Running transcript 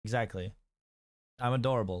Exactly. I'm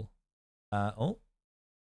adorable. Oh.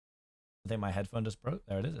 I think my headphone just broke.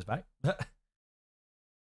 There it is. It's back.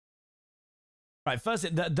 Right, first,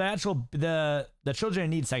 the children in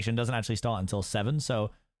need section doesn't actually start until 7, so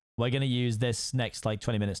we're going to use this next, like,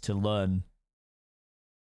 20 minutes to learn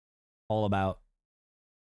all about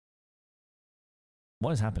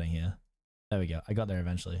what is happening here. There we go. I got there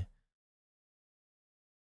eventually.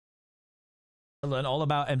 I learn all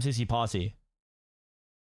about MCC Party,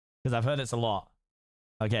 because I've heard it's a lot.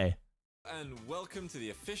 Okay. And welcome to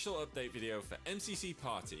the official update video for MCC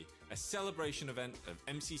Party, a celebration event of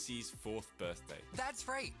MCC's 4th birthday. That's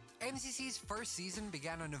right. MCC's first season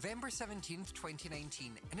began on November 17th,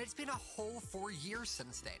 2019, and it's been a whole 4 years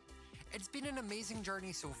since then. It's been an amazing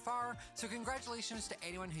journey so far, so congratulations to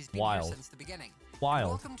anyone who's been here since the beginning. And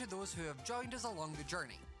welcome to those who have joined us along the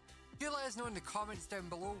journey. Do let us know in the comments down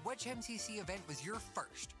below which MCC event was your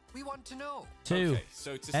first. We want to know. Okay,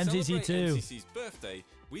 so to celebrate MCC's birthday,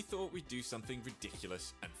 we thought we'd do something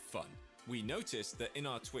ridiculous and fun. We noticed that in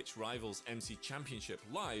our Twitch Rivals MC Championship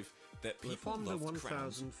Live, that people love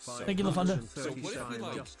crowns. Thank you, LaFonda. So what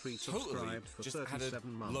if we just added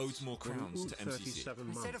loads more crowns to MCC?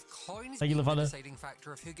 Instead of coins being the deciding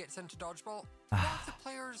factor of who gets into dodgeball, what if the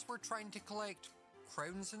players were trying to collect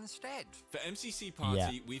crowns instead? For MCC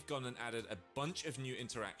Party, we've gone and added a bunch of new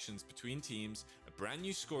interactions between teams, a brand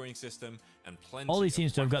new scoring system, and plenty all these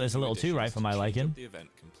seems to have got this a little too right for my liking. The event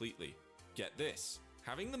completely. Get this.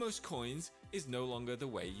 Having the most coins is no longer the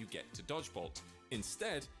way you get to Dodgeball.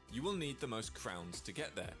 Instead, you will need the most crowns to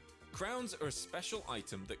get there. Crowns are a special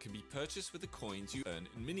item that can be purchased with the coins you earn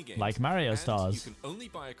in minigames. Like Mario Stars. You can only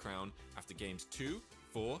buy a crown after games 2,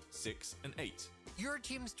 4, 6, and 8. Your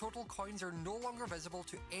team's total coins are no longer visible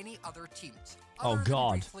to any other teams. Oh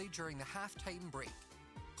God. Briefly during the halftime break.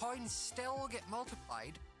 Coins still get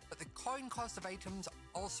multiplied, but the coin cost of items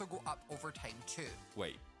also go up over time too.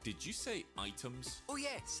 Wait, did you say items? Oh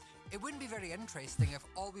yes, it wouldn't be very interesting if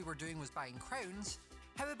all we were doing was buying crowns.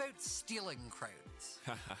 How about stealing crowns?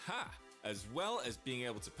 Ha ha ha! As well as being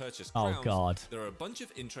able to purchase crowns, there are a bunch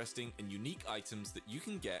of interesting and unique items that you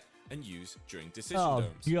can get and use during Decision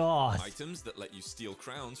Domes. Items that let you steal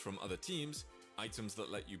crowns from other teams, items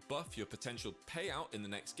that let you buff your potential payout in the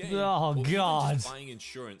next game, or even just buying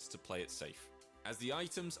insurance to play it safe. As the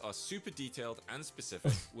items are super detailed and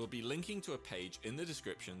specific, we'll be linking to a page in the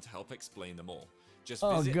description to help explain them all. Just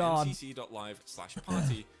visit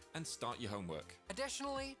mcc.live/party and start your homework.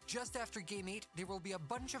 Additionally, just after Game 8, there will be a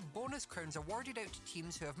bunch of bonus crowns awarded out to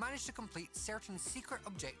teams who have managed to complete certain secret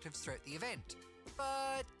objectives throughout the event.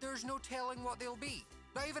 But there's no telling what they'll be.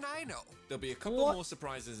 Not even I know. There'll be a couple more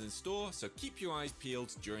surprises in store, so keep your eyes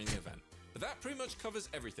peeled during the event. But that pretty much covers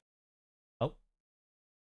everything. Oh.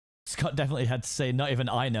 Scott definitely had to say, not even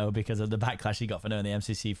I know, because of the backlash he got for knowing the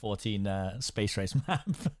MCC 14 space race map.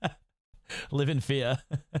 Live in fear.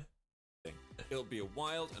 It'll be a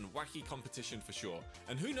wild and wacky competition for sure,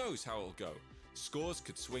 and who knows how it'll go. Scores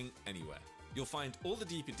could swing anywhere. You'll find all the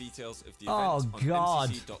deeper details of the event on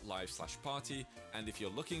mcc.live/party, and if you're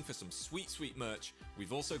looking for some sweet merch,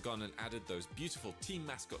 we've also gone and added those beautiful team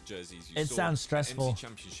mascot jerseys you saw sounds stressful. MC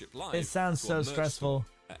Championship Live. It sounds so stressful.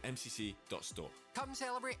 At mcc.store. Come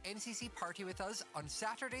celebrate MCC Party with us on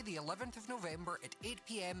Saturday the 11th of November at 8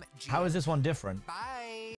 PM. How is this one different?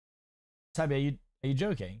 Bye. Tabby, are you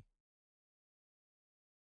joking?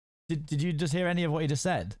 Did you just hear any of what he just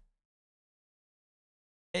said?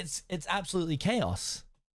 It's absolutely chaos.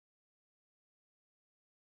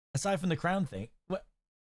 Aside from the crown thing,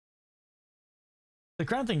 the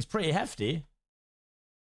crown thing's pretty hefty.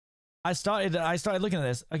 I started looking at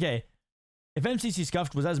this. Okay, if MCC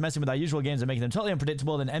Scuffed was as messing with our usual games and making them totally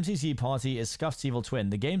unpredictable, then MCC Party is Scuffed's evil twin.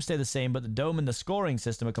 The games stay the same, but the dome and the scoring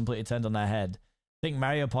system are completely turned on their head. Think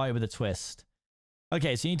Mario Party with a twist.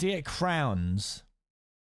 Okay, so you need to get crowns.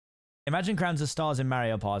 Imagine crowns as stars in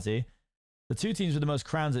Mario Party. The two teams with the most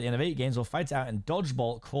crowns at the end of 8 games will fight out in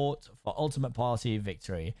Dodgeball Court for ultimate party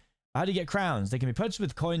victory. How do you get crowns? They can be purchased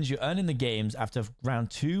with coins you earn in the games after round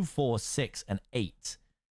 2, 4, 6, and 8.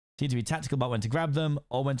 You need to be tactical about when to grab them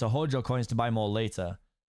or when to hoard your coins to buy more later.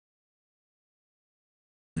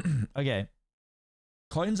 Okay.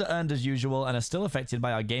 Coins are earned as usual and are still affected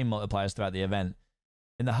by our game multipliers throughout the event.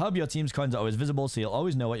 In the hub, your team's coins are always visible, so you'll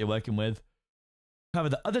always know what you're working with. However,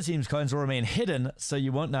 the other team's coins will remain hidden, so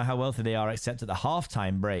you won't know how wealthy they are except at the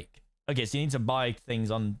halftime break. Okay, so you need to buy things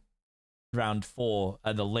on round 4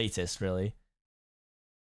 at the latest, really.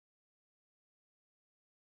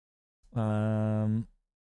 Coins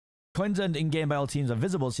earned in-game by all teams are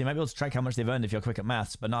visible, so you might be able to track how much they've earned if you're quick at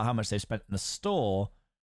maths, but not how much they've spent in the store.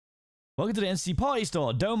 Welcome to the NCC Party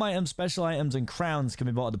Store. Dome items, special items, and crowns can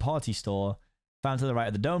be bought at the Party Store, found to the right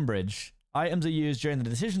of the Dome Bridge. Items are used during the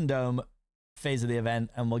Decision Dome phase of the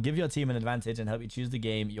event and will give your team an advantage and help you choose the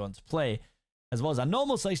game you want to play. As well as our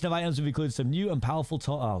normal selection of items, we've included some new and powerful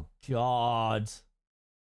oh, God.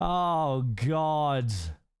 Oh, God.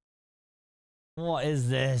 What is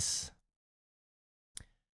this?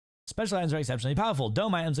 Special items are exceptionally powerful.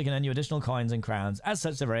 Dome items that can earn you additional coins and crowns. As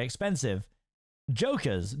such, they're very expensive.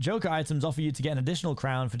 Jokers. Joker items offer you to get an additional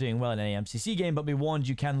crown for doing well in any MCC game, but be warned,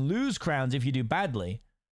 you can lose crowns if you do badly.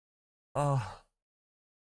 Oh.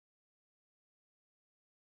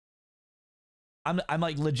 I'm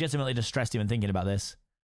like legitimately distressed even thinking about this.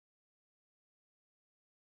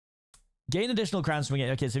 Gain additional crowns from a game.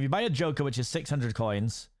 Okay, so if you buy a Joker, which is 600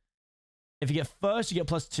 coins, if you get first, you get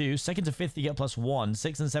 +2. Second to fifth, you get +1.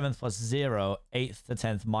 Sixth and seventh +0. Eighth to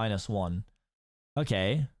 10th -1.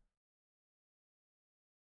 Okay.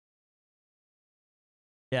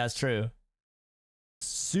 Yeah, it's true.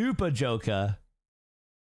 Super Joker.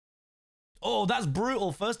 Oh, that's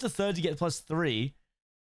brutal. First to third, you get +3.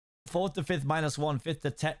 Fourth to fifth, -1. Fifth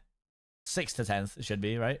to 10th. Sixth to 10th, it should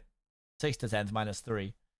be, right? Sixth to 10th,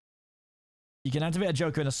 -3. You can activate a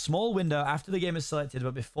Joker in a small window after the game is selected,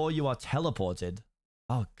 but before you are teleported.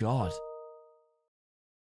 Oh, God.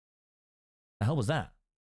 The hell was that?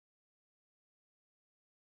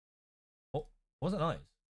 Oh, what was that noise?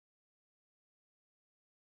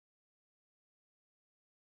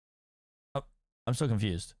 Oh, I'm so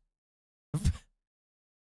confused.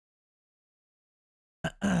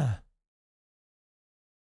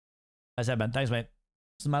 I said, man, thanks, mate.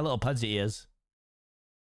 This is my little pudsey ears.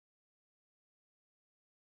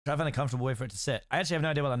 Try to find a comfortable way for it to sit. I actually have no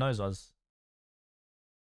idea what that noise was.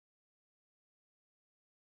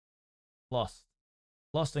 Lost.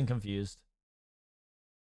 Lost and confused.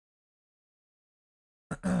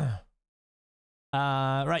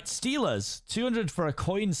 Right, stealers. 200 for a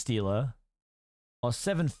coin stealer. Or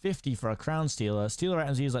 750 for a crown stealer. Stealer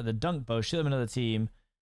items used like the dunk bow. Shoot them another team.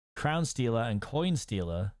 Crown stealer and coin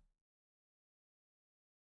stealer.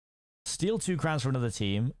 Steal 2 crowns for another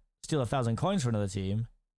team. Steal 1,000 coins for another team.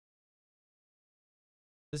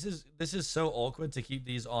 This is so awkward to keep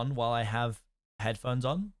these on while I have headphones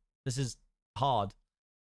on. This is hard.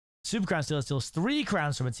 Super Crown Stealer steals 3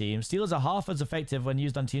 crowns from a team. Stealers are half as effective when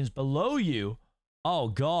used on teams below you. Oh,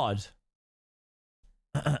 God.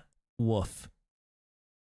 Woof.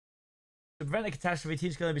 To prevent a catastrophe,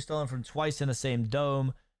 teams can only be stolen from twice in the same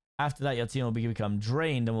dome. After that, your team will become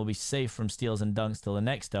drained and will be safe from steals and dunks till the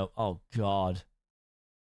next dome. Oh, God.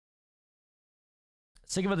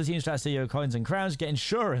 Sick of other teams trying to steal your coins and crowns? Get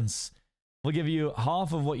insurance. We'll give you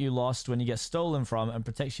half of what you lost when you get stolen from and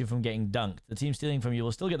protects you from getting dunked. The team stealing from you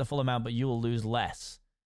will still get the full amount, but you will lose less.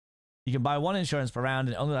 You can buy 1 insurance per round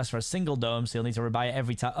and it only lasts for a single dome, so you'll need to rebuy it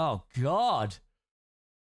every time. Oh, God.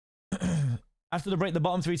 After the break, the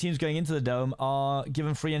bottom 3 teams going into the dome are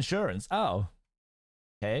given free insurance. Oh.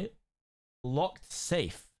 Okay. Locked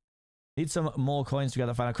safe. Need some more coins to get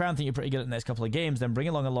the final crown. Think you're pretty good at the next couple of games. Then bring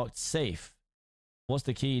along a locked safe. What's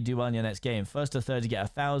the key? Do well in your next game. First to third, you get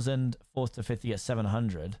 1,000. Fourth to fifth, you get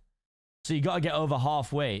 700. So you got to get over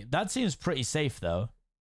halfway. That seems pretty safe, though.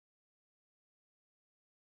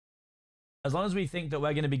 As long as we think that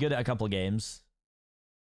we're going to be good at a couple of games.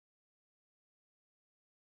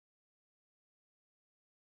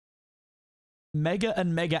 Mega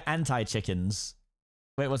and Mega Anti-Chickens.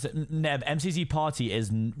 Wait, what's it? Neb, MCC Party is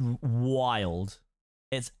wild.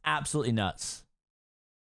 It's absolutely nuts.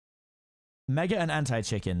 Mega and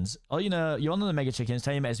Anti-Chickens. Oh, you know, you're one of the Mega Chickens.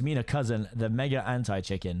 Tell you it's me and a cousin, the Mega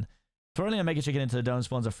Anti-Chicken. Throwing a Mega Chicken into the dome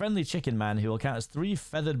spawns a friendly chicken man who will count as 3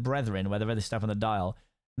 feathered brethren wherever they step on the dial.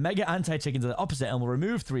 Mega Anti-Chickens are the opposite and will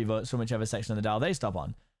remove 3 votes from whichever section of the dial they stop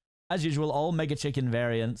on. As usual, all Mega Chicken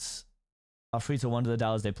variants are free to wander the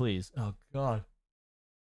dial as they please. Oh, God.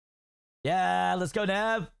 Yeah, let's go,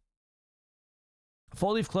 Neb.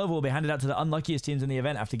 4-leaf clover will be handed out to the unluckiest teams in the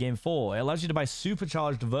event after game 4. It allows you to buy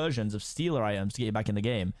supercharged versions of stealer items to get you back in the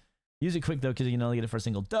game. Use it quick, though, because you can only get it for a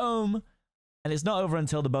single dome. And it's not over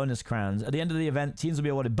until the bonus crowns. At the end of the event, teams will be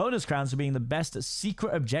awarded bonus crowns for being the best at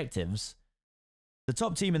secret objectives. The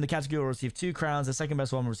top team in the category will receive 2 crowns, the second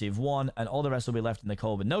best one will receive 1, and all the rest will be left in the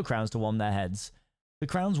cold with no crowns to warm their heads. The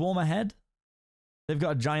crowns warm a head? They've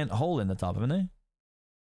got a giant hole in the top, haven't they?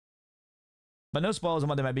 But no spoilers on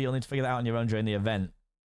what they might be. You'll need to figure that out on your own during the event.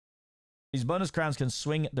 These bonus crowns can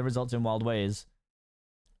swing the results in wild ways.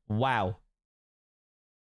 Wow.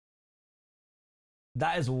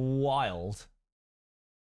 That is wild.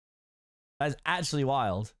 That is actually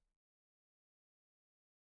wild.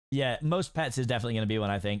 Yeah, most pets is definitely going to be one,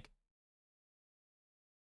 I think.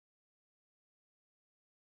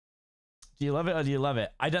 Do you love it or do you love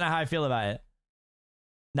it? I don't know how I feel about it.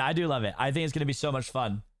 No, I do love it. I think it's going to be so much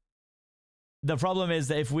fun. The problem is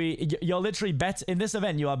that if you're literally better in this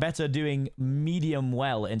event, you are better doing medium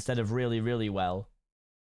well instead of really, really well.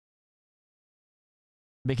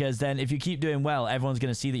 Because then if you keep doing well, everyone's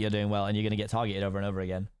going to see that you're doing well and you're going to get targeted over and over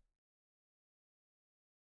again.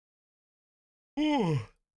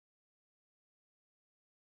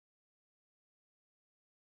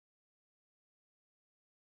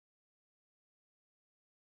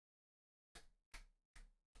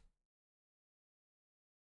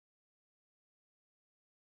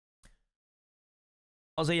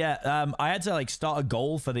 Also, yeah, I had to like start a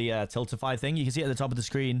goal for the Tiltify thing. You can see it at the top of the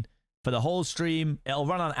screen for the whole stream. It'll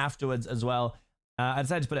run on afterwards as well. I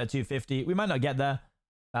decided to put it at 250. We might not get there,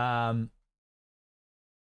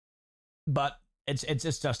 but it's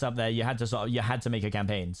just up there. You had to make a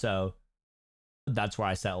campaign, so that's where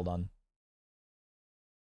I settled on.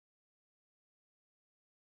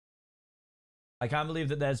 I can't believe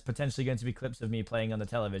that there's potentially going to be clips of me playing on the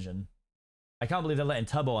television. I can't believe they're letting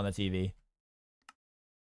Tubbo on the TV.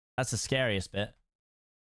 That's the scariest bit.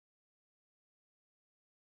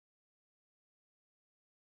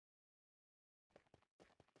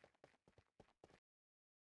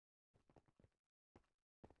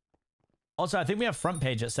 Also, I think we have front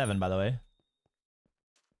page at 7, by the way.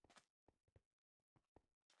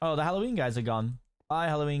 Oh, the Halloween guys are gone. Bye,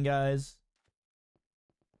 Halloween guys.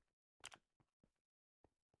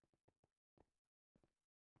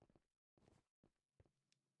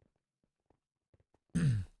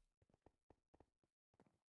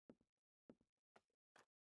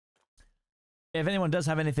 If anyone does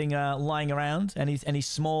have anything lying around, any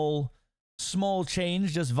small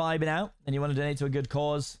change, just vibing out, and you want to donate to a good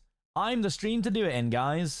cause, I'm the stream to do it in,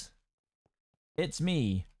 guys. It's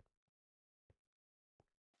me.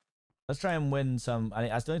 Let's try and win some.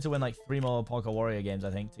 I still need to win like 3 more Poker Warrior games,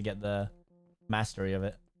 I think, to get the mastery of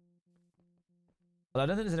it. But I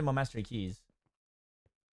don't think there's any more mastery keys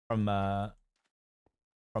from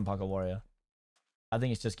Poker Warrior. I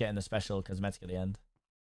think it's just getting the special cosmetic at the end.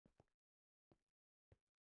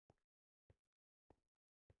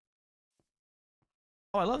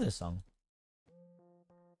 Oh, I love this song.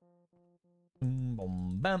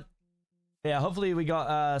 Boom, bam. Yeah, hopefully we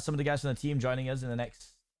got some of the guys from the team joining us in the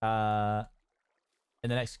next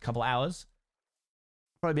couple hours.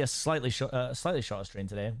 Probably be a slightly shorter stream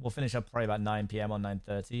today. We'll finish up probably about 9 PM on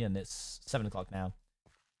 9:30, and it's 7 o'clock now.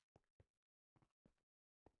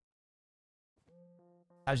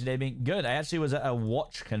 How's your day been? Good. I actually was at a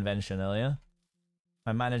watch convention earlier.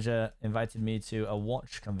 My manager invited me to a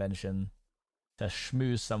watch convention to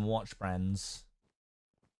schmooze some watch brands.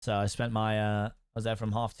 So I spent I was there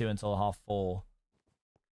from 2:30 until 4:30.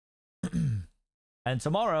 And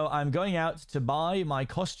tomorrow I'm going out to buy my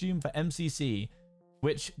costume for MCC,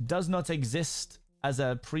 which does not exist as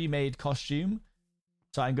a pre-made costume.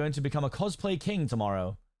 So I'm going to become a cosplay king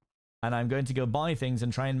tomorrow. And I'm going to go buy things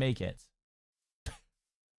and try and make it.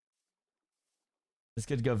 This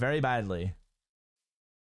could go very badly.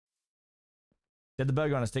 Did the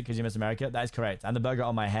burger on a stick because you miss America? That is correct. And the burger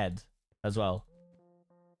on my head as well.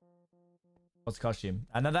 What's the costume?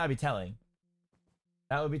 And then that would be telling.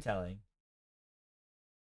 That would be telling.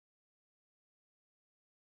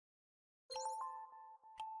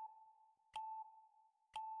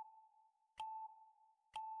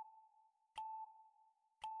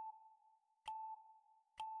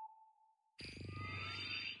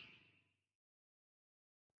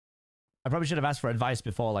 I probably should have asked for advice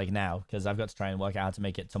before, like now, because I've got to try and work out how to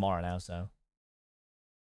make it tomorrow now, so.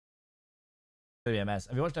 It's gonna be a mess.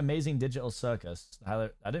 Have you watched Amazing Digital Circus? I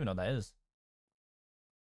don't even know what that is.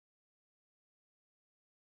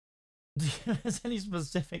 Is any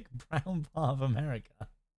specific brown part of America?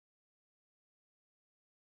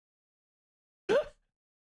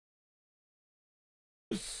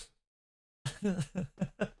 It's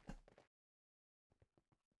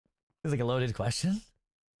like a loaded question.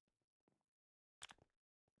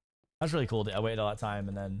 That's really cool. I waited all that time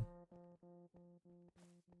and then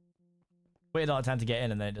waited all that time to get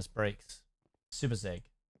in and then it just breaks. Super sick.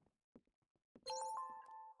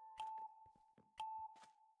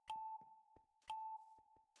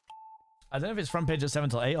 I don't know if it's front page at 7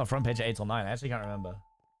 till 8 or front page at 8 till 9. I actually can't remember.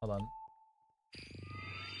 Hold on.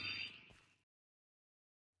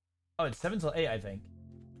 Oh, it's 7 till 8, I think.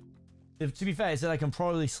 To be fair, it said I can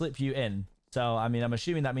probably slip you in. So, I mean, I'm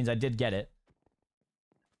assuming that means I did get it.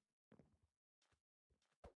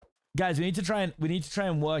 Guys, we need to try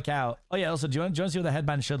and work out. Oh yeah, also, do you want to see what the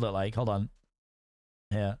headband should look like? Hold on.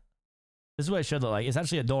 Yeah. This is what it should look like. It's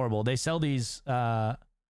actually adorable. They sell these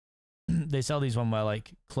they sell these when we're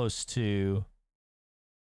like close to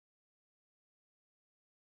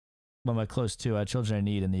children in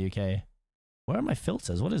need in the UK. Where are my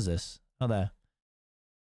filters? What is this? Oh, there.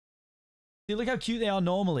 See, look how cute they are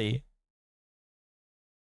normally.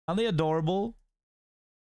 Aren't they adorable?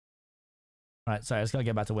 All right, sorry, I just gotta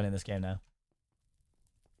get back to winning this game now.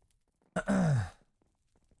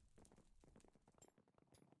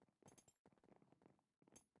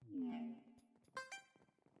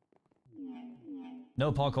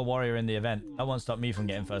 No parkour warrior in the event. That won't stop me from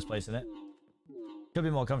getting first place in it. Could be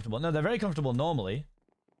more comfortable. No, they're very comfortable normally.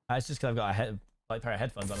 It's just because I've got a pair of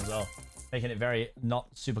headphones on as well, making it very not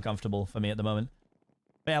super comfortable for me at the moment.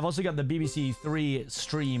 But yeah, I've also got the BBC 3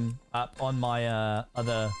 stream up on my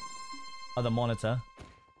other monitor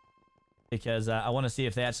because I want to see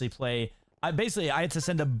if they actually play. I had to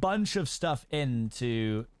send a bunch of stuff in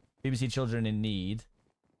to BBC Children in Need,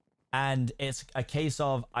 and it's a case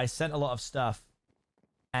of I sent a lot of stuff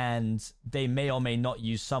and they may or may not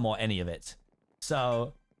use some or any of it.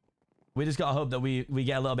 So we just gotta hope that we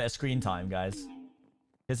get a little bit of screen time, guys.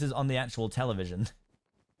 This is on the actual television.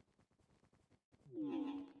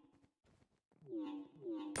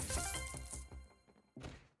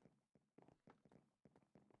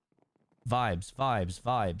 Vibes, vibes,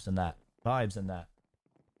 vibes, and that. Vibes and that.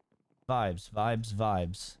 Vibes, vibes,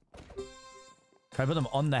 vibes. Try to put them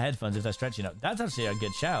on the headphones if they're stretching up. That's actually a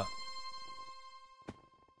good shout.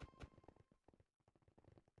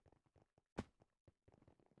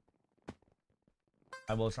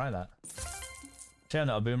 I will try that. I'm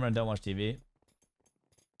not a boomer and don't watch TV.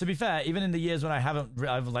 To be fair, even in the years when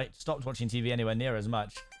I've like stopped watching TV anywhere near as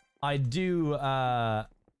much, I do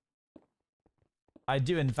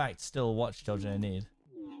in fact still watch Children in Need.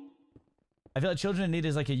 I feel like Children in Need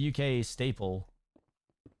is like a UK staple.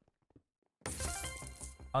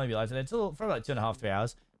 I'll only be live today for about 2.5, 3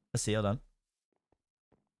 hours. Let's see, hold on.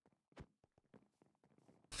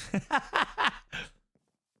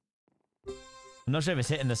 I'm not sure if it's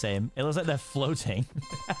hitting the same. It looks like they're floating.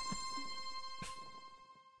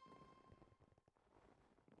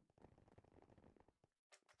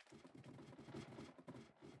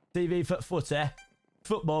 TV for footy.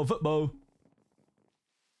 Football, football.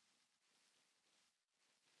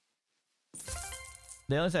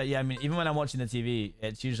 They only say, yeah, I mean, even when I'm watching the TV,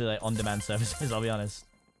 it's usually like on-demand services, I'll be honest.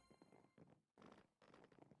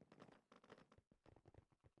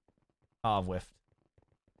 Oh, I've whiffed.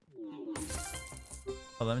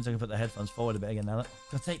 Oh, let me see if I can put the headphones forward a bit again now.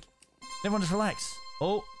 God's sake. Everyone just relax.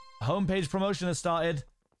 Oh, homepage promotion has started.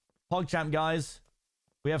 PogChamp, guys.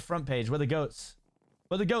 We have front page. We're the goats.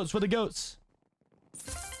 We're the goats. We're the goats.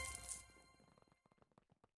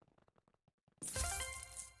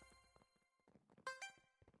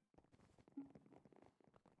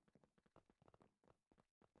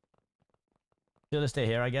 You'll just stay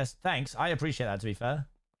here, I guess. Thanks. I appreciate that, to be fair.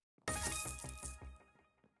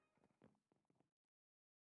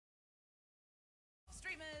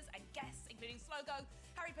 Streamers and guests, including Slogo,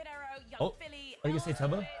 Harry Pinero, Young Oh, Billy. Are you gonna say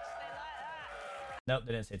Tubbo? Nope,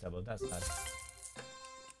 they didn't say Tubbo. That's sad.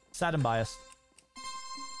 Sad and biased.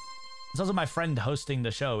 It's also my friend hosting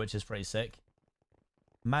the show, which is pretty sick.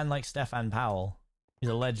 Man like Stefan Powell. He's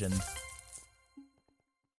a legend.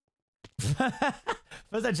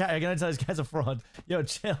 First I chat, I'm gonna tell this guy's a fraud. Yo,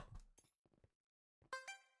 chill.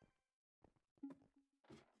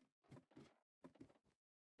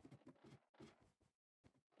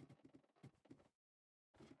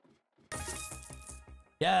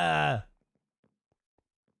 Yeah.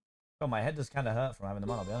 Oh, my head just kind of hurt from having them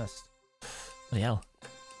on, I'll be honest. Bloody hell.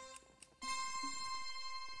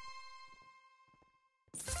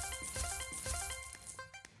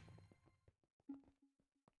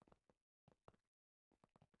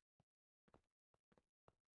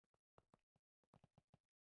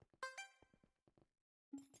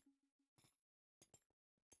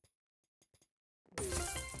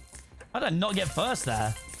 How did I not get first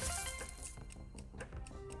there?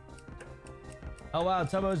 Oh wow,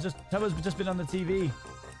 Tubbo's just been on the TV.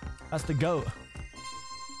 That's the goat.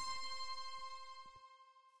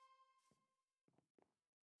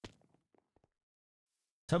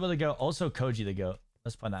 Tubbo the goat, also Koji the goat.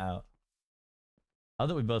 Let's find that out. Oh,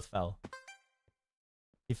 that we both fell.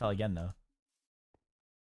 He fell again though.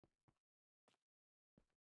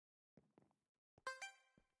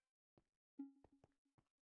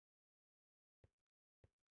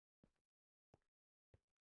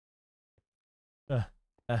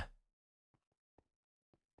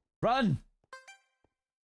 Run!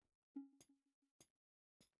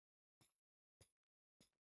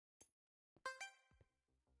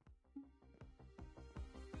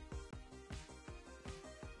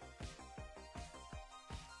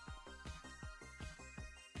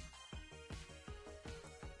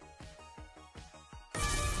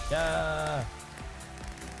 Yeah.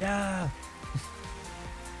 Yeah.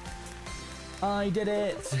 I did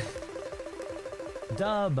it.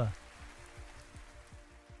 Dub.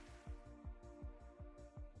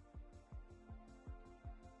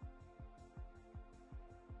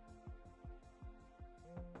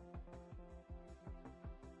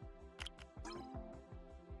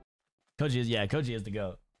 Koji is, yeah, Koji is the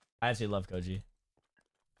GOAT. I actually love Koji.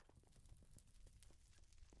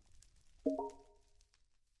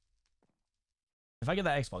 If I get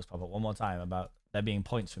that Xbox pop up one more time about there being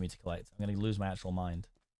points for me to collect, I'm going to lose my actual mind.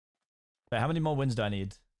 Wait, how many more wins do I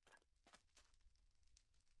need?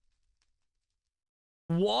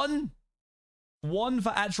 1? 1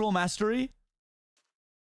 for actual mastery?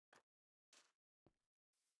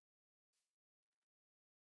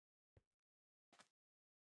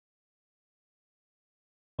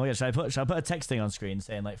 Oh yeah, should I put a text thing on screen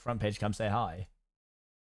saying like front page come say hi?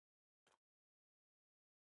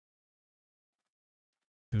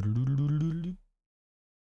 I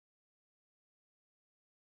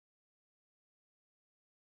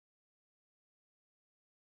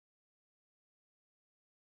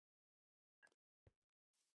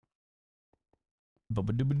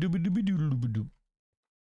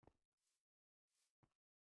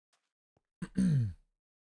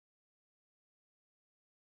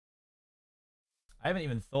haven't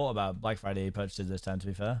even thought about Black Friday purchases this time, to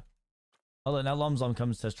be fair. Although now Lomzom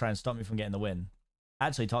comes to try and stop me from getting the win.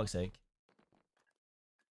 Actually toxic.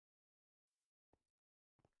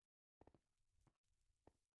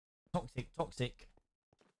 Toxic.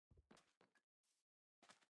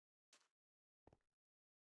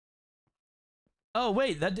 Oh,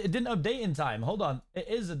 wait, it didn't update in time. Hold on. It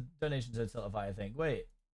is a donation to Tiltify, I think. Wait.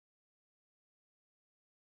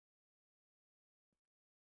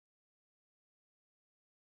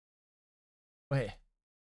 Wait.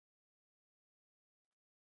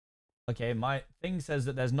 Okay, my thing says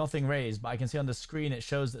that there's nothing raised, but I can see on the screen it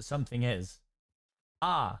shows that something is.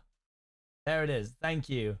 Ah, there it is. Thank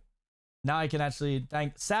you. Now I can actually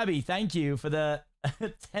thank Sabby. Thank you for the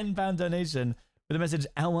 £10 donation with the message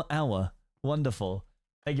hour. Wonderful.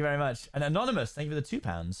 Thank you very much. And Anonymous, thank you for the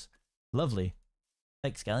 £2. Lovely.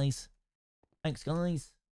 Thanks, guys. Thanks,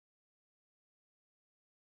 guys.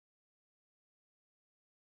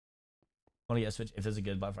 Want to get a Switch if there's a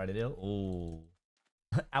good Black Friday deal? Oh.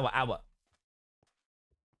 Hour.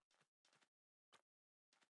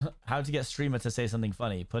 How to get streamer to say something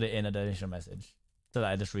funny. Put it in a donation message so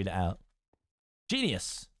that I just read it out.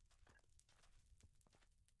 Genius.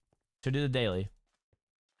 To do the daily.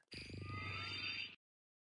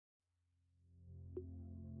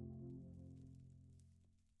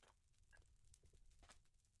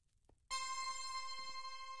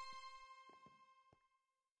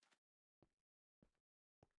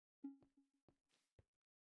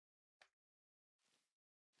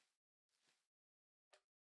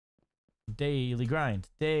 Daily grind.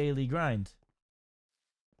 Daily grind.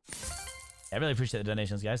 I really appreciate the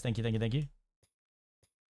donations, guys. Thank you.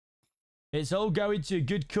 It's all going to a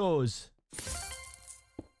good cause.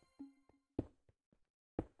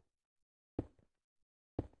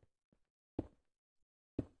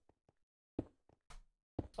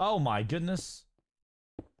 Oh my goodness.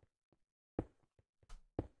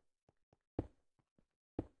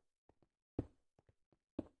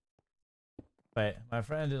 Wait, my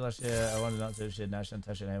friend did last year. I wanted not to. She now she didn't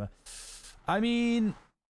touch it anymore. I mean,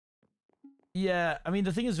 yeah. I mean,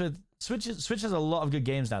 the thing is with Switch has a lot of good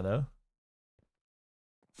games now, though.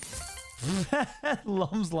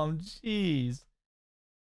 Lom, jeez.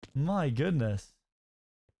 My goodness.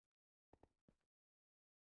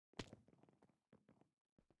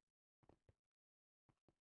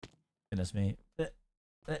 Goodness me.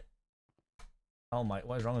 Oh my,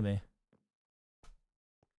 what is wrong with me?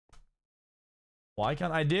 Why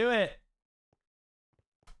can't I do it?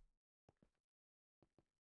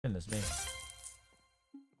 Goodness me.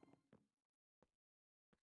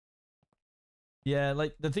 Yeah,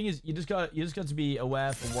 like the thing is you just got to be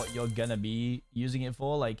aware for what you're gonna be using it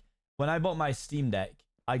for. Like when I bought my Steam Deck,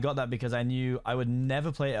 I got that because I knew I would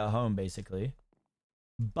never play it at home basically.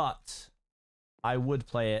 But I would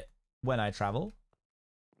play it when I travel.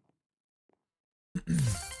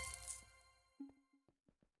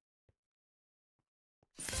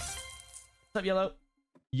 What's up, Yellow?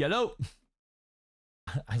 Yellow!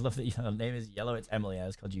 I love that your name is Yellow. It's Emily. I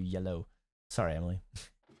just called you Yellow. Sorry, Emily.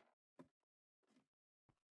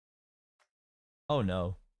 Oh,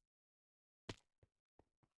 no.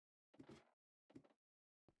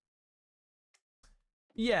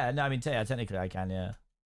 Yeah, no, I mean, yeah, technically I can, yeah.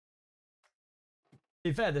 To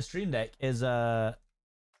be fair, the Stream Deck is,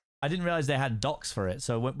 I didn't realize they had docks for it.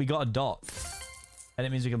 So we got a dock. And it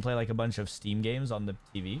means we can play like a bunch of Steam games on the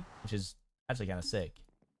TV, which is actually kind of sick.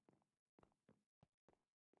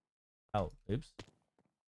 Oh, oops.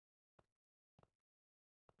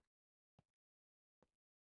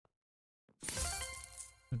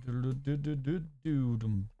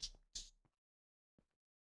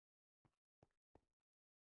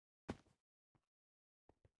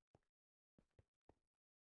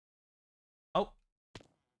 Oh.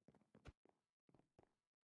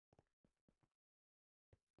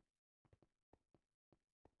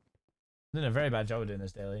 I'm doing a very bad job of doing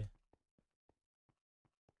this daily.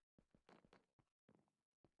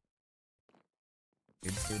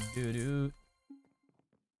 You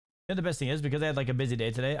know, the best thing is, because I had like a busy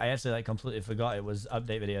day today, I actually like completely forgot it was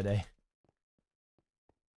update video day.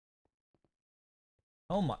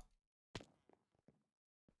 Oh my.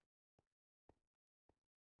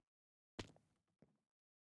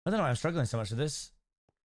 I don't know why I'm struggling so much with this.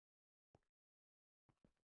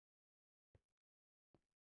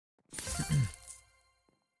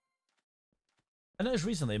 I noticed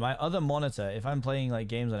recently my other monitor, if I'm playing like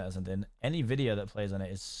games on it or something, any video that plays on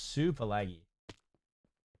it is super laggy.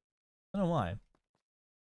 I don't know why.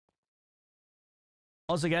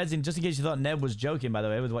 Also, guys, just in case you thought Neb was joking, by the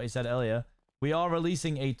way, with what he said earlier, we are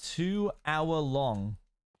releasing a 2-hour-long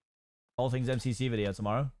All Things MCC video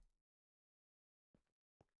tomorrow.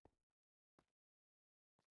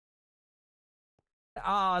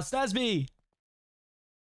 Ah, Stasby!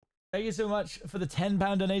 Thank you so much for the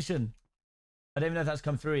 £10 donation. I don't even know if that's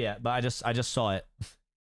come through yet, but I just saw it.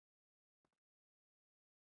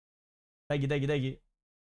 Thank you, thank you, thank you.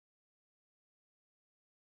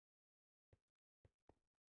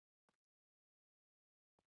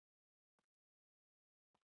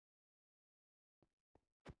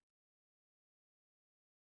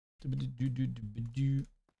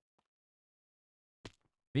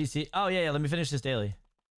 VC. Oh yeah, let me finish this daily.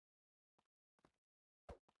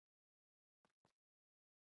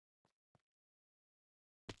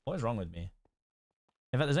 What is wrong with me?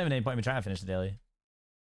 In fact, there's not even any point in me trying to finish the daily.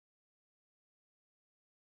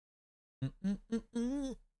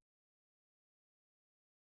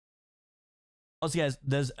 Also, guys,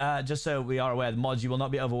 there's just so we are aware, the mods, you will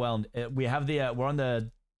not be overwhelmed. We have the we're on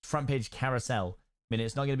the front page carousel. I mean,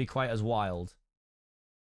 it's not going to be quite as wild.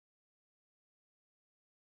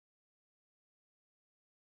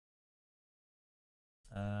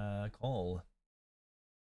 Call.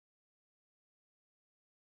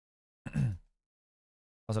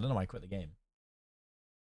 Also, I don't know why I quit the game.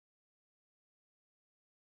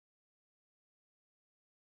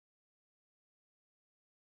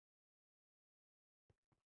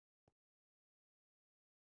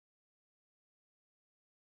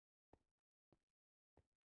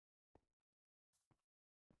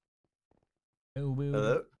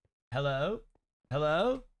 Hello? Hello?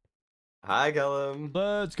 Hello? Hi, Callum.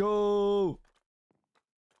 Let's go!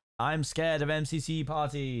 I'm scared of MCC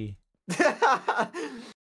party.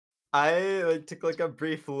 I like took like a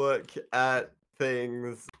brief look at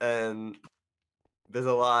things and there's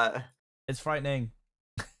a lot. It's frightening.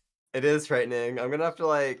 It is frightening. I'm gonna have to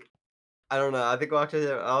like, I don't know. I think I'll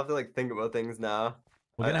have to like think about things now.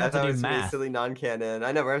 We're gonna have to do math. Really silly non-canon.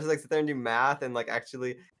 I know. We're gonna have to like sit there and do math and like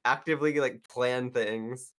actually actively like plan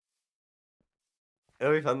things.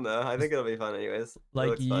 It'll be fun though. I think it'll be fun anyways.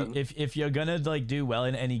 Like if you're gonna like do well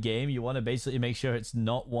in any game, you want to basically make sure it's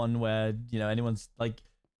not one where, you know, anyone's like,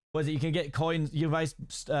 what is it? You can get coins, you buy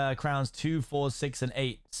crowns 2, 4, 6, and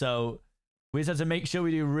 8. So we just have to make sure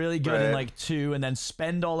we do really good in like 2 and then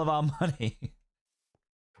spend all of our money.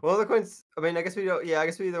 Well, the coins, I mean, I guess we don't, yeah, I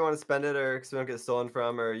guess we either want to spend it or because we don't get stolen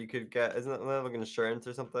from, or you could get, isn't it like insurance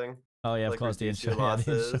or something? Oh yeah, like of course, the insurance.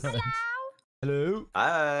 Hello. Hello.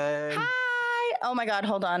 Hi. Hi. Oh my God,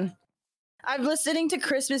 hold on. I'm listening to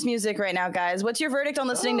Christmas music right now, guys. What's your verdict on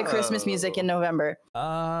listening to Christmas music in November? It's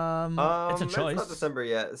a choice. It's not December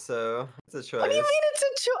yet, so it's a choice. What do you mean it's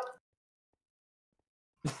a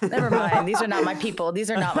choice? Never mind. These are not my people. These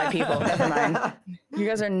are not my people. Never mind. You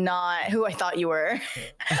guys are not who I thought you were.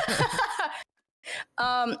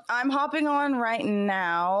 I'm hopping on right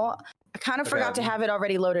now. I kind of forgot to have it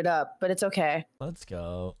already loaded up, but it's okay. Let's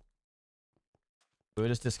go. We were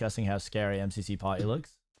just discussing how scary MCC party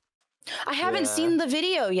looks. I haven't seen the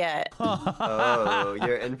video yet. Oh,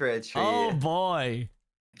 you're in for a treat. Oh boy.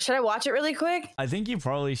 Should I watch it really quick? I think you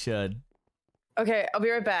probably should. Okay, I'll be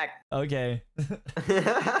right back. Okay.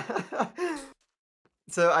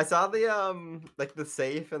 So I saw the like the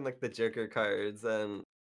safe and like the Joker cards, and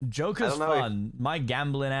Joker's fun. My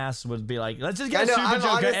gambling ass would be like, let's just get Super Joker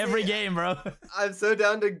honestly, every game, bro. I'm so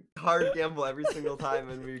down to hard gamble every single time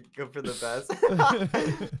and we go for the best.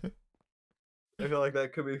 I feel like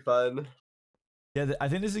that could be fun. Yeah, I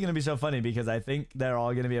think this is going to be so funny because I think there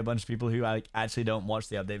are going to be a bunch of people who like actually don't watch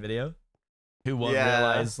the update video, who won't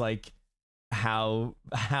realize like how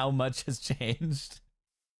much has changed.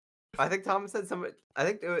 I think Tom said somebody. I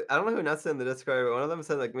don't know who announced it in the Discord, but one of them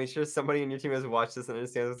said like, make sure somebody in your team has watched this and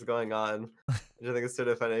understands what's going on. Which I think is sort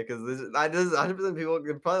of funny because this 100% people,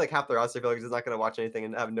 probably like half the roster, feel like just not going to watch anything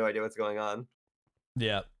and have no idea what's going on.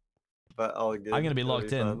 Yeah, but all good. I'm going to be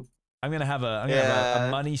locked in. Fun. I'm going to have a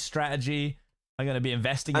money strategy. I'm going to be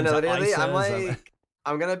investing into ISAs.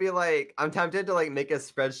 I'm going to be like, I'm tempted to like make a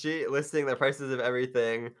spreadsheet listing the prices of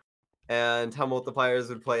everything and how multipliers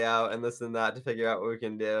would play out and this and that to figure out what we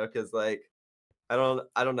can do. Because like, I don't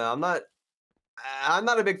know. I'm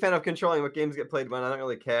not a big fan of controlling what games get played when. I don't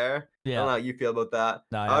really care. Yeah. I don't know how you feel about that.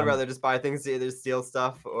 No, I would rather just buy things to either steal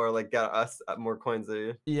stuff or like get us more coins.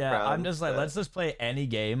 I'm just like, let's just play any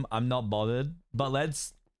game. I'm not bothered. But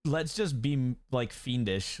let's just be like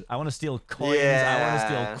fiendish. I want to steal coins. I want to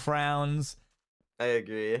steal crowns. I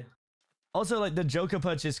agree. Also, like the Joker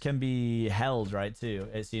purchase can be held, right? Too.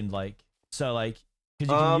 It seemed like like because you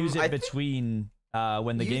can use it between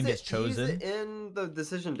when the game gets chosen. Use it in the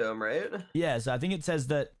decision dome, right? Yeah. So I think it says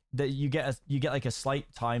that you get like a slight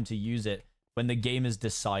time to use it when the game is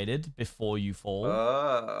decided before you fall.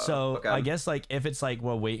 So okay. I guess like if it's like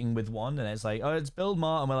we're waiting with one and it's like, oh, it's build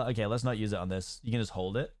more, and we're like, okay, let's not use it on this. You can just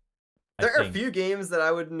hold it. There are a few games that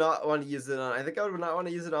I would not want to use it on. I think I would not want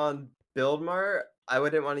to use it on Build Mart. I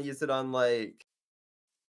wouldn't want to use it on like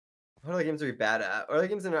what other games are we bad at? Or other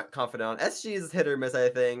games are not confident on. SG is hit or miss, I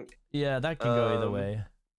think. Yeah, that can go either way.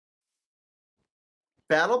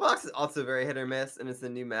 Battle Box is also very hit or miss, and it's a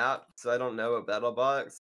new map, so I don't know about Battle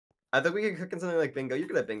Box. I think we could cook in something like Bingo. You're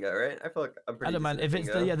good at Bingo, right? I feel like I'm pretty. I don't mind if it's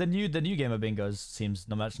the new game of Bingos seems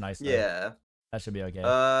much nicer. Yeah, that should be okay.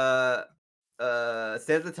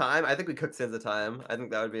 Sands of Time. I think we cook Sands of Time. I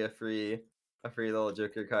think that would be a free little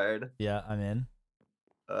Joker card. Yeah, I'm in.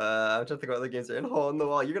 I'm trying to think what other games are in. Hole in the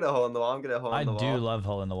Wall. You're gonna Hole in the Wall. I'm gonna Hole in the Wall. I do love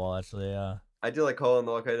Hole in the Wall, actually. Yeah. I do like Hole in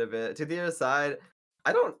the Wall quite a bit. To the Other Side.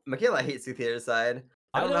 Michaela hates To the Other Side.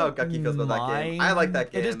 I don't know how Gucky feels about that game. I like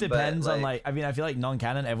that game. It just depends on like. I mean, I feel like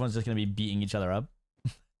non-canon, everyone's just gonna be beating each other up.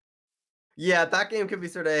 Yeah, that game could be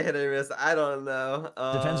sort of hit or miss. I don't know.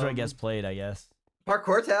 Depends where it gets played, I guess.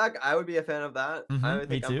 Parkour tag, I would be a fan of that. I would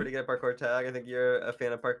think I'm pretty good at parkour tag. I think you're a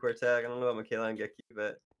fan of parkour tag. I don't know about Michaela and Gucky,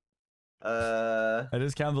 but I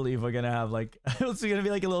just can't believe we're gonna have like it's gonna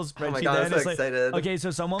be like a little spreadsheet. Oh my god, there, I'm so excited. Like, okay,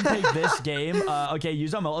 so someone picked this game. Okay,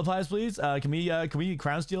 use our multipliers, please. Can we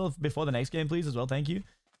crown steal before the next game, please, as well? Thank you.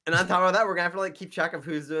 And on top of that, we're gonna have to like keep track of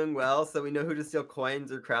who's doing well, so we know who to steal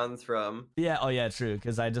coins or crowns from. Yeah. Oh yeah, true.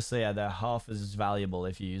 Because I just say they're half as valuable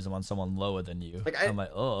if you use them on someone lower than you. Like I'm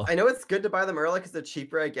like, oh. I know it's good to buy them early because they're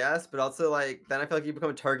cheaper, I guess, but also like then I feel like you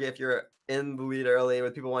become a target if you're in the lead early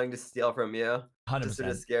with people wanting to steal from you. 100%. It's sort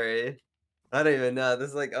of scary. I don't even know. This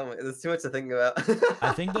is like, oh my, there's too much to think about.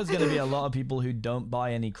 I think there's gonna be a lot of people who don't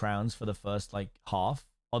buy any crowns for the first like half,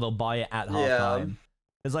 or they'll buy it at halftime.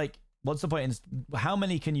 It's like, what's the point in how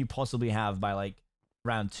many can you possibly have by like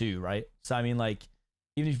round 2, right? So I mean, like,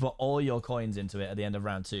 even if you put all your coins into it at the end of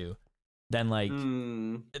round 2, then like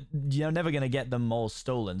you're never gonna get them all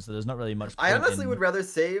stolen. So there's not really much point. I honestly would rather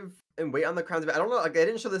save and wait on the crowns. But I don't know. Like, they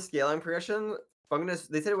didn't show the scaling progression. Fungus,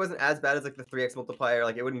 they said it wasn't as bad as like the 3x multiplier.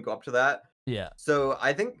 Like, it wouldn't go up to that. Yeah. So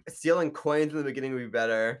I think stealing coins in the beginning would be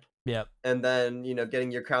better. Yep. And then, you know,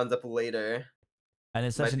 getting your crowns up later. And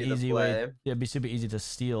it's such an easy way. It'd be super easy to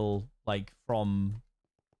steal like from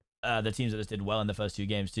the teams that just did well in the first 2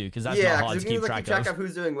 games too, because that's not hard to keep track of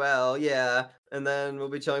who's doing well. Yeah. And then we'll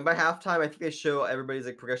be chilling. By halftime, I think they show everybody's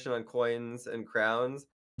like progression on coins and crowns.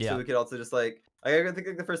 Yeah. So we could also just like, I think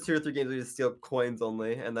like the first 2 or 3 games we just steal coins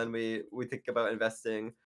only, and then we think about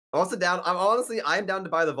investing. I'm also down. I'm down to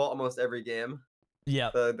buy the vault almost every game. Yeah.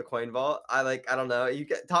 The coin vault. I don't know. You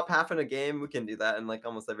get top half in a game. We can do that in like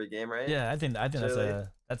almost every game, right? Yeah, I think that's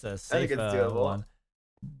a safe I think it's doable. One.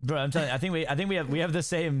 Bro, I'm telling you, I think we have the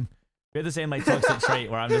same like toxic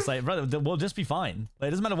trait where I'm just like, brother, we'll just be fine. Like,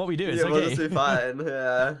 it doesn't matter what we do. It's okay. We'll just be fine.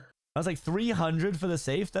 Yeah. I was like 300 for the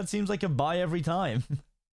safe. That seems like a buy every time.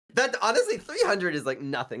 That honestly, 300 is like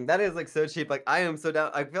nothing. That is like so cheap. Like, I am so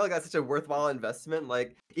down. I feel like that's such a worthwhile investment.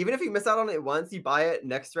 Like, even if you miss out on it once, you buy it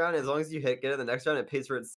next round. As long as you get it the next round, it pays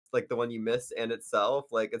for its like the one you missed and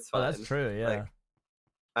itself. Like, it's fine. Oh, that's true. Yeah. Like,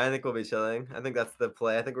 I think we'll be chilling. I think that's the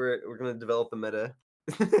play. I think we're gonna develop the meta.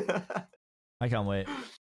 I can't wait.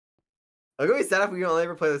 I'm gonna be sad if we can only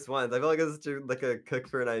ever play this once. I feel like it's such like a cook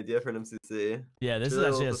for an idea for an MCC. Yeah, this is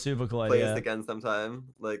actually a super cool play idea. Play this again sometime.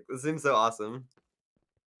 Like, this seems so awesome.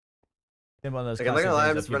 One of those like, I'm not gonna lie,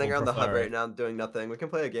 I'm just running around the hub right now doing nothing. We can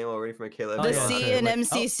play a game while waiting for Michaela. The C in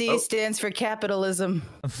MCC stands for capitalism.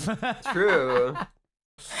 True.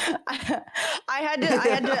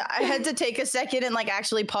 I had to take a second and like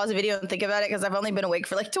actually pause the video and think about it because I've only been awake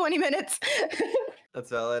for like 20 minutes. That's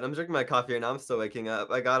valid. I'm drinking my coffee and now I'm still waking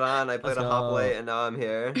up. I got on, I played a hop late, and now I'm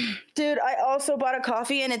here. Dude, I also bought a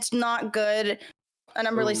coffee and it's not good. And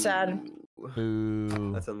I'm really sad.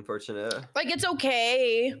 Ooh. That's unfortunate. Like, it's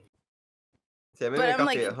okay. See, I made my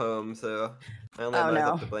coffee at home, so I only have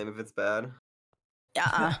myself to blame if it's bad.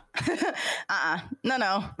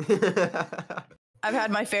 No. I've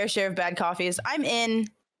had my fair share of bad coffees. I'm in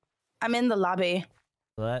the lobby.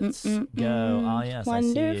 Let's go. Oh yes,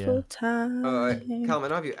 wonderful I see time. Calum, I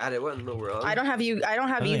don't have you added. What in the world? I don't have you.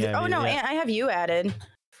 Oh no, I have you added.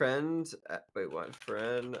 Friend. Wait, what?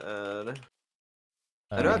 Friend. I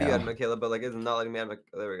don't have you added, Michaela, but like it's not letting me add.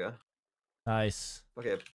 There we go. Nice.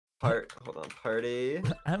 Okay. Hold on. Party.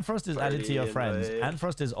 Antfrost is added to your friends.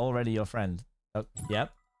 Antfrost is already your friend. Oh,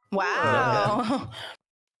 yep. Wow.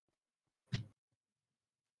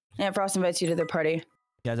 Antfrost invites you to their party.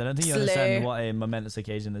 Guys, I don't think you understand what a momentous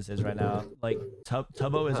occasion this is right now. Like,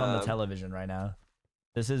 Tubbo is on the television right now.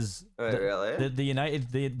 This is really?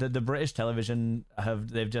 The British television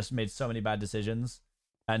they've just made so many bad decisions,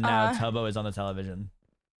 and now Tubbo is on the television.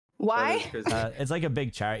 Why? It's like a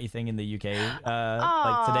big charity thing in the UK,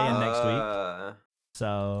 like today and next week.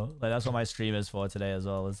 So like that's what my stream is for today as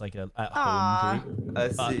well. It's like a at home group. I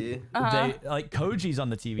see. They like Koji's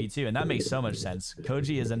on the TV too, and that makes so much sense.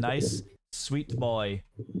 Koji is a nice, sweet boy.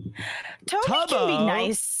 Toby can be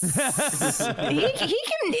nice.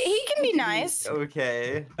 he can be nice.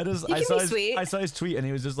 Okay. I saw his tweet and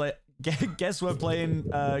he was just like, guess we're playing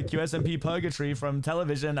QSMP Purgatory from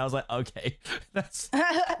television. I was like, okay, that's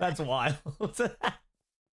wild.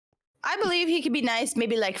 I believe he could be nice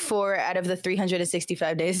maybe like 4 out of the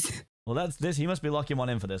 365 days. Well, that's this. He must be locking one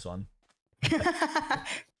in for this one.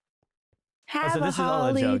 Have this is all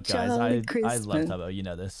a joke, guys. I love Tubbo. You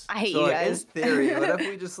know this. I hate you guys. In theory, what if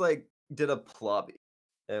we just like did a plobby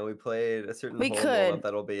and we played a certain hole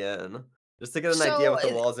that'll be in, just to get an idea what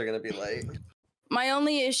the walls are gonna be like. My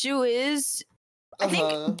only issue is, I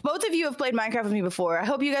think both of you have played Minecraft with me before. I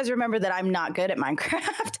hope you guys remember that I'm not good at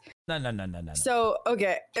Minecraft. No. So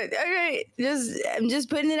okay, I'm just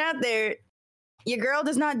putting it out there. Your girl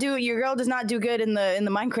does not do good in the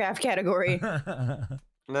Minecraft category.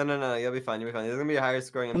 No, you'll be fine. There's gonna be a higher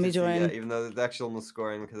scoring MCC, even though the actual no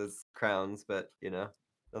scoring because it's crowns, but you know,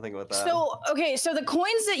 don't think about that. So the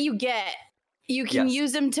coins that you get, you can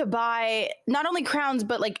use them to buy not only crowns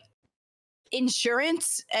but like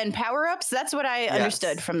insurance and power-ups. That's what I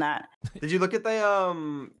understood from that. Did you look at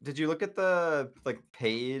the like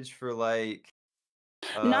page for like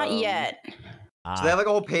not yet. So they have like a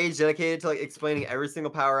whole page dedicated to like explaining every single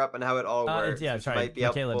power-up and how it all works. Yeah, sorry. Might be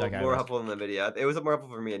more helpful than the video. It was more helpful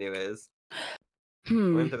for me anyways.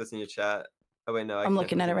 I'm gonna put this in your chat. Oh wait, no, I'm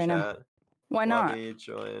looking at it right now. Why not?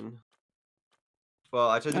 Join. Well,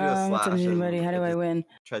 I tried to do a slash. How do I win?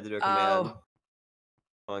 Tried to do a command.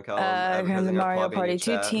 On Callum. The Mario Party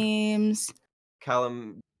 2 teams.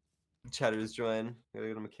 Callum chatters join. Gotta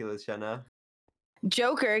go to Michaela's chat now.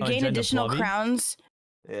 Joker, gain additional crowns.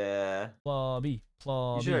 Yeah. Plobby.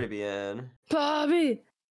 You should already be in. Plobby.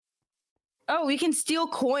 Oh, we can steal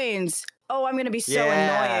coins. Oh, I'm gonna be so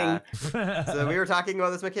annoying. So we were talking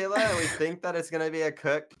about this, Michaela, and we think that it's gonna be a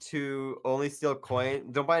cook to only steal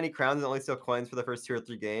coins. Don't buy any crowns and only steal coins for the first 2 or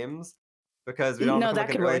 3 games. Because we don't want to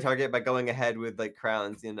an early target by going ahead with like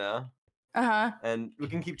crowns, you know? And we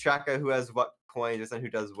can keep track of who has what coins and who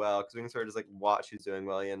does well, because we can sort of just like watch who's doing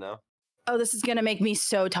well, you know? Oh, this is gonna make me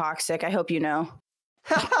so toxic. I hope you know.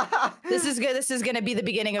 This is good. This is gonna be the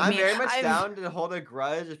beginning of I'm very much down to hold a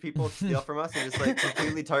grudge if people steal from us and just like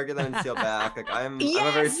completely target them and steal back. Like I'm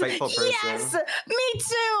a very spiteful person. Yes, me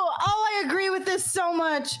too. Oh, I agree with this so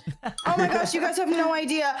much. Oh my gosh, you guys have no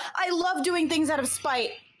idea. I love doing things out of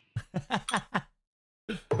spite.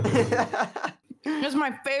 It's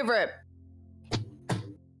my favorite.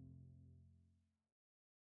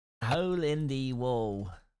 Hole in the wall.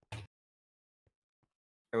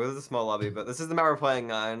 It was a small lobby, but this is the map we're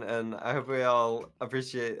playing on, and I hope we all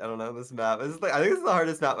appreciate. I don't know this map. This is like, I think this is the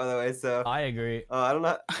hardest map, by the way. So I agree. I don't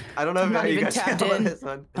know if you guys know this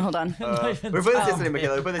one. Hold on. We played this yesterday,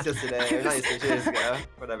 Michaela. We played this yesterday, or not yesterday, 2 days ago.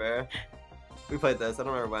 Whatever. We played this. I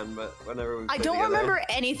don't remember when, but whenever we. I don't remember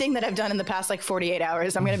anything that I've done in the past like 48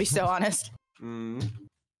 hours. I'm gonna be so honest.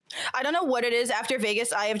 I don't know what it is. After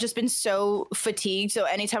Vegas, I have just been so fatigued. So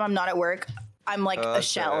anytime I'm not at work, I'm like a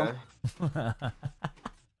shell.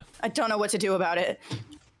 I don't know what to do about it.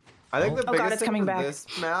 I think the biggest thing with this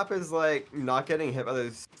map is like not getting hit by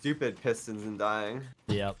those stupid pistons and dying.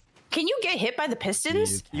 Yep. Can you get hit by the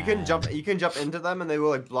pistons? You can jump into them and they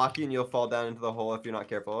will like block you and you'll fall down into the hole if you're not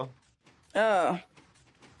careful. Oh.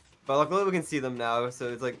 But luckily we can see them now,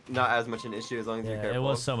 so it's like not as much an issue as long as you're careful. It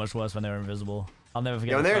was so much worse when they were invisible. I'll never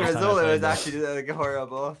forget. Yeah, when they were invisible, it was actually like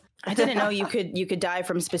horrible. I didn't know you could die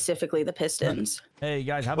from specifically the pistons. Hey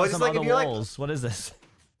guys, how about some other walls? What is this?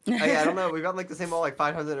 Oh, yeah, I don't know. We've got like the same wall like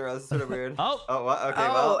 5 times in a row. This is sort of weird. Oh. Oh, what? Okay.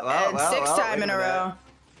 And sixth time in a row.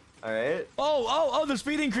 All right. Oh, the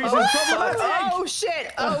speed increases. Oh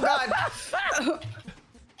shit. Oh god.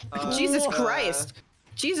 Jesus Christ.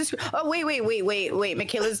 Jesus. Oh wait.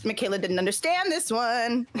 Michaela didn't understand this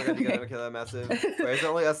one. Oh my god, you got Michaela massive. Wait, is it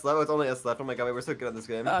only us left? It's only us left. Oh my god, wait, we're so good at this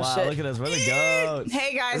game. Oh, wow, shit. Look at us. We're the goats.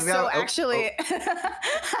 Hey guys, so actually,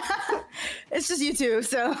 it's just you two.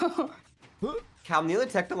 So. Cal, nearly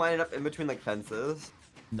tech to line it up in between like fences.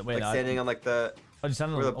 No, wait, like standing on like the where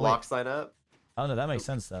the blocks line up. Oh no, that makes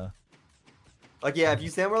sense though. Like yeah, if you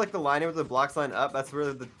stand where like the line where the blocks line up, that's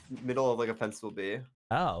where the middle of like a fence will be.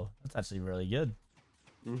 Oh, that's actually really good.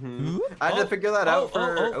 I had to figure that out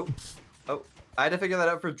for I had to figure that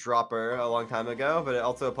out for Dropper a long time ago, but it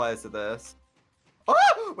also applies to this.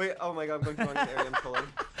 Oh wait! Oh my god, I'm going to the wrong area. I'm pulling.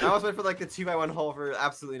 I almost went for like the 2x1 hole for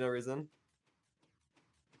absolutely no reason.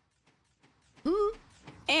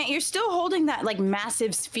 And you're still holding that like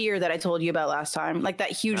massive sphere that I told you about last time, like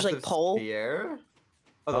that huge like pole. Sphere?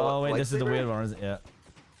 Oh wait, this is the weird one, is it? Yeah.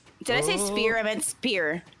 Did I say spear? I meant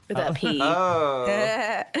spear with a P.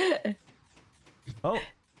 Oh. Oh.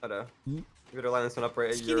 Hello. You better line this one up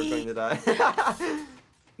right. You're going to die.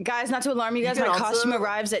 Guys, not to alarm you guys, my costume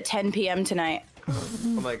arrives at 10 p.m. tonight.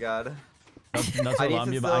 Oh my god. Not to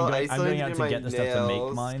alarm you, but I'm going out to get the stuff to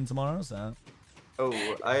make mine tomorrow, so. Oh,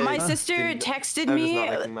 my sister texted me. I'm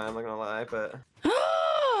just not making mine, I'm not gonna lie, but.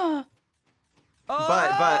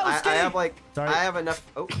 I have like I have enough.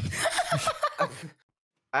 Oh.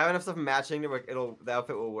 I have enough stuff matching to work. The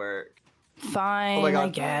outfit will work. Fine, oh my God. I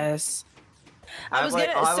guess. I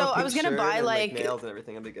was gonna buy like nails and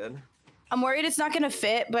everything. It'll be good. I'm worried it's not gonna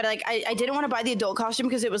fit, but like I didn't want to buy the adult costume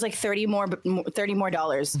because it was like $30 more.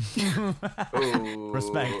 Ooh.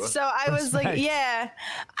 Respect. So I was like, yeah,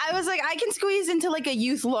 I was like, I can squeeze into like a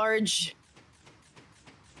youth large.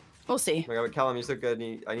 We'll see. Oh my God, Callum, you're so good.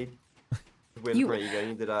 I need to win for you. I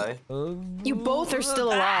need to die. You both are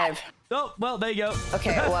still alive. Oh, well, there you go.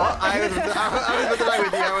 Okay, well. I was about to die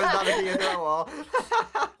with you. I was not making it to that wall.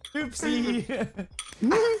 Oopsie.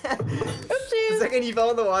 Oopsie. The second you fell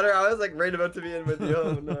in the water, I was like right about to be in with you.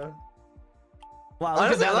 Oh no. Wow,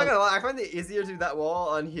 honestly, I'm not gonna lie. I find it easier to do that wall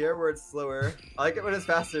on here where it's slower. I like it when it's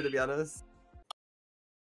faster, to be honest.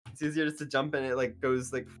 It's easier just to jump and it like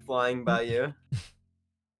goes like flying by you.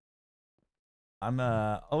 I'm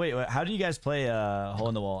oh wait, how do you guys play hole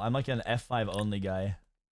in the wall? I'm like an F5 only guy.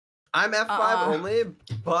 I'm F5 only,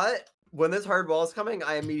 but when this hard wall is coming,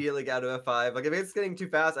 I immediately get out of F5. Like if it's getting too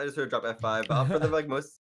fast, I just sort of drop F5. But for the like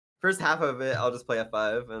first half of it, I'll just play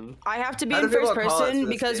F5. And I have to be in first person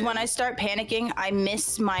because when I start panicking, I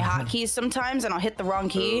miss my hotkeys sometimes and I'll hit the wrong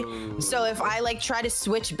key. Ooh. So if I like try to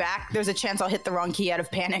switch back, there's a chance I'll hit the wrong key out of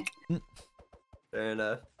panic. Fair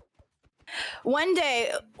enough. One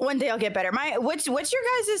day I'll get better. What's your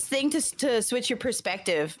guys' thing to switch your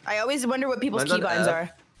perspective? I always wonder what people's keybinds are.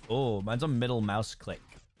 Oh, mine's on middle mouse click.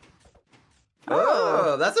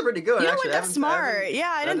 Oh, that's a pretty good one. You know what? That's smart.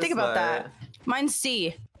 Yeah, I didn't think about that. Mine's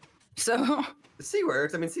C. So. C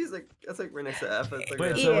works. I mean, C is like that's like right next to F. Like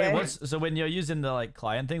wait, so when you're using the like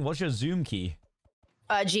client thing, what's your zoom key?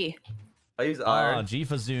 G. I use R. Oh, G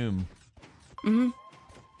for zoom. Mm-hmm.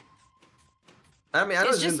 I mean, I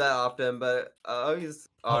don't zoom that often, but I'll use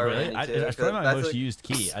R. Oh, really? It's probably my most used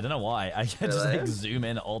key. I don't know why. I can just like zoom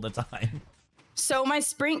in all the time. So my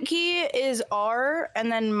sprint key is R, and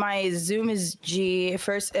then my zoom is G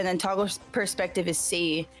first, and then toggle perspective is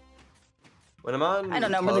C. When I'm on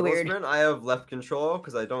toggle sprint, I have left control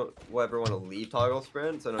because I don't ever want to leave toggle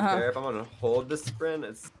sprint, so I don't care. If I'm gonna hold the sprint,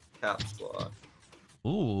 it's caps lock.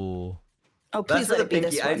 Ooh. Oh, please let it be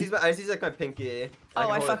this one. I just use like my pinky.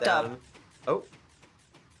 I fucked up. Oh.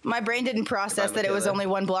 My brain didn't process that it was only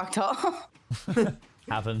one block tall.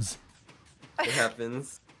 Happens. It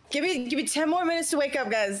happens. Give me 10 more minutes to wake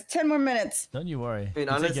up, guys. 10 more minutes. Don't you worry. I mean,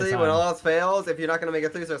 honestly, when all else fails, if you're not gonna make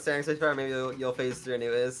it through, start staring so far, maybe you'll phase through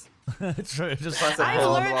anyways. True. Just I've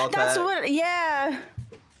learned. That's what. Yeah.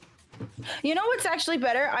 You know what's actually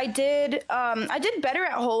better? I did better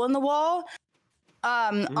at hole in the wall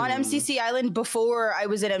on MCC Island before I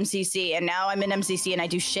was at MCC, and now I'm in MCC and I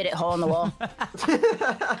do shit at Hole in the Wall.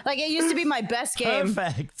 Like, it used to be my best game.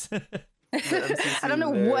 Perfect. I don't know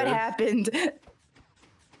what happened.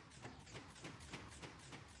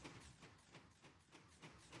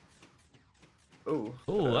 Ooh.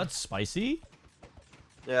 Ooh, that's spicy.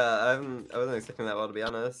 Yeah, I wasn't expecting that well, to be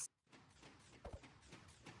honest.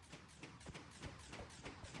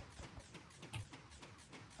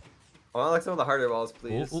 I want like some of the harder walls,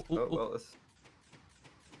 please.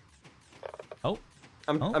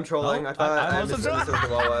 I'm trolling. I thought I understood what the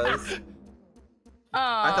wall was.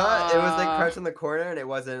 I thought it was like crouched in the corner, and it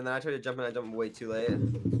wasn't. And then I tried to jump, and I jumped way too late.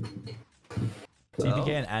 Seapeekay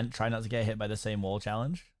and Ant try not to get hit by the same wall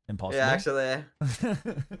challenge. Impossible. Yeah, actually.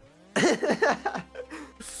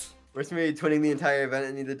 We're just maybe twinning the entire event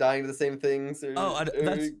and either dying to the same things or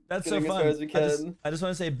that's so fun. I just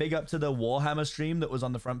want to say big up to the Warhammer stream that was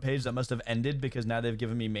on the front page that must have ended because now they've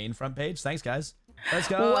given me main front page. Thanks, guys. Let's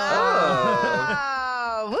go.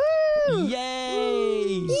 Wow. Woo!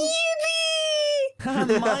 Yay! Yippee!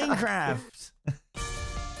 Minecraft.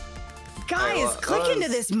 Guys, click into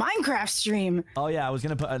this Minecraft stream. Oh yeah, I was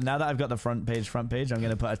gonna put now that I've got the front page, I'm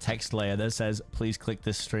gonna put a text layer that says, "Please click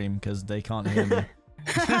this stream," because they can't hear me.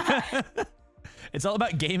 It's all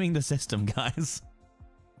about gaming the system, guys.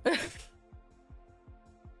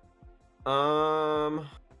 I'm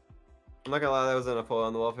not gonna lie, that wasn't a hole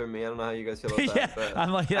on the wall for me. I don't know how you guys feel about that. But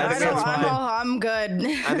I'm like, yeah, I'm good.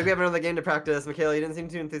 I think we have another game to practice. Michaela, you didn't seem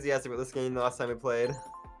too enthusiastic about this game the last time we played.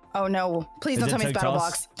 Oh no! Please don't tell me it's Battle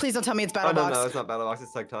Box. Please don't tell me it's Battle Box. No, it's not Battle Box.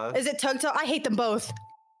 It's Tug Toss. Is it Tug Toss? I hate them both.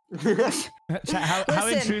 How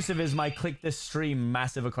intrusive is my click this stream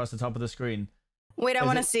massive across the top of the screen? Wait, I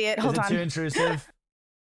want to see it. Hold on. Is it too intrusive?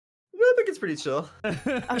 I think it's pretty chill.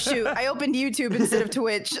 Oh shoot! I opened YouTube instead of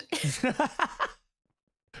Twitch.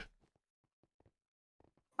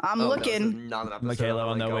 I'm looking. Michaela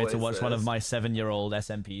on their way to watch one of my 7-year-old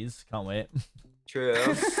SMPs. Can't wait. True.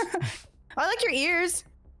 I like your ears.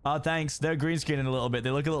 Oh, thanks. They're green screening a little bit. They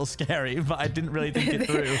look a little scary, but I didn't really think it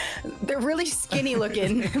through. They're really skinny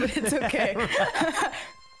looking, but it's okay.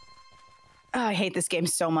 Oh, I hate this game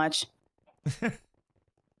so much.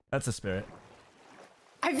 That's a spirit.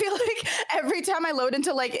 I feel like every time I load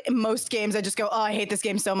into like most games, I just go, oh, I hate this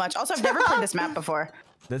game so much. Also, I've never played this map before.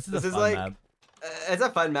 This is a fun map. It's a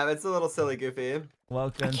fun map. It's a little silly goofy.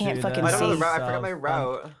 Welcome I can't to fucking I don't know the see. route. I forgot my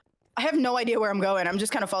route. I have no idea where I'm going. I'm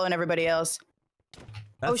just kind of following everybody else.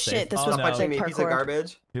 That's oh safe. shit, this was Stop punching me, parkour. piece of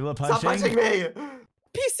garbage. People are punching. Stop punching me!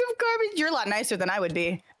 Piece of garbage. You're a lot nicer than I would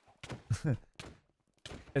be.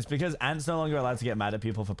 It's because Ant's no longer allowed to get mad at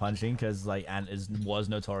people for punching because like Ant was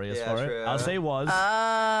notorious for true. it. I'll say was.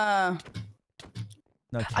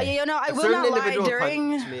 Okay. You know, I will not lie.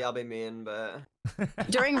 During punch me, I'll be mean, but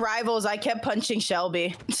during Rivals, I kept punching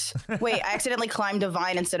Shelby. Wait, I accidentally climbed a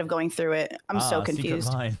vine instead of going through it. I'm so confused.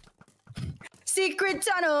 Secret vine. Secret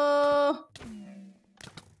tunnel.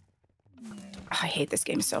 I hate this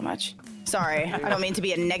game so much. Sorry, I don't mean to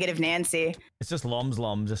be a negative Nancy. It's just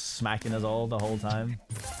Lom just smacking us all the whole time.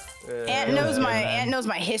 Ant knows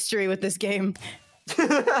my history with this game.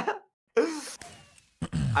 I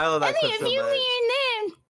love that clip so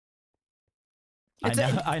much.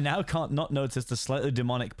 I now can't not notice the slightly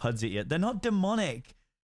demonic puds at you. They're not demonic.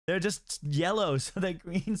 They're just yellow, so they're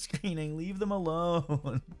green screening. Leave them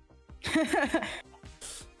alone.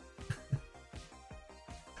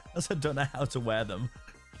 I also don't know how to wear them.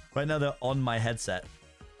 Right now they're on my headset.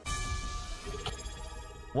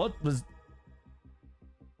 What was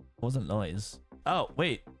a noise? Oh,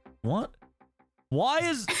 wait. What? Why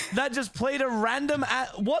is that just played a random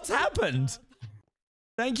what's happened?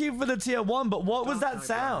 Thank you for the tier 1, but what was that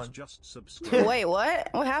sound? Wait, what?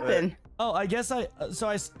 What happened? Oh, I guess I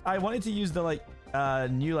wanted to use the like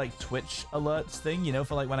new like Twitch alerts thing, you know,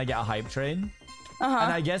 for like when I get a hype train.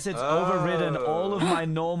 And I guess it's overridden all of my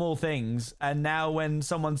normal things, and now when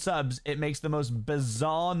someone subs, it makes the most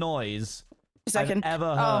bizarre noise I've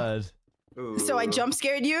ever heard. Ooh. So I jump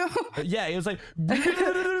scared you? Yeah, it was like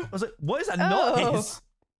I was like, what is that noise?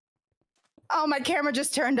 Oh, my camera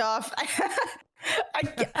just turned off.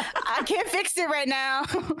 I can't fix it right now.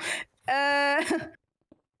 I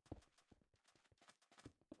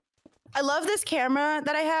love this camera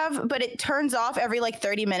that I have, but it turns off every like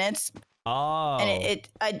 30 minutes. Oh. And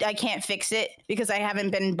I can't fix it because I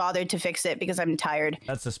haven't been bothered to fix it because I'm tired.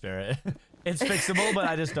 That's the spirit. It's fixable, but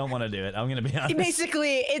I just don't want to do it. I'm gonna be honest.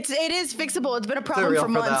 Basically, it is fixable. It's been a problem for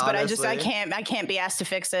months, but I can't be asked to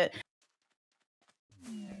fix it.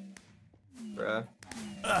 Bruh.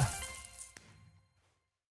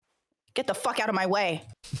 Get the fuck out of my way.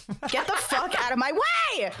 Get the fuck out of my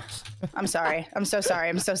way! I'm sorry. I'm so sorry.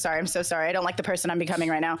 I'm so sorry. I'm so sorry. I don't like the person I'm becoming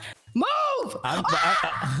right now. Move!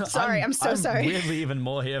 Sorry. I'm so sorry. I'm weirdly even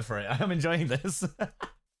more here for it. I'm enjoying this.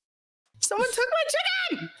 Someone took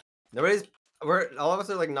my chicken! All of us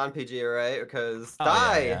are like non-PG, right? Because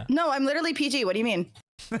die. Yeah. No, I'm literally PG. What do you mean?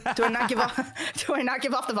 Do I not give off? Do I not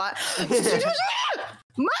give off the bot?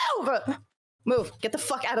 Move! Move! Get the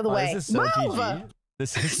fuck out of the way. This is so Move! PG.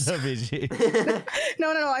 This is so PG.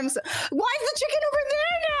 No. Why is the chicken over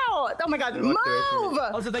there now? Oh my god! Move!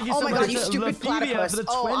 Also, thank you so much god, you stupid platypus! for the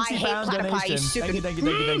Oh, I hate £20 platypi, you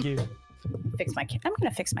donation. stupid. Thank you. I'm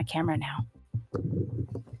gonna fix my camera now.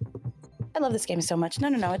 I love this game so much.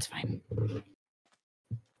 No, it's fine.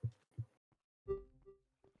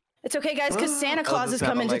 It's okay, guys, because Santa Claus is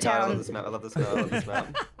coming to town. I love this map. I love this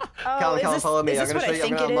map. Callum, follow me. I'm gonna show you.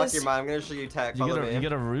 I'm gonna unlock your mind. I'm gonna show you tech. Follow me. You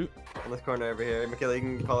got a route? On this corner over here. Michaela, you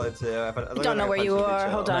can follow it too. I don't know where you are.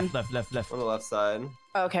 Hold on. Left. On the left side.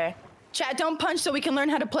 Okay. Chat, don't punch so we can learn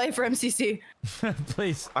how to play for MCC.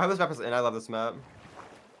 Please. I hope this map is in. I love this map.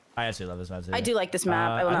 I actually love this map too. I do like this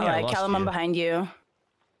map. I will not lie. Callum, I'm behind you.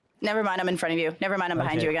 Never mind, I'm in front of you. Never mind, I'm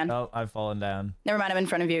behind you again. Oh, I've fallen down. Never mind, I'm in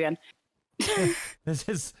front of you again. This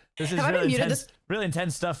is really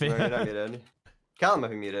intense stuff here. No, you're not muted. Callum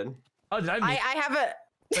might be muted. Oh, did I mute? I have a...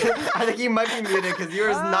 I think you might be muted because you were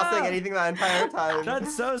not saying anything that entire time.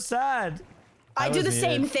 That's so sad. I do the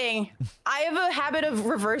same thing. I have a habit of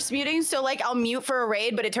reverse muting, so like I'll mute for a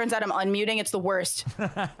raid, but it turns out I'm unmuting. It's the worst.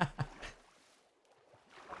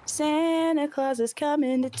 Santa Claus is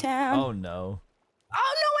coming to town. Oh no.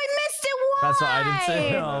 Oh no, I missed it. Why? That's what I didn't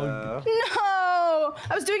say. Oh. No,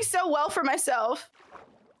 I was doing so well for myself.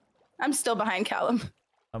 I'm still behind Callum.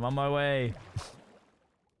 I'm on my way.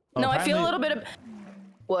 No, I feel a little bit of...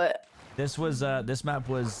 What? This was this map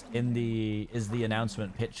was in the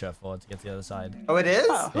announcement picture for to get to the other side. Oh, it is?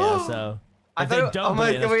 Oh. Yeah, so I if they don't oh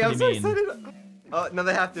my god, I'm so mean. excited. Oh no,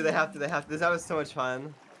 they have to. This was so much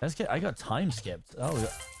fun. I got time skipped. Oh,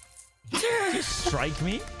 did you strike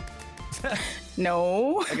me?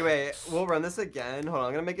 No. Okay, wait. We'll run this again. Hold on.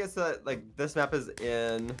 I'm gonna make it so that like this map is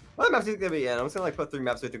in. What maps do you think gonna be in? I'm just gonna like put 3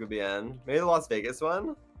 maps we think would be in. Maybe the Las Vegas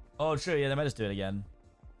one. Oh, sure. Yeah, they might just do it again.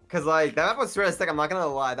 Cause like that map was sort of sick. I'm not gonna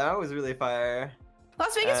lie. That map was really fire.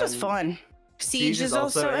 Las Vegas was fun. Siege is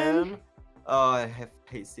also in. Oh, I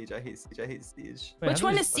hate Siege. I hate Siege. Wait, which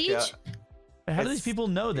one is Siege? Okay, how do these people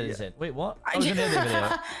know that it's in? Wait, what? Oh, it's in the other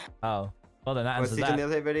video. Oh, well then that answers Siege that. in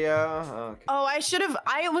the update video? Oh, okay. Oh,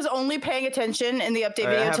 I was only paying attention in the update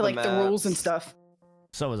video to like the rules and stuff.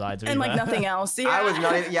 So was I, and like nothing else. Yeah. I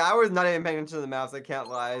was not even paying attention to the maps. I can't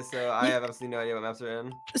lie. So I have absolutely no idea what maps are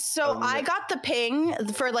in. So I got the ping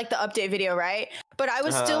for like the update video, right? But I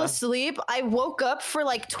was still asleep. I woke up for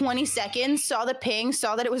like 20 seconds, saw the ping,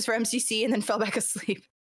 saw that it was for MCC, and then fell back asleep.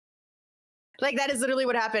 Like that is literally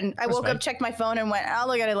what happened. I woke up, checked my phone, and went, "I'll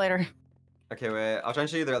look at it later." Okay, wait. I'll try and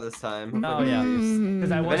show you throughout this time. Oh yeah,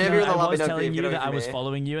 because I was telling you that I was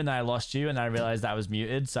following you, and then I lost you, and I realized that I was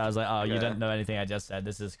muted. So I was like, "Oh, you don't know anything I just said.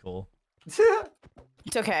 This is cool."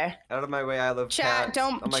 It's okay. Out of my way, I love chat.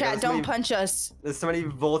 Don't punch us. There's so many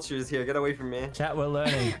vultures here. Get away from me. Chat, we're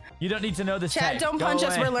learning. You don't need to know this. Chat, don't punch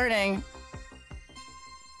us. We're learning.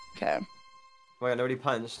 Okay. Oh my god, nobody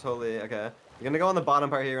punched. Totally. Okay. You're gonna go on the bottom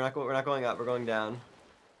part here. We're not going up. We're going down.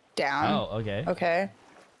 Down. Oh, okay. Okay.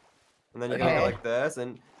 And then you're gonna go like this,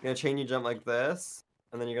 and you're gonna chain you jump like this,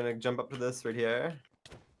 and then you're gonna jump up to this right here.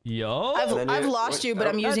 Yo. I've lost you, but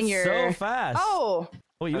I'm using your. So fast. Oh.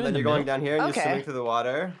 Oh, and then you're going down here, and you're swimming through the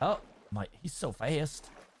water. Oh my, he's so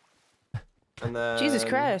fast. And then. Jesus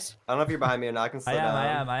Christ. I don't know if you're behind me or not. I can slow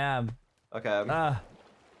down. I am. Okay.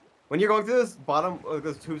 When you're going through this bottom,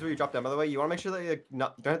 those tubes where you drop down, by the way, you want to make sure that you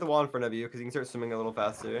don't hit the wall in front of you, because you can start swimming a little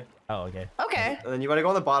faster. Oh, okay. Okay. And then you want to go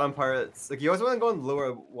on the bottom parts. Like, you always want to go in the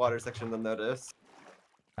lower water section than notice.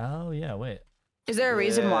 Oh, yeah, wait. Is there a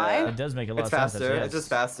reason why? It does make a lot of sense. It's faster. It's just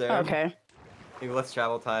faster. Okay. You have less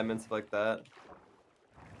travel time and stuff like that.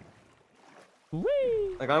 Whee!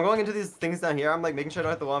 Like, when I'm going into these things down here, I'm like making sure I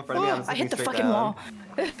don't hit the wall in front of me. I'm just I hit the fucking down. wall.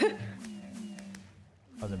 That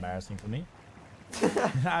was embarrassing for me.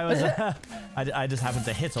 I just happened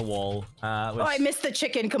to hit a wall. Which... Oh, I missed the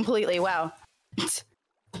chicken completely. Wow.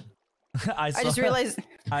 I just realized.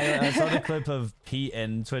 I saw the clip of Pete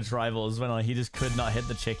in Twitch Rivals when he just could not hit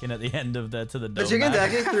the chicken at the end of the dome. The chickens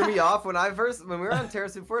actually threw me off when we were on Terra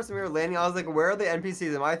Force and we were landing. I was like, where are the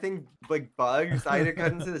NPCs? Am I think like bugs? I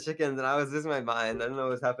couldn't see the chickens and I was losing my mind. I didn't know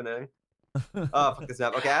what was happening. Oh, fuck this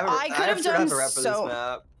map. Okay, I could have done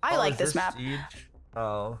so. I like this map.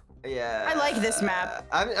 Oh. Yeah. I like this map.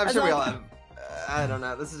 I'm sure we all have. I don't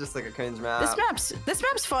know. This is just like a cringe map. This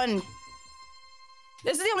map's fun.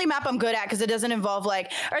 This is the only map I'm good at because it doesn't involve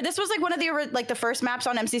like, or this was like one of the first maps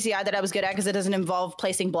on MCCI that I was good at because it doesn't involve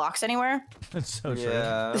placing blocks anywhere. That's so true.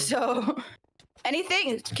 Yeah. So,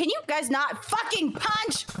 anything? Can you guys not fucking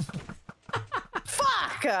punch?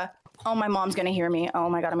 Fuck! Oh, my mom's gonna hear me. Oh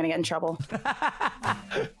my god, I'm gonna get in trouble.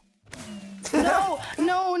 No.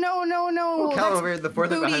 Oh, Calvin, we're the fourth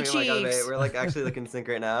thing behind me. Like, wait, we're like actually looking sync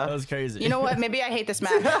right now. That was crazy. You know what? Maybe I hate this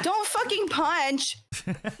map. Don't fucking punch,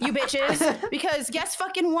 you bitches. Because guess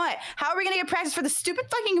fucking what? How are we gonna get practice for the stupid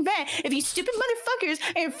fucking event if you stupid motherfuckers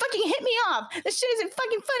and fucking hit me off? This shit isn't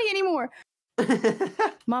fucking funny anymore.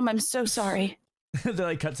 Mom, I'm so sorry. They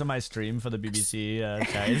like cut to my stream for the BBC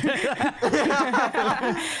tag.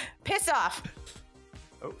 Piss off.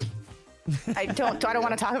 Oh. I don't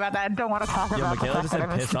want to talk about that. I don't want to talk about that. Michaela just said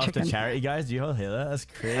piss off to charity, guys. Do you all hear that? That's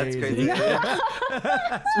crazy. That's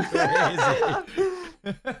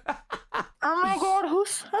crazy. Oh my god, who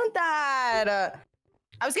said that?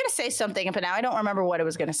 I was gonna say something, but now I don't remember what I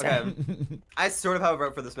was gonna say. Okay. I sort of have a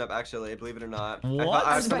vote for this map, actually, believe it or not. What?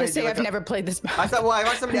 I was about to say I've never played this map. I thought, well, I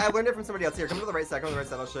watched somebody. I learned it from somebody else. Here, come to the right side. Come to the right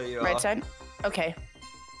side. I'll show you. Right side. Okay.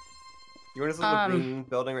 You want to see the green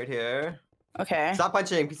building right here? Okay. Stop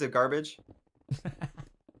punching, piece of garbage.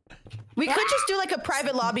 We could just do like a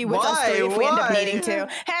private lobby with us three if we end up needing to.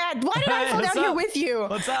 Hey, why did I fall down here with you?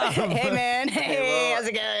 What's up? Hey man. Hey, how's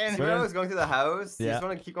it going? See when I was going through the house? Yeah. You just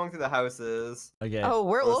want to keep going through the houses. Okay. Oh,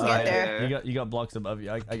 we'll get there. You got blocks above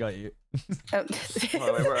you. I got you. Oh.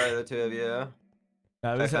 Oh, wait, where are the two of you?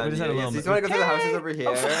 We just had a little. You just want to go through the houses over here?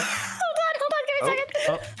 Hold on, give me a second.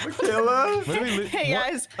 Michaela? Where did we Hey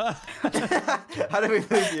guys. How did we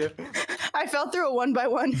lose you? I fell through a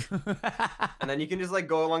 1x1. And then you can just like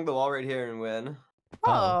go along the wall right here and win.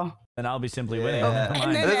 Oh. And I'll be simply winning. Yeah. Come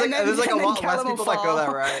on. There's like a lot less people that go that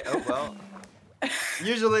fall. right. Oh well.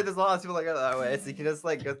 Usually there's a lot of people that go that way, so you can just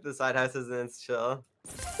like go to the side houses and it's chill.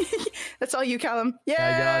 That's all you, Callum. Yeah.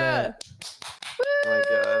 I got it. Oh my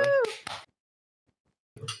god.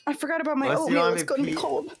 I forgot about my oatmeal. It's going to be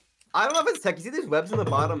cold. I don't know if it's tech. You see these webs in the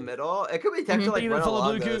bottom middle? It could be tech to like run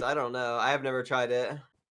along blue those. I don't know. I have never tried it.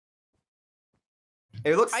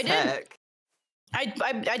 It looks tech.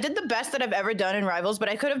 I did the best that I've ever done in Rivals, but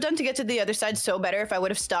I could have done to get to the other side so better if I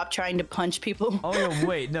would have stopped trying to punch people. Oh yeah,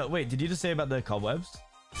 wait, did you just say about the cobwebs?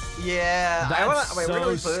 Yeah, That's I want to. Wait, so we're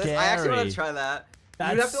gonna play this. I actually want to scary. try that.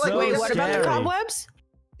 That's You'd have to like. so Wait, what about the scary. cobwebs?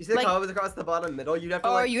 You see the cobwebs across the bottom middle? You'd have to.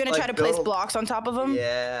 Oh, like, are you gonna like, try to place build... blocks on top of them?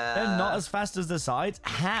 Yeah. They're not as fast as the sides.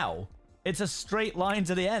 How? It's a straight line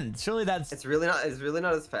to the end. Surely that's. It's really not. It's really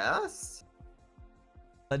not as fast.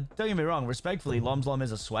 Don't get me wrong. Respectfully, Lom's Lom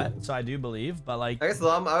is a sweat, so I do believe. But like, I guess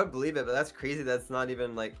Lom, I would believe it, but that's crazy. That's not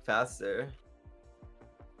even like faster.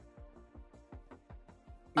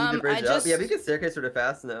 You need to bridge up. Yeah, but you can staircase sort of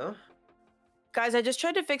fast now. Guys, I just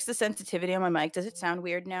tried to fix the sensitivity on my mic. Does it sound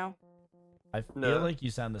weird now? I feel like you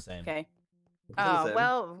sound the same. Okay. Oh,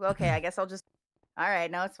 well, okay. I guess I'll just. All right,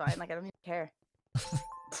 no, it's fine. Like I don't even care.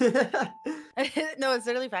 No, it's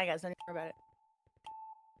literally fine, guys. Don't even worry about it.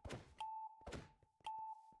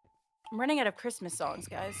 I'm running out of Christmas songs,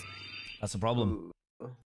 guys. That's a problem.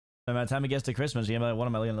 By the time it gets to Christmas, what am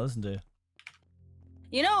I going to listen to?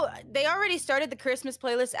 You know, they already started the Christmas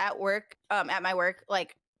playlist at work, at my work,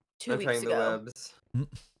 like 2 weeks ago.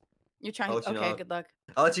 You're trying. Okay, good luck.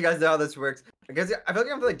 I'll let you guys know how this works. Because I feel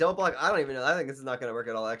like I'm like double block. I don't even know. I think this is not gonna work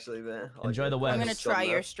at all, actually. But enjoy the web. I'm gonna try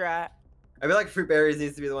your strat. I feel like Fruit Berries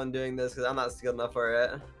needs to be the one doing this because I'm not skilled enough for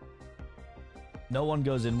it. No one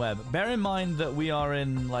goes in web. Bear in mind that we are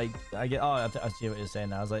in like I see what you're saying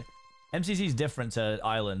now. I was like, MCC is different to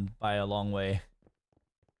Island by a long way.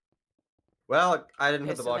 Well, I didn't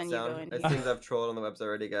put the blocks down. It seems I've trolled on the webs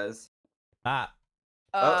already, guys. Hello,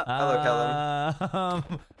 Kellen.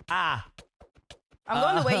 I'm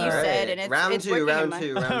going the way you said, and it's round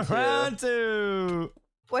two.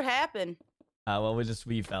 What happened? Well,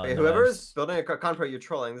 we fell. Wait, whoever is building a Conpro, you're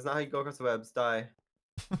trolling. That's not how you go across the webs. Die.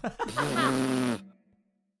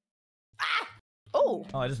 Oh,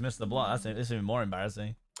 I just missed the block. That's even more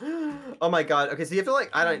embarrassing. Oh my god. Okay, so you have to like.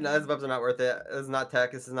 I don't know. Those webs are not worth it. This is not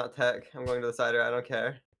tech. This is not tech. I'm going to the side. I don't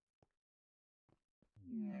care.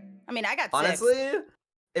 I mean, I got honestly.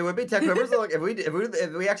 It would be tech. Whoever's like, if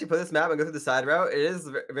we actually put this map and go through the side route, it is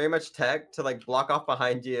very much tech to like block off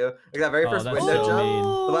behind you. Like that very first window jump.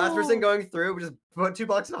 The last person going through, we just put 2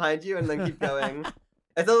 blocks behind you and then keep going.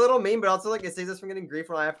 It's a little mean, but also like it saves us from getting grief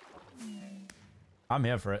when I have. I'm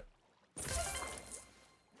here for it.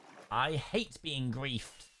 I hate being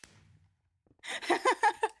griefed.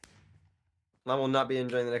 I will not be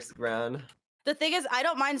enjoying the next round. The thing is, I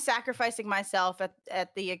don't mind sacrificing myself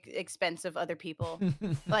at the expense of other people.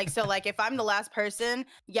 Like, so like if I'm the last person,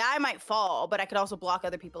 yeah, I might fall, but I could also block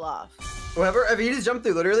other people off. Whoever, if you just jump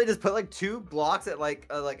through, literally just put like 2 blocks at like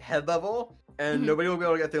head level, and nobody will be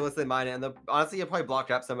able to get through unless they mine it. And honestly, you'll probably block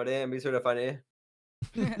trap somebody and be sort of funny.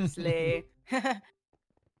 Slay.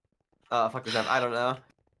 Oh, fuck this map. I don't know.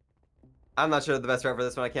 I'm not sure the best route for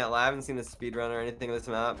this one. I can't lie. I haven't seen the speed run or anything of this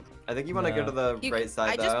map. I think you want to go to the right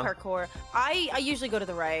side, though. I just parkour. I usually go to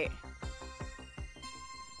the right.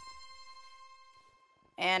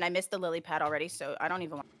 And I missed the lily pad already, so I don't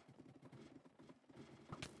even want...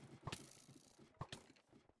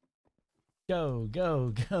 Go,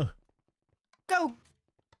 go, go. Go!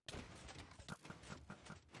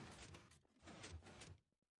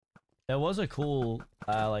 There was a cool,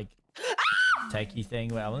 like... techie thing.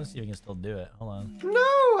 Wait, I want to see if we can still do it. Hold on.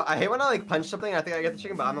 No! I hate when I like punch something and I think I get the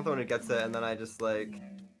chicken, but I'm not the one who gets it, and then I just like...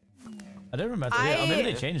 I don't remember. Oh, maybe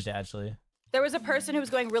they changed it actually. There was a person who was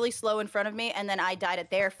going really slow in front of me, and then I died at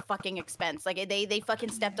their fucking expense. Like they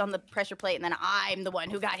fucking stepped on the pressure plate, and then I'm the one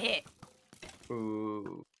who got hit.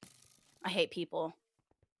 Ooh. I hate people.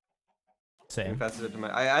 Same. I think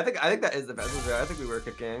that is the best. I think we were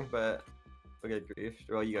kicking, but we get griefed.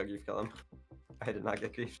 Well, you got grief, kill him. I did not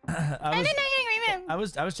get grief. I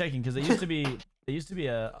was checking because there used to be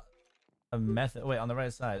a method. Wait, on the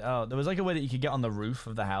right side. Oh, there was like a way that you could get on the roof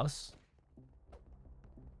of the house.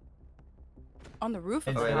 On the roof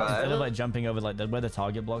of the house? Instead of like jumping over like where the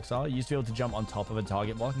target blocks are, you used to be able to jump on top of a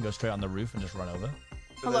target block and go straight on the roof and just run over.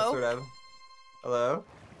 Hello? Hello?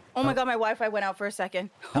 Oh my god, my Wi-Fi went out for a second.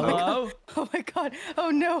 Hello? Oh my god. Oh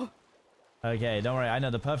no. Okay, don't worry. I know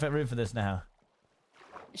the perfect route for this now.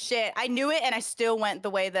 Shit, I knew it and I still went the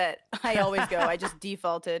way that I always go. I just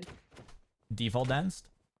defaulted. Default danced?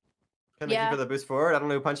 Thank you for the boost forward. I don't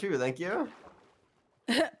know who punched you, but thank you.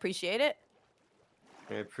 Appreciate it.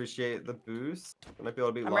 I appreciate the boost. I might be able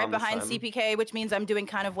to beat I'm right behind Seapeekay, which means I'm doing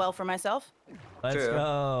kind of well for myself. Let's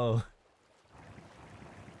go.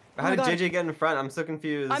 How did JJ get in front? I'm so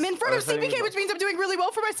confused. I'm in front of Seapeekay, which means I'm doing really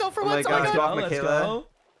well for myself for once. Oh my god, let's go.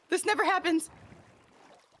 This never happens.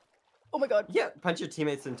 Oh my god. Yeah, punch your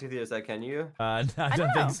teammates in 2 theaters, can you? I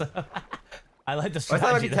don't think so. I like the strategy. I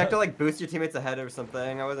thought it'd be tech to like boost your teammates ahead or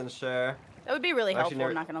something. I wasn't sure. That would be really helpful,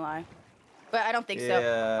 I'm not gonna lie. But I don't think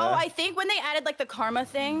so. Oh, I think when they added like the karma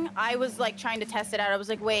thing, I was like trying to test it out. I was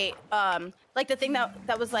like, wait, like the thing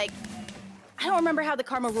that was like, I don't remember how the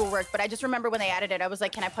karma rule worked, but I just remember when they added it, I was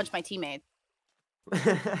like, can I punch my teammate?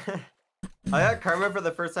 I got karma for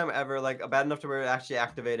the first time ever, like bad enough to where it actually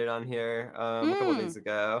activated on here a couple days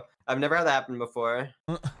ago. I've never had that happen before.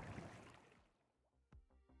 But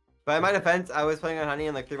in my defense, I was playing on Honey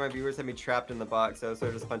and like 3 of my viewers had me trapped in the box, so I was sort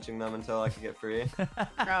of just punching them until I could get free.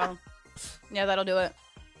 Oh. Yeah, that'll do it.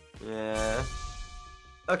 Yeah.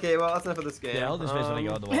 Okay, well, that's enough of this game. Yeah, I'll just finish when I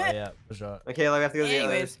go on the wall, yeah, for sure. Okay, like, I have to go to the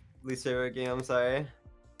other least favorite game, I'm sorry.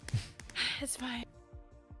 It's fine.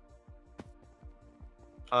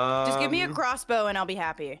 Just give me a crossbow and I'll be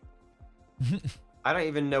happy. I don't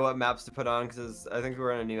even know what maps to put on because I think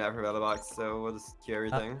we're on a new map for Battle Box, so we'll just queue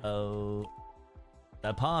everything. Oh,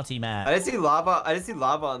 the party map. I did see lava. I did see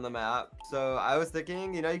lava on the map, so I was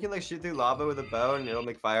thinking, you know, you can like shoot through lava with a bow and it'll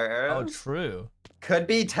make fire arrows. Oh, true. Could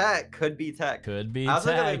be tech. Could be tech. Could be. I was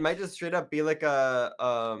thinking it might just straight up be like a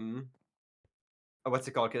what's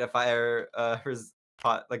it called? Get a fire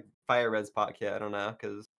pot, like fire res pot kit. I don't know,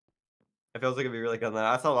 because it feels like it'd be really good on that.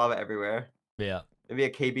 I saw lava everywhere. Yeah. Maybe a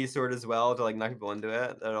KB sword as well to like knock people into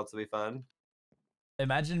it. That'd also be fun.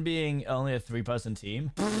 Imagine being only a 3-person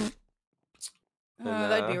team.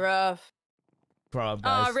 That'd be rough. Grow up,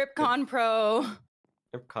 guys. Rip Con Pro.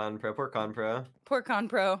 Rip Con Pro. Poor Con Pro. Poor Con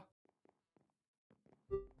Pro.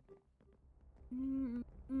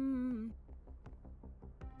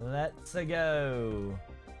 Let's go.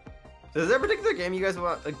 So is there a particular game you guys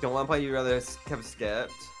want, like, don't want to play? You'd rather have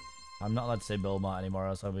skipped? I'm not allowed to say Build Mart anymore,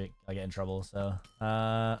 else I get in trouble. So,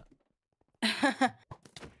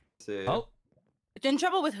 see. Oh, in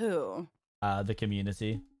trouble with who? The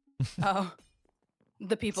community. Oh,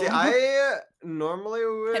 the people. See, I normally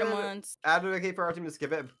would advocate for our team to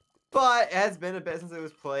skip it, but it has been a bit since it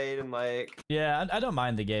was played, and like. Yeah, I don't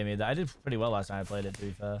mind the game either. I did pretty well last time I played it, to be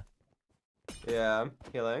fair. Yeah,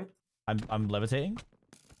 healing. I'm levitating.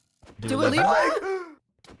 Do a leap.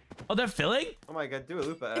 Oh, they're filling? Oh my god, do a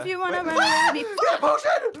loop. If you want to run away with me.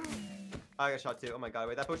 Potion! I got shot too. Oh my god,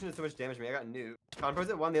 wait, that potion did so much damage to me. I got nuked. Conpro's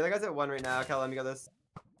at 1. The other guy's at 1 right now. Okay, let me go this.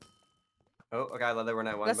 Oh, okay, I love that we're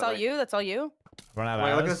at 1. That's all you? That's all you? Run out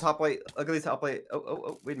of look at this top plate. Look at these top plate.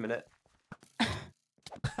 Oh, wait a minute.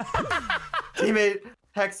 Teammate,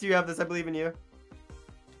 Hex, you have this. I believe in you.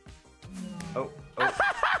 Oh.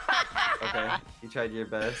 Okay, you tried your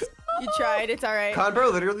best. You tried. It's all right.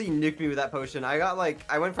 Conbro literally nuked me with that potion. I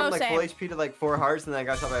went from like same. full HP to like 4 hearts, and then I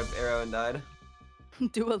got shot by an arrow and died.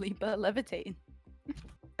 Dua Lipa levitating.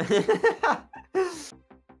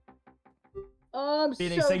 Oh, I'm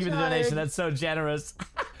Phoenix, thank you for the donation. That's so generous.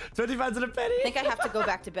 25 to the penny. I think I have to go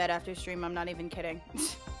back to bed after stream. I'm not even kidding.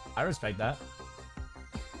 I respect that.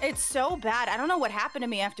 It's so bad. I don't know what happened to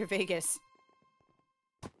me after Vegas.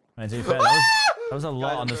 I mean, to be fair, that was a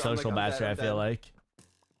lot on the social battery, I feel like.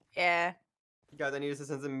 Yeah. Guys, I need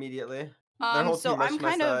assistance immediately. So I'm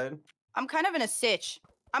kind of in a sitch.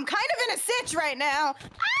 I'm kind of in a sitch right now.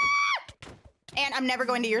 Ah! And I'm never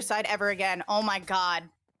going to your side ever again. Oh my god.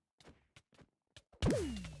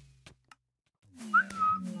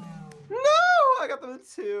 No! I got them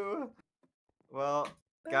too. Well,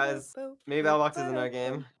 guys, maybe Battlebox isn't our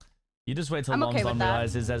game. You just wait till Mom's mom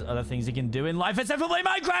realizes there's other things you can do in life except for play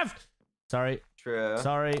Minecraft! Sorry. True.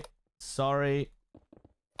 Sorry.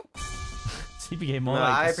 Seapeekay more no,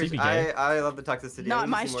 like Seapeekay. I love the toxicity. Not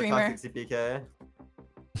my streamer. Toxic Seapeekay.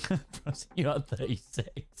 You got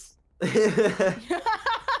 36.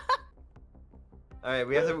 Alright,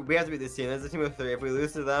 we have to beat this team. There's a team of 3. If we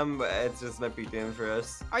lose to them, it's just might be doomed for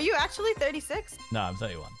us. Are you actually 36? No, I'm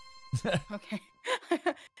 31. Okay.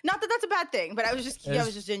 Not that that's a bad thing, but I was just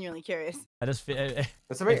genuinely curious. I just feel There's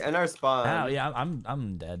somebody in our spawn. Oh yeah,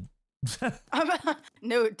 I'm dead.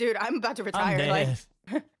 No, dude, I'm about to retire. I'm dead.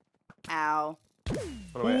 Like, ow.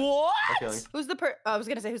 What? Who's the I was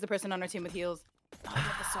gonna say who's the person on our team with heals. Oh, I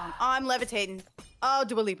love the song. Oh, I'm levitating. Oh,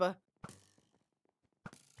 Dua Lipa.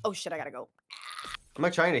 Oh shit, I gotta go. I'm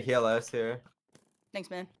like trying to heal us here. Thanks,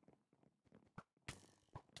 man.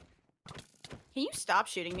 Can you stop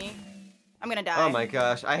shooting me? I'm gonna die. Oh my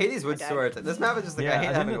gosh, I hate these wood swords. This map is just like, I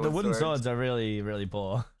hate having the wooden swords are really, really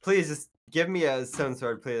poor. Please, just give me a stone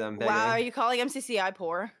sword, please, I'm begging. Wow, are you calling MCCI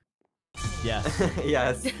poor? Yes.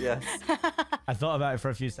 Yes. I thought about it for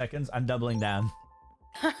a few seconds. I'm doubling down.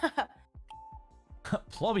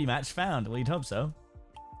 Plobby match found. Well, you'd hope so.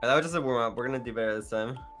 That was just a warm-up. We're gonna do better this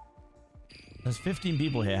time. There's 15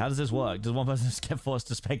 people here. How does this work? Does one person just get forced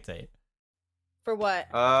to spectate? For what?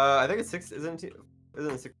 I think it's 6. Isn't it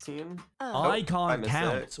 16? Oh. I can't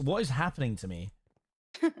count. What is happening to me?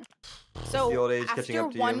 So the old age catching after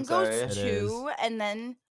up to you, 1 goes 2, and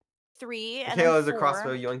then 3, and Kayla, then is a 4.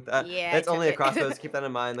 crossbow. You want that? Yeah, it's only a crossbow. So keep that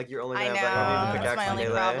in mind. Like you're only gonna have like that's my only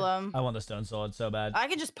problem. I want the stone sword so bad. I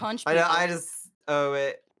could just punch people. I know. Oh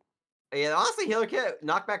wait. Yeah, honestly, healer kit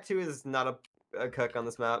knockback 2 is not a cook on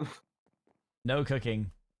this map. No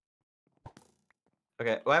cooking.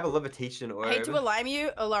 Okay, well, I have a levitation orb. I hate to alarm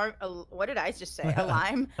you. What did I just say?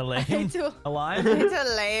 Alarm? I hate to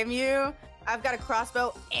lame you. I've got a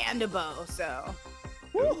crossbow and a bow, so.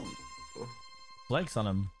 Woo. Flex on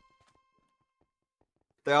him.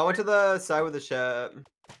 They all went to the side with the ship.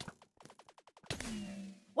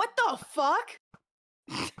 What the fuck?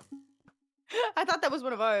 I thought that was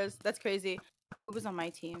one of ours. That's crazy. Who was on my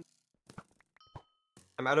team?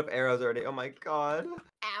 I'm out of arrows already. Oh my god.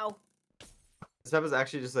 Ow. This map is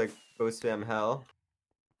actually just like bow spam hell.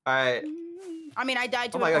 Alright. I mean, I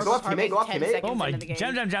died to my god, go off teammate, go off 10 teammate. seconds Oh my, into the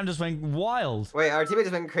game. Jam just went wild. Wait, our teammate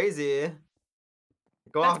just went crazy.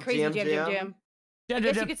 Go That's off, crazy, Jam. I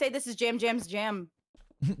guess you could say this is Jam's jam.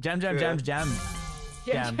 Jam.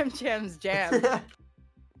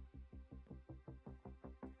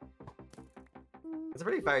 It's a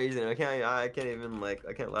pretty fire using it. I can't even like,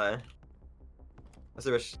 I can't lie. I just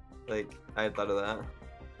wish like I had thought of that.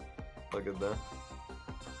 Look at that.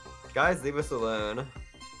 Guys, leave us alone.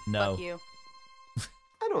 No. Fuck you.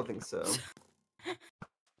 I don't think so.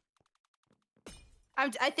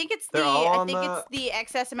 I think it's the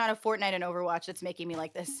excess amount of Fortnite and Overwatch that's making me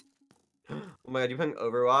like this. Oh my god, you playing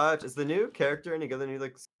Overwatch? Is the new character any good? The new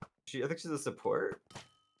like, I think she's a support.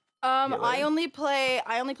 I only play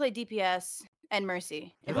DPS and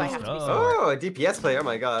Mercy if I have to be support. Oh, a DPS player. Oh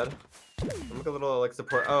my god. I'm like a little like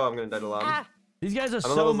support. Oh, I'm gonna die to Lom. Ah. These guys are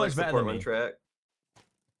so much better than me. Trick.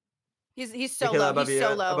 He's so low. He's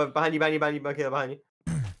so low. Behind you, Michaela, behind you.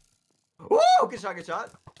 Woo! Good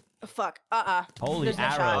shot. Oh, fuck. Holy There's no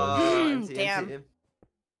arrow. shot. Damn.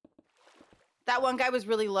 That one guy was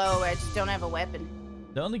really low. I just don't have a weapon.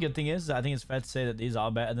 The only good thing is, I think it's fair to say that these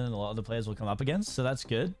are better than a lot of the players we'll come up against, so that's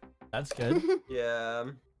good. That's good. Yeah.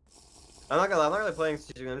 I'm not gonna lie, I'm not really playing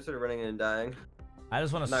Siege. I'm just sort of running in and dying. I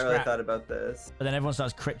just want to scrap. Not really thought about this. But then everyone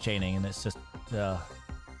starts crit chaining, and it's just,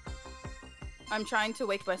 I'm trying to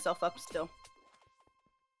wake myself up still.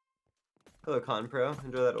 Hello, Conpro.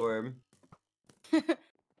 Enjoy that orb.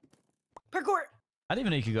 Parkour! I didn't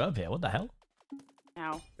even know you could go up here. What the hell?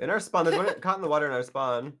 Ow. In our spawn, there's one caught in the water in our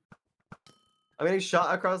spawn. I'm getting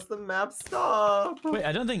shot across the map. Stop. Wait,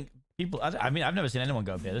 I don't think people. I mean, I've never seen anyone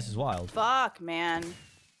go up here. This is wild. Fuck, man.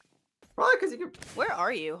 Probably because you can. Where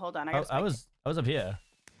are you? Hold on. I was up here.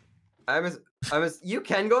 I was. You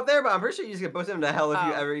can go up there, but I'm pretty sure you just get posted into hell if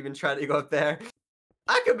you ever even try to go up there.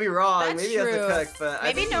 I could be wrong. That's Maybe true. that's a cook, but maybe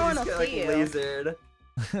I think no one just will get, see like, you. Lasered.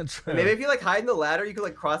 True. Maybe if you like hide in the ladder, you could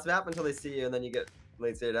like cross map until they see you, and then you get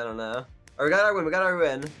lasered. I don't know. Oh, we got our win. We got our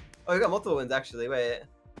win. Oh, we got multiple wins actually. Wait.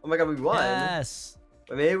 Oh my god, we won. Yes.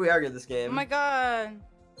 But maybe we are good this game. Oh my god.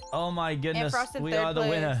 Oh my goodness. We are the place.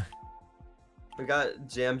 winner. We got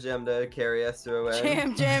Jam to carry us to a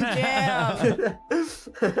win. Jam.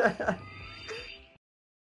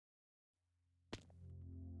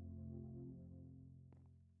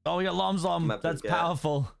 Oh, we got Lom. That's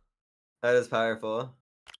powerful. That is powerful.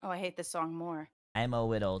 Oh, I hate this song more. I'm a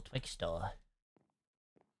little Twixtor.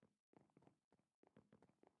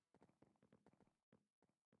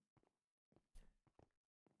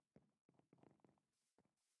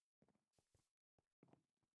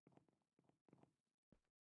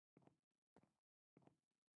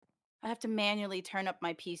 I have to manually turn up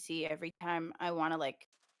my PC every time I want to like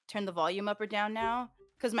turn the volume up or down now.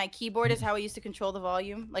 Because my keyboard is how I used to control the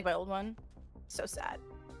volume, like my old one. So sad.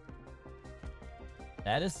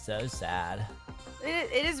 That is so sad.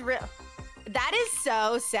 It is real. That is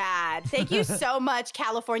so sad. Thank you so much,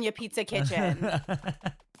 California Pizza Kitchen.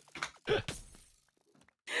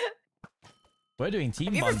 We're doing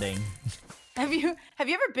team bonding. Have you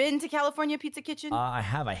ever been to California Pizza Kitchen? I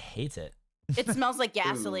have. I hate it. It smells like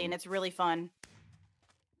gasoline. It's really fun.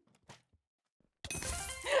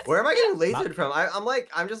 Where am I getting lasered from?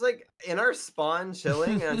 I'm just like in our spawn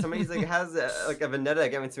chilling, and somebody's like has like a vendetta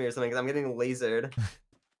against me or something because I'm getting lasered.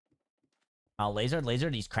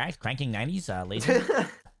 Lasered. He's cranking 90s. Lasered.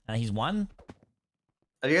 He's won.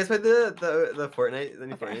 Have you guys played the Fortnite, the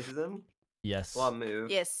new Fortnite season? Yes. Well,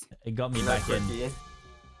 move. Yes. It got me back in.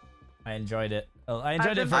 I enjoyed it. I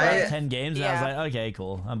enjoyed it for about 10 games, and I was like, okay,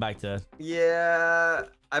 cool. I'm back to. Yeah,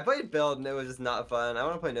 I played build, and it was just not fun. I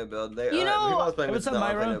want to play no build. What's up,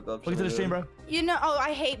 Myra? Welcome to the stream, bro. You know,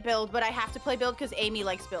 I hate build, but I have to play build because Amy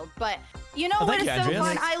likes build. But you know what is so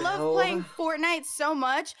fun? I love playing Fortnite so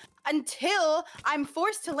much until I'm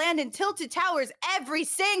forced to land in tilted towers every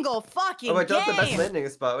single fucking game. Oh, I dropped the best landing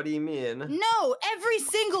spot. What do you mean? No, every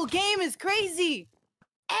single game is crazy.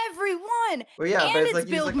 Everyone. Well, yeah, and but it's like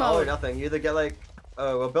you build like mode. all or nothing. You either get like,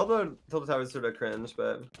 oh, well, build mode tilted towers is sort of cringe,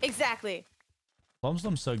 but exactly.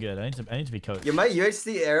 Lom's so good. I need to be coached. Yeah, my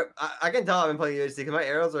UHC arrow. I can tell I've been playing UHC because my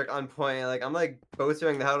arrows are like on point. Like I'm like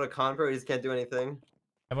bolstering the hell to Conpro. He just can't do anything.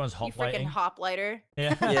 Everyone's hoplighting. You freaking hoplighter.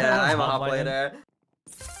 Yeah. Yeah, I'm a hoplighter.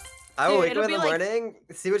 I will wake up in the morning,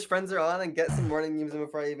 see which friends are on, and get some morning memes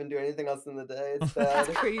before I even do anything else in the day. It's bad.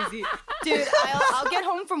 That's crazy. Dude, I'll get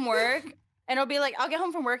home from work, and it'll be like,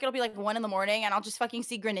 it'll be like 1 in the morning, and I'll just fucking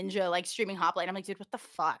see Greninja, like, streaming Hoplite. I'm like, dude, what the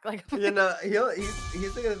fuck? Like, you know,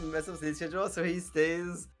 he's like a mess up sleep schedule, so he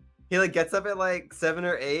like gets up at like 7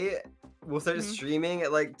 or 8, we'll start streaming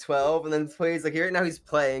at like 12, and then plays, like, right now he's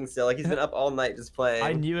playing still, like, he's been up all night just playing.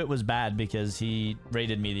 I knew it was bad because he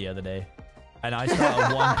raided me the other day. And I start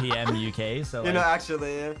at 1 p.m. UK, so like, you know,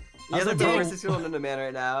 actually, he has like the worst people in the man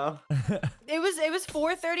right now. It was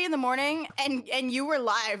 4:30 in the morning, and you were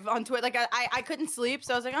live on Twitch. Like I couldn't sleep,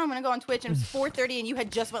 so I was like, oh, I'm gonna go on Twitch, and it was 4:30, and you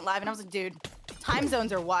had just went live, and I was like, dude, time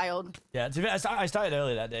zones are wild. Yeah, to be honest, I started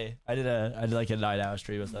early that day. I did like a 9-hour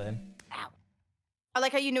stream or something. Ow. I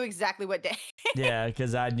like how you knew exactly what day. Yeah,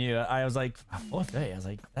 because I knew. I was like, 4:30. I was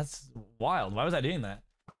like, that's wild. Why was I doing that?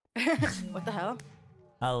 What the hell?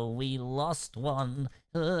 Oh, we lost one.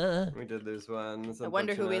 We did lose one. I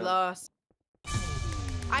wonder who we lost.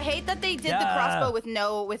 I hate that they did the crossbow with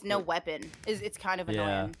no weapon. It's kind of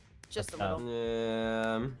annoying. Just a little.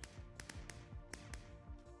 Yeah.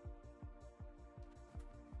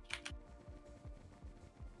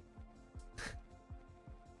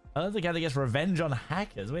 I don't think I gets revenge on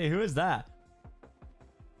hackers. Wait, who is that?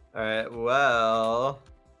 All right. Well.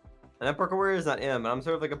 And that Parkour Warrior is not him, but I'm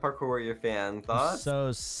sort of like a Parkour Warrior fan. Thoughts?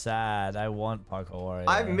 So sad. I want Parkour Warrior.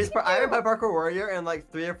 I haven't played Parkour Warrior in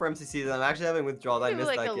like 3 or 4 MCCs, and I'm actually having withdrawal. I missed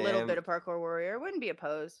like that game. A little bit of Parkour Warrior. Wouldn't be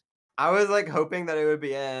opposed. I was like hoping that it would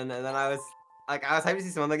be in, and then I was hyped to see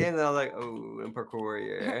some of the games, and I was like, oh, and Parkour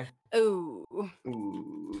Warrior. Ooh.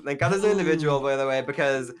 Ooh. Thank God there's an individual, by the way,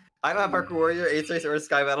 because I don't have Parkour Warrior, Ace Race, or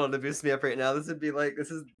Sky Battle to boost me up right now. This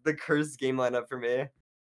is the cursed game lineup for me.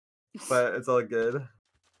 But it's all good.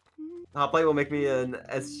 Hoplite will make me an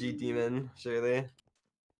SG demon, surely.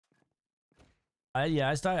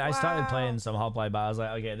 I started playing some Hoplite, but I was like,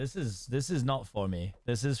 okay, this is not for me.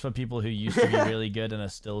 This is for people who used to be really good and are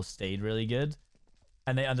still stayed really good.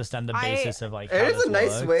 and they understand the basis of like. It is a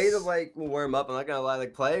nice way to like warm up. I'm not gonna lie,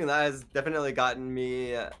 like playing that has definitely gotten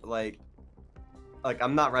me like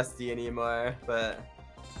I'm not rusty anymore, but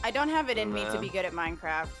I don't have it in me to be good at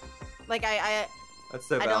Minecraft. Like that's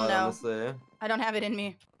so valid, I don't know. Honestly. I don't have it in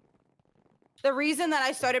me. The reason that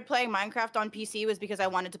I started playing Minecraft on PC was because I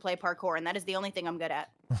wanted to play parkour, and that is the only thing I'm good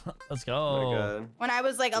at. Let's go. When I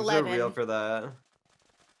was like 11. You're so real for that.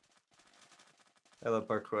 I love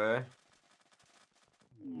parkour.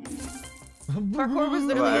 Parkour was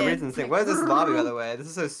literally everything's insane. What is this lobby, by the way? This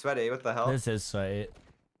is so sweaty. What the hell? This is sweaty.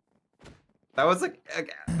 That was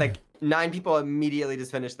like 9 people immediately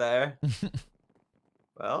just finished there.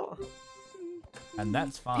 Well. And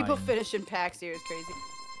that's fine. People finish in packs here is crazy.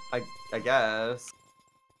 I guess.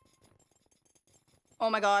 Oh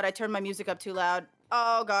my god, I turned my music up too loud.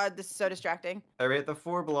 Oh god, this is so distracting. I hit the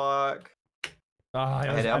 4 block. Oh,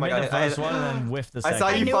 I made the first one and then whiffed the second. I saw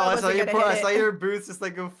you fall. I saw your boots just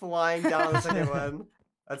like go flying down on the second one.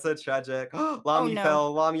 That's so tragic. Lom, you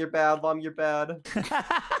fell. Lom, you're bad. Lom, you're bad.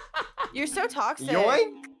 You're so toxic.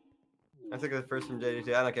 Yoink! I took the first from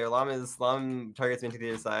JD2. I don't care. Lom targets me to the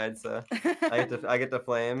other side, so I get to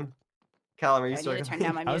flame. Callum, are you still? I was having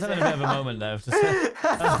a bit of a moment though.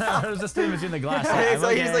 I was just in between the glass. So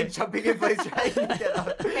he's like jumping in place trying to get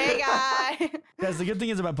up. Hey guy. Guys, the good thing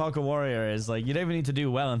is about Parkour Warrior is like you don't even need to do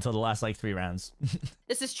well until the last like 3 rounds.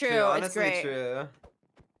 This is true. Honestly, it's great. True.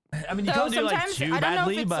 I mean, you can't do like too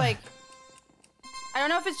badly, but like, I don't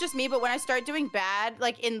know if it's just me, but when I start doing bad,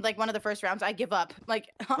 like in like one of the first rounds, I give up. Like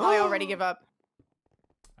I already give up.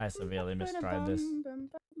 I severely mistried this.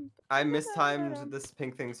 I mistimed this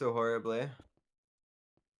pink thing so horribly.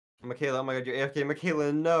 Michaela, oh my god, you're AFK.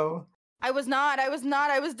 Michaela, no. I was not. I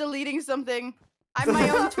was deleting something. I'm my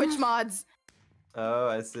own Twitch mods. Oh,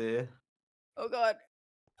 I see. Oh god.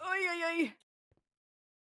 Oy.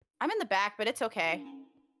 I'm in the back, but it's okay.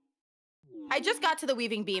 I just got to the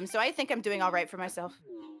weaving beam, so I think I'm doing all right for myself.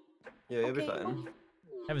 Yeah, you'll be fine.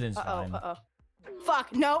 Everything's fine.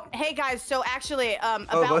 Fuck, no. Hey guys, so actually,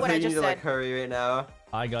 about what I just said. You need to like hurry right now.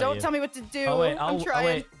 I got Don't tell me what to do. Oh wait, I'm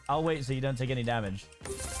trying. I'll wait so you don't take any damage.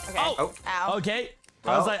 Okay. Oh. Ow. Okay.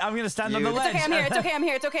 Well, I was like, I'm gonna stand on the ledge. It's okay, I'm here. It's okay, I'm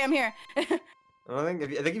here. It's okay, I'm here. I think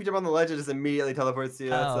if you jump on the ledge, it just immediately teleports you.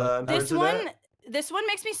 That's This one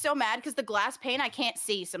makes me so mad because the glass pane I can't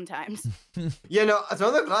see sometimes. Yeah, no, some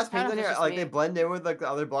of the glass panes in here, like they blend in with like the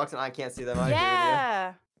other blocks, and I can't see them.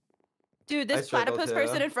 Yeah. Dude, this platypus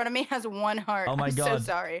person in front of me has 1 heart. Oh my god. I'm so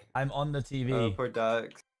sorry. I'm on the TV. Oh, poor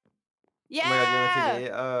ducks. Yeah. Oh my god, you're on the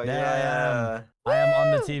TV. Oh yeah. I am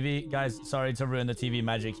on the TV, guys. Sorry to ruin the TV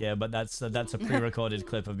magic here, but that's a pre-recorded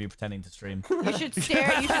clip of me pretending to stream. You should stare.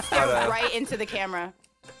 Right into the camera.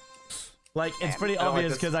 Like it's pretty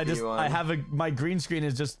obvious because I have my green screen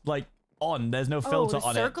is just like on. There's no filter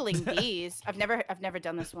on circling bees. I've never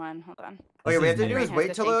done this one. Hold on. Okay, what we have to do is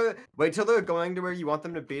wait till they're going to where you want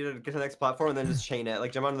them to be to get to the next platform, and then just chain it.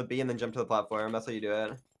 Like jump onto the bee and then jump to the platform. That's how you do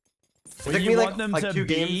it. It took me like 2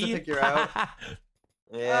 games to figure out.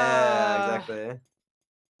 Yeah, exactly.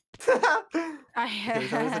 I'm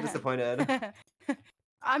so disappointed.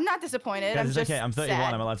 I'm not disappointed. Guys, it's okay. I'm 31.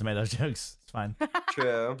 Sad. I'm allowed to make those jokes. It's fine.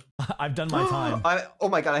 True. I've done my time. Oh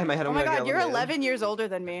my god, I hit my head. Oh my god, you're 11 years older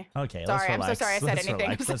than me. Okay, sorry, let's relax. I'm so sorry I said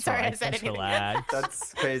anything. I'm so sorry I said anything.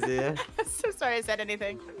 That's crazy. I'm so sorry I said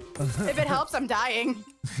anything. If it helps, I'm dying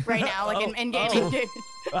right now, like in game.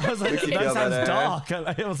 I was like, that sounds dark.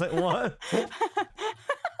 I was like, what?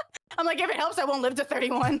 I'm like, if it helps, I won't live to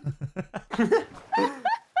 31.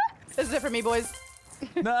 This is it for me, boys.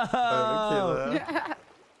 No.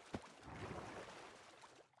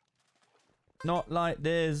 Not like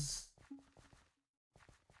this.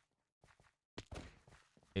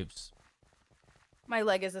 Oops. My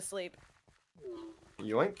leg is asleep.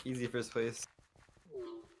 Yoink. Easy first place.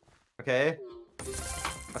 Okay.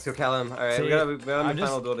 Let's go, Callum. Alright, we gotta make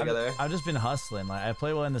final duel together. I've just been hustling. Like I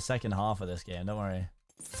play well in the second half of this game. Don't worry.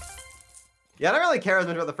 Yeah, I don't really care as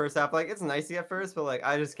much about the first half. Like, it's nice to get first, but like,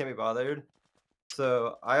 I just can't be bothered.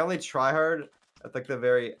 So I only try hard at like the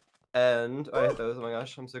very end. Oh, I hit those. Oh my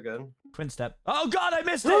gosh, I'm so good. Twin step. Oh god, I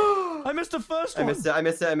missed it! I missed the first one. I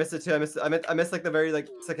missed it too. I missed like the very like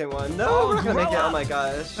second one. No, we're not gonna make it. Oh my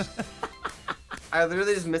gosh. I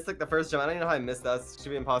literally just missed like the first jump. I don't even know how I missed that. It should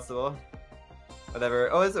be impossible.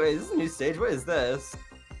 Whatever. Oh, wait, is this a new stage? What is this?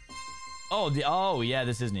 Oh yeah,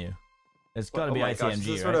 this is new. It's gotta be ITMG, gosh, this is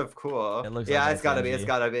right? sort of cool. It looks yeah, like it's gotta be. It's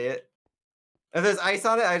gotta be. If there's ice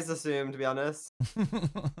on it, I just assume, to be honest.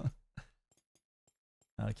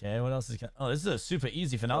 Okay, what else is? Oh, this is a super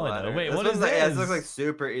easy finale though. Wait, what is this? this? This looks like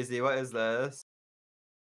super easy. What is this?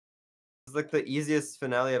 This is like the easiest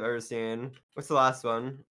finale I've ever seen. What's the last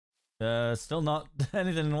one? Still not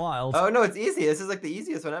anything wild. Oh no, it's easy. This is like the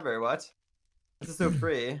easiest one ever. What? This is so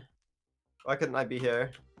free. Why couldn't I be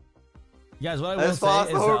here? Guys, what I will say is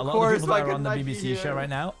that a lot of the people that are on the BBC show right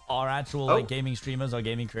now are actual like gaming streamers or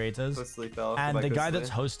gaming creators. And the guy that's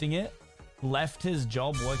hosting it left his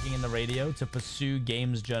job working in the radio to pursue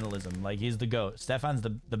games journalism. Like, he's the GOAT. Stefan's the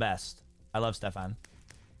best. I love Stefan.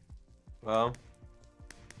 Well,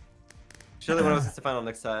 surely when I was Stefan on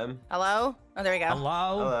next time. Hello? Oh, there we go.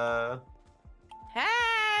 Hello? Hello.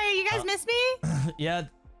 Hey, you guys miss me? Yeah,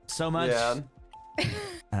 so much. Yeah.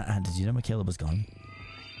 Did you know Michaela was gone?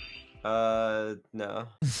 No.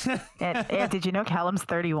 Did you know Callum's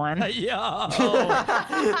 31? Yo!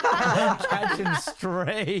 Catching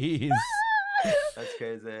strays. That's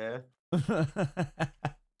crazy.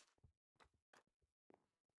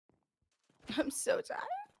 I'm so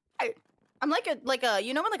tired. I'm like a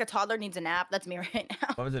you know when like a toddler needs a nap? That's me right now.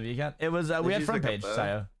 What was it, Vcat? It was we had front page,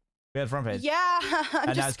 Sayo. We had front page. Yeah,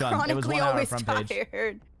 I'm just chronically always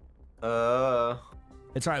tired.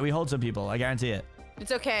 It's alright, we hold some people, I guarantee it.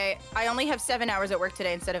 It's okay. I only have 7 hours at work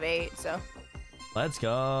today instead of 8, so. Let's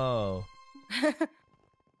go.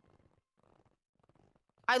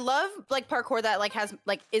 I love like parkour that like has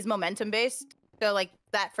like is momentum based. So like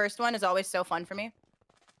that first one is always so fun for me.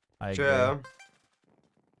 I True. agree.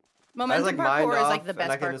 Momentum parkour is like the best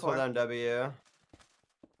and I can just hold down W.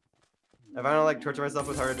 If I don't like torture myself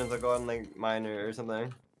with hardens, I'll go on like minor or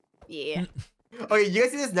something. Yeah. Okay, you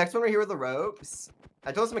guys see this next one right here with the ropes?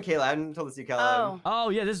 I told this to Michaela, I hadn't told this to Callum. Oh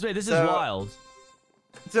yeah, this is wild.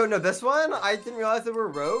 So no, this one, I didn't realize there were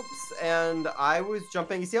ropes, and I was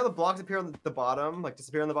jumping. You see how the blocks appear on the bottom, like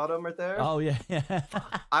disappear on the bottom right there? Oh yeah, yeah.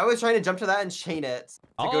 I was trying to jump to that and chain it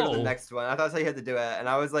to go to the next one. I thought that's how you had to do it, and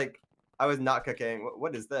I was like, I was not cooking.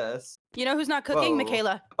 What is this? You know who's not cooking? Whoa.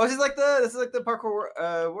 Michaela. Oh, this is like the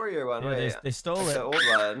parkour warrior one. Yeah, Wait, they stole it. The old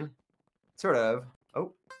one, sort of.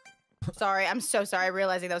 Oh. Sorry, I'm so sorry.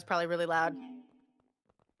 Realizing that was probably really loud.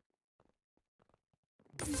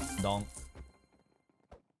 Donk.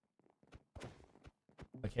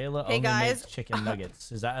 Michaela hey only guys. makes chicken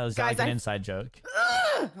nuggets. Is that Guys, like an inside joke?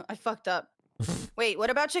 I fucked up. Wait,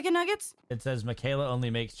 what about chicken nuggets? It says Michaela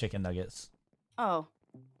only makes chicken nuggets. Oh.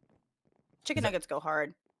 Chicken nuggets go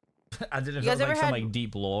hard. I didn't know if it was like some like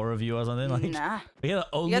deep lore review or something. Like, nah. Michaela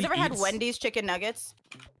only you guys ever had eats... Wendy's chicken nuggets?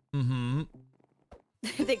 Mm-hmm.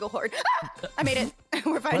 They go hard. I made it.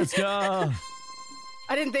 We're fine. Let's go.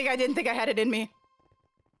 I didn't think I had it in me.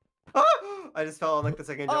 I just fell on like the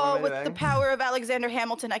second jump. Oh, with the power of Alexander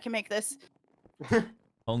Hamilton, I can make this.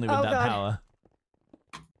 Only with that power.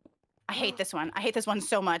 I hate this one. I hate this one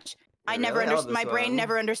so much. I never understand. My brain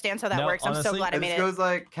never understands how that works. Honestly, I'm so glad I made it. It goes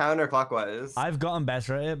like counterclockwise. I've gotten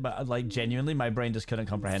better at it, but like genuinely, my brain just couldn't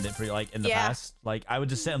comprehend it for like in the past. Like I would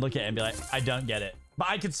just sit and look at it and be like, I don't get it. But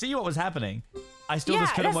I could see what was happening. I still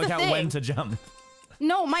just couldn't work out when to jump.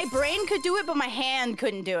 No, my brain could do it, but my hand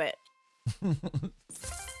couldn't do it.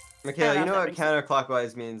 Michaela, you know what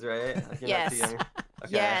counterclockwise means, right? Yes. Okay.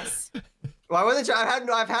 Yes. Well, I wasn't sure.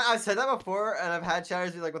 I've said that before, and I've had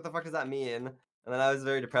chatters be like, "What the fuck does that mean?" And then I was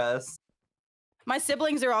very depressed. My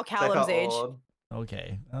siblings are all Callum's age. Old.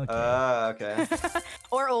 Okay. Okay.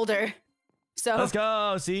 Or older. So let's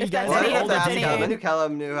go. See, you guys are older people. I knew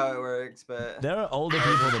Callum knew how it works, but there are older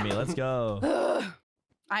people than me. Let's go.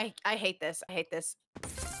 I hate this. I hate this.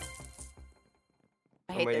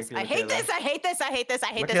 I hate this. I hate this. I hate this. I hate this. I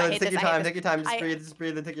hate this. I hate this. Take your time. Take your time. Just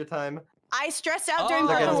breathe and take your time. I stress out during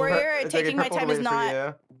Parkour Warrior. Taking my time is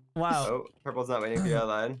not. Wow. Oh, purple's not waiting for you,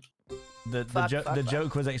 line. The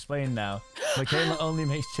joke was explained now. Michaela only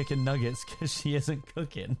makes chicken nuggets because she isn't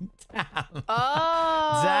cooking. Damn.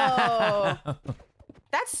 Oh. Damn.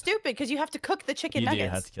 That's stupid because you have to cook the chicken nuggets. You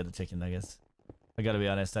do have to kill the chicken nuggets. I gotta be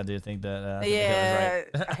honest. I do think that. Yeah. Right.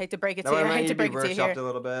 I hate to break it to you. I hate to break it to you here. A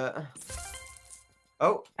little bit.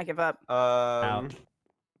 Oh. I give up. But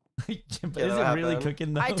is it really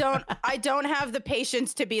cooking though? I don't have the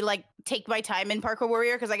patience to be like take my time in Parkour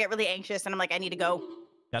Warrior because I get really anxious and I'm like I need to go.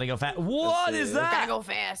 Gotta go fast. What is that? Gotta go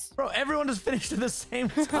fast. Bro, everyone just finished at the same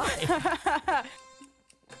time. I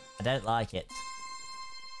don't like it.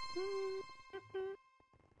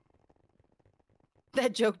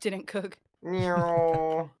 That joke didn't cook.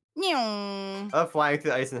 Flying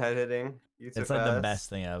through the ice and head hitting. It's like the best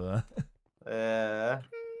thing ever. Yeah.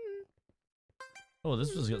 Oh,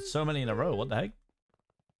 this was got so many in a row. What the heck?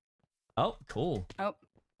 Oh, cool. Oh.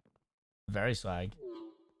 Very swag.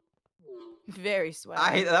 Very swag. I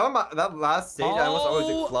hate that one. That last stage, I almost always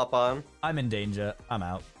like, flop on. I'm in danger. I'm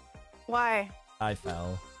out. Why? I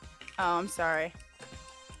fell. Oh, I'm sorry.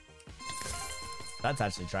 That's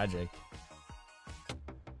actually tragic.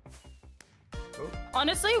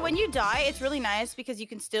 Honestly, when you die, it's really nice because you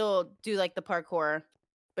can still do like the parkour,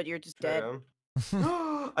 but you're just dead.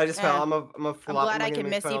 I just fell. I'm a flop. I'm glad I can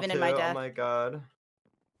miss even in my death. Oh my god.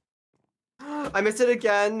 I missed it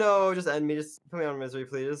again. No, just end me. Just put me out of misery,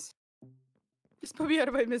 please. Just put me out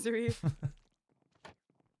of my misery.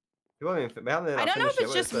 I don't know if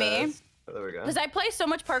it's just me. Oh, there we go. Because I play so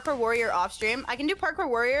much Parkour Warrior off stream. I can do Parkour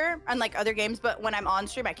Warrior on like other games, but when I'm on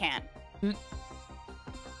stream, I can't.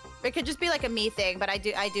 It could just be like a me thing, but I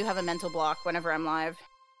do have a mental block whenever I'm live.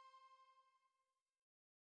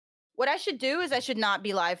 What I should do is I should not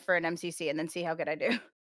be live for an MCC and then see how good I do.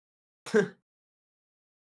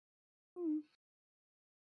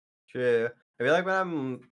 True. I feel like when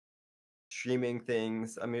I'm streaming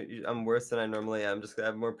things, I'm worse than I normally am. Just I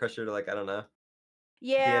have more pressure to, like, I don't know.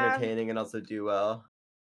 Yeah. Be entertaining and also do well.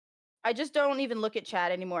 I just don't even look at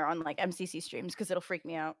chat anymore on like MCC streams because it'll freak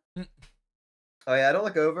me out. Oh yeah, I don't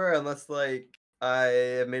look over unless like I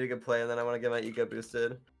have made a good play and then I want to get my ego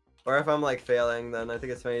boosted. Or if I'm like failing, then I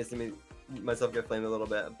think it's funny to see me myself get flamed a little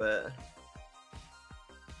bit, but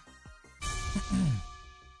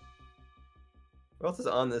what else is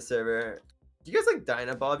on this server? Do you guys like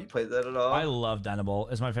Dynaball? Have you played that at all? I love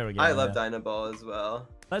Dynaball. It's my favorite game. I love Dynaball as well.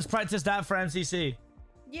 Let's practice that for MCC.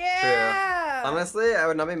 Yeah. True. Honestly, I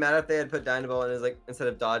would not be mad if they had put Dynaball in as like instead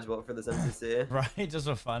of Dodgeball for this MCC. Right, just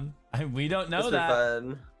for fun. We don't know just that. For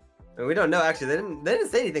fun. I mean, we don't know actually. They didn't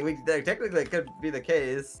say anything. Technically it could be the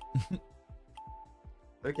case.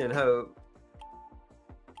 We can hope.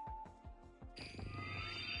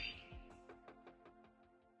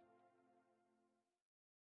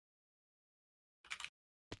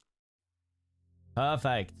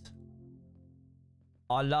 Perfect.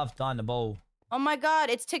 I love Dynaball. Oh my god,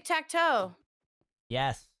 it's tic-tac-toe.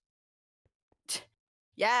 Yes.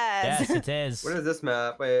 Yes. Yes, it is. What is this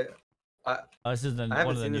map? Wait. Oh, this is one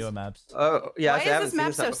of the newer maps. Oh, yeah. Why is this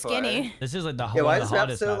map so skinny? This is like the why is this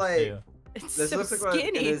map so like? too. It's this so looks like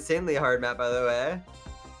skinny. an insanely hard map, by the way.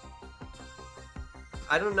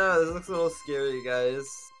 I don't know. This looks a little scary, guys.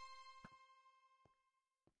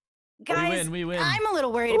 Guys, we win. I'm a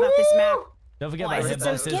little worried about this map. Don't forget Why about is it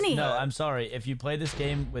so hitboxes. skinny? No, I'm sorry. If you play this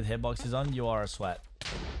game with hitboxes on, you are a sweat.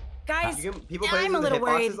 Guys, people play I'm a little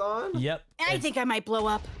worried. On? Yep. I think I might blow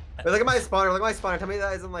up. Wait, look at my spawner. Look at my spawner. Tell me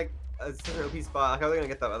that isn't like such an OP spot. How are they gonna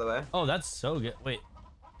get that, by the way? Oh, that's so good. Wait,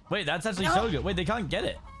 that's actually so good. Wait, they can't get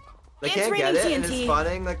it. They can't get it, and it's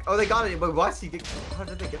spawning. Like, oh, they got it. But what? How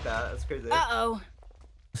did they get that? That's crazy. Uh-oh.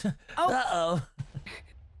 Uh-oh.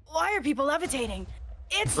 Why are people levitating?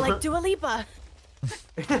 It's like Dua Lipa.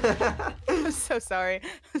 I'm so sorry.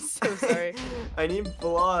 I'm so sorry. I need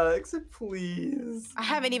blocks, please. I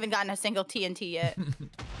haven't even gotten a single TNT yet.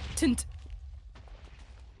 Tint.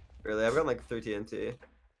 Really? I've gotten like 3 TNT.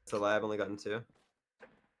 It's a lie. I've only gotten 2.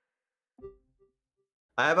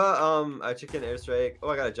 I have a chicken airstrike. Oh,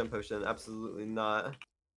 I got a jump potion. Absolutely not.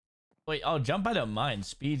 Wait, jump I don't mind.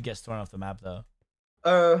 Speed gets thrown off the map though.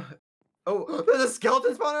 Oh, there's a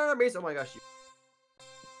skeleton spawner on our base. Oh my gosh.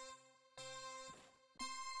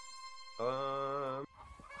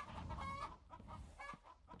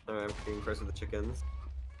 Alright, I'm being first with the chickens.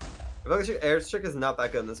 I feel like the airstrike is not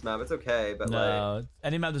that good in this map. It's okay, but no,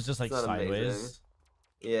 any map that's just like sideways. Amazing.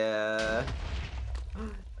 Yeah.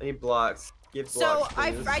 I need blocks. Give blocks,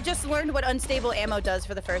 please. I just learned what unstable ammo does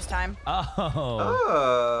for the first time.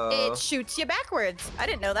 Oh. It shoots you backwards. I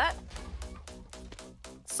didn't know that.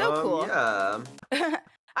 So cool. Yeah.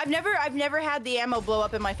 I've never had the ammo blow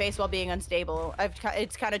up in my face while being unstable.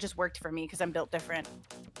 It's kind of just worked for me because I'm built different.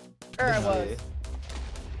 Or I was.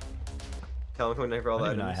 Tell me when for all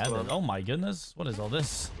that. I had it. Oh my goodness! What is all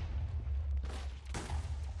this?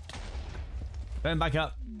 Going back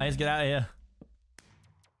up. I need to get out of here.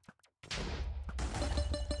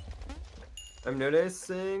 I'm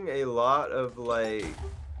noticing a lot of like.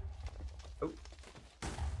 Oh.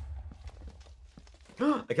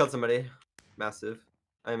 I killed somebody. Massive.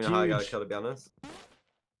 I don't even know how I got a kill, to be honest.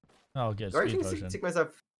 Oh, good. I can take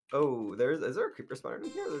myself. Oh, is there a creeper spawner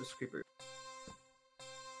in here? There's a creeper.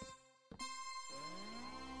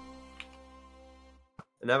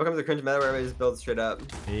 And now becomes a cringe meta where everybody just builds straight up.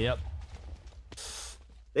 Yep.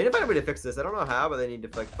 They need to find a way to fix this. I don't know how, but they need to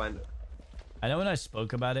like find it. I know when I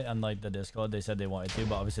spoke about it on like the Discord, they said they wanted to,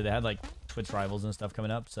 but obviously they had like Twitch rivals and stuff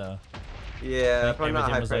coming up, so yeah, probably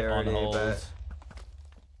not high was priority, like on hold. But...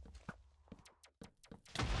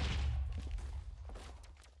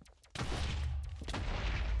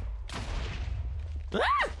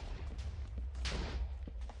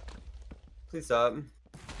 Please stop.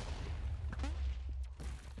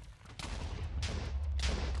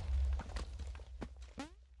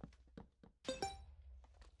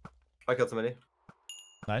 I killed somebody.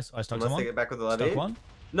 Nice. I stuck Unless someone. they get back with the levy. Stuck one?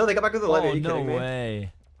 No, they got back with the levy. Are you no kidding me?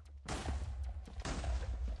 way.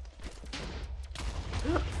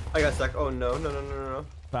 I got stuck. Oh no, no, no, no, no.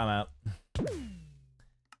 Bam out.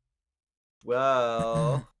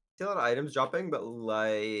 Well, see a lot of items dropping, but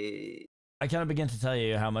like... I cannot begin to tell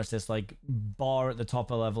you how much this like bar at the top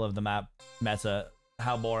level of the map meta,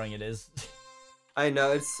 how boring it is. I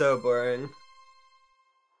know, it's so boring.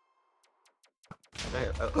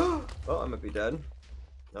 Oh, I might be dead.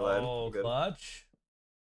 No, Oh, clutch.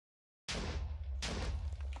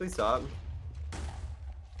 Please stop.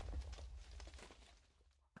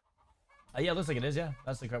 Yeah, it looks like it is, yeah.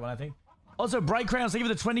 That's the correct one, I think. Also, Bright Crowns, thank you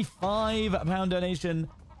for the £25 donation.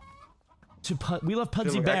 We love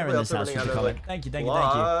Pudsy Bear in this house. Thank you.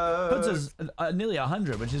 Puds is nearly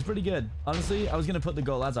 100, which is pretty good. Honestly, I was going to put the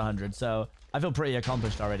goal as 100, so I feel pretty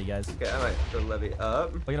accomplished already, guys. Okay, I might go levy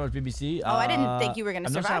up. Looking at BBC. Oh, I didn't think you were going to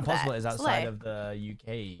survive that. I'm not sure how possible it is outside of the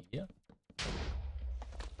UK. Yeah.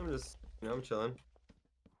 I'm just, I'm chilling.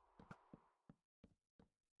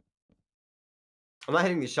 I'm not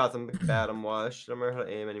hitting these shots. I'm bad. I'm washed. I don't remember how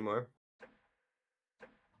to aim anymore.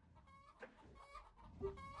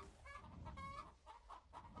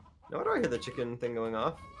 Now, why do I hear the chicken thing going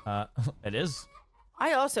off? It is.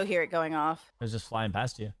 I also hear it going off. It was just flying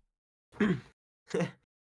past you.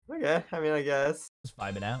 Okay, I mean, I guess. Just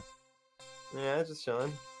vibing out. Yeah, just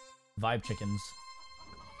chilling. Vibe chickens.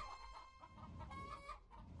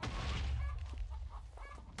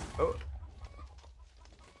 Oh.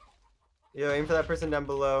 Yo, aim for that person down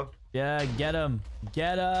below. Yeah, get him.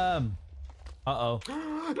 Get him. Uh-oh.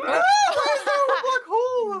 Black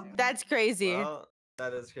hole! That's crazy. Well,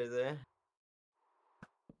 that is crazy.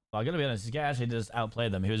 Well, I gotta be honest, this guy actually just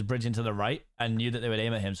outplayed them. He was bridging to the right and knew that they would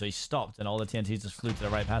aim at him, so he stopped and all the TNTs just flew to the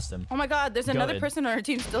right past him. Oh my god, there's another person on our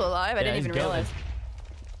team still alive. I didn't even realize.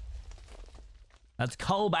 That's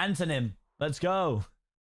Kolb Antonym. Let's go.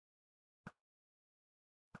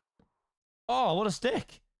 Oh, what a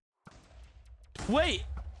stick. Wait.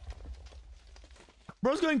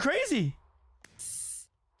 Bro's going crazy.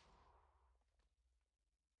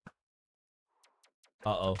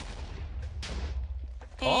 Uh-oh.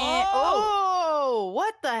 Oh,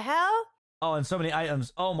 what the hell? Oh, and so many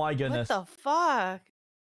items. Oh my goodness. What the fuck?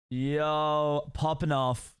 Yo, popping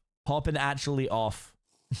off. Popping actually off.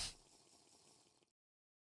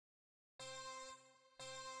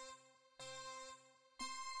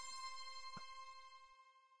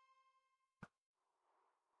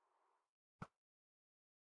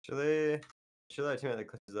 Should our teammate that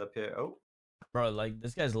clutches up here? Oh. Bro, like,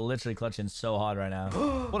 this guy's literally clutching so hard right now.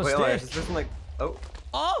 What a Wait, stick. Wait, this person like, oh.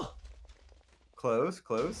 Oh! Close.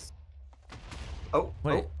 Oh,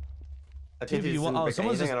 wait. I think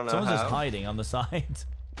someone's just hiding on the side.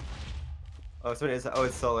 Oh, somebody is. Oh,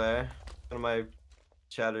 it's Solar. One of my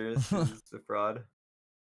chatters is a fraud.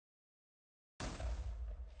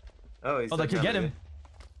 Oh, he's. Oh, they could get him.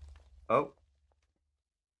 Oh.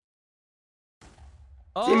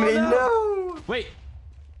 Oh, teammate, no! Wait.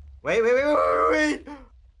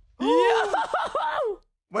 Yeah!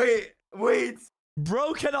 Wait.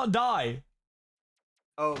 Bro cannot die.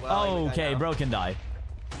 Oh, wow. Okay, bro can die.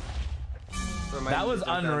 That was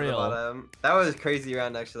unreal. That was a crazy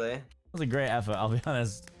round, actually. That was a great effort, I'll be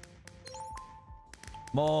honest.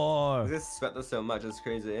 More. This swept us so much, it's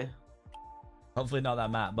crazy. Hopefully not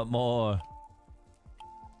that map, but more.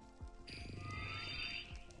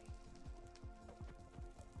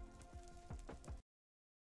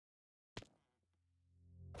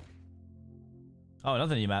 Oh,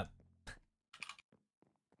 another new map.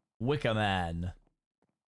 Wicker Man.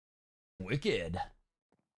 Wicked.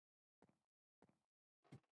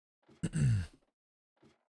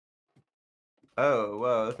 Oh,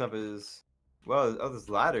 whoa, this map is... Whoa, oh, this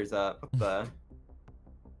ladder's up. What the...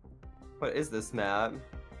 What is this map?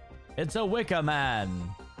 It's a Wicker Man.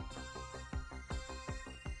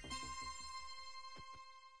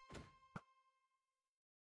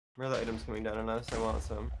 Where are the items coming down on us? I want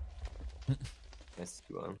some. Nice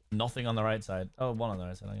one. Nothing on the right side. Oh, one on the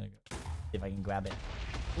right side. I'm gonna go see if I can grab it.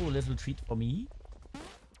 Oh, little treat for me.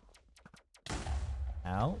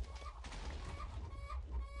 Ow.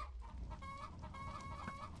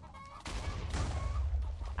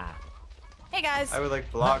 Ah. Hey guys. I would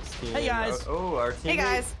like blocks team. Hey guys. Oh, our teammate. Hey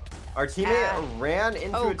guys. Our teammate ran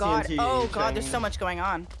into a TNT. Oh god, there's so much going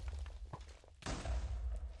on.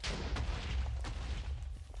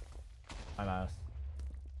 My mouse.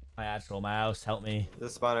 My actual mouse, help me. The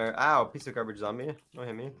spawner. Ow, piece of garbage on me. Don't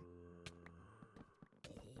hit me.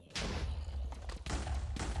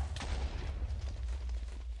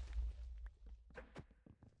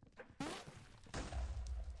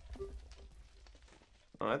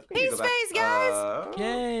 Oh, peace phase, guys!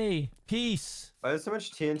 Yay! Peace! Why there's so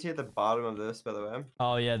much TNT at the bottom of this, by the way?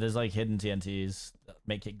 Oh yeah, there's like hidden TNTs that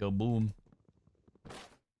make it go boom.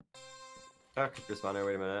 Oh, creeper spawner,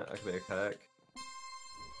 wait a minute. I could be a kayak.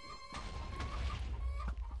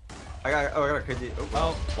 I got a crazy.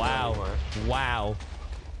 Oh, wow. Wow.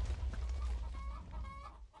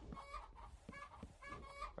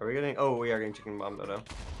 Are we getting. Oh, we are getting chicken bomb, no.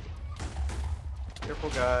 Careful,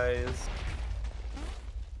 guys.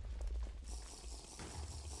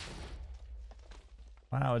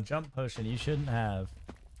 Wow, a jump potion you shouldn't have.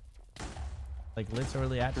 Like,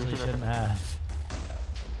 literally, actually shouldn't have.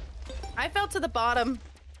 I fell to the bottom.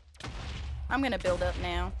 I'm gonna build up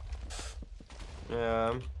now.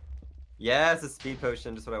 Yeah. Yes, a speed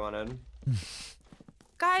potion, just what I wanted.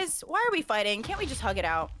 Guys, why are we fighting? Can't we just hug it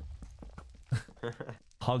out?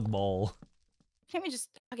 Hug ball. Can't we just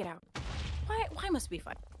hug it out? Why must we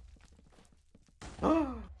fight?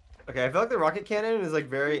 Okay, I feel like the rocket cannon is like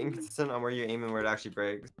very inconsistent on where you aim and where it actually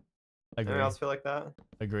breaks. Agree. Anyone else feel like that?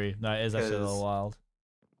 Agree. No, it is actually a little wild.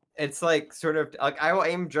 It's like sort of like I will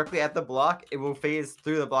aim directly at the block, it will phase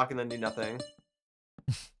through the block and then do nothing.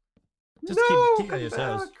 Just keep at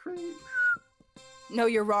yourselves. No,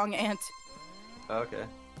 you're wrong, Ant. Okay.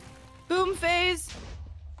 Boom phase.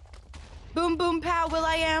 Boom boom pow,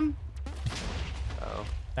 will.i.am. Oh.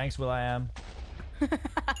 Thanks, will.i.am.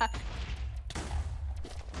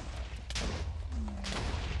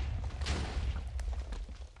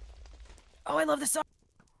 Oh, I love this song.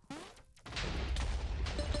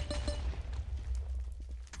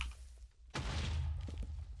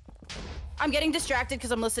 I'm getting distracted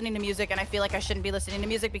because I'm listening to music, and I feel like I shouldn't be listening to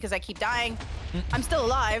music because I keep dying. I'm still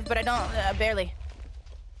alive, but I don't, barely.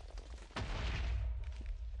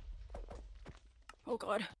 Oh,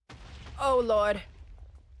 God. Oh, Lord.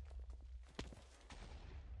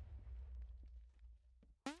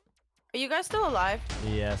 Are you guys still alive?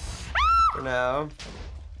 Yes. For now.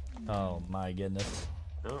 Oh, my goodness.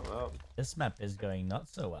 Oh, well. This map is going not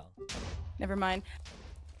so well. Never mind.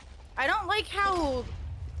 I don't like how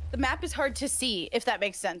the map is hard to see, if that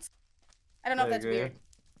makes sense. I don't know if that's weird.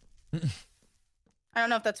 I don't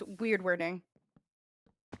know if that's weird wording.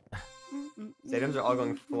 These items are all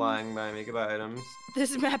going flying by me. Goodbye, items.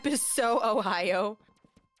 This map is so Ohio.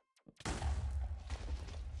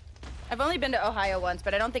 I've only been to Ohio once,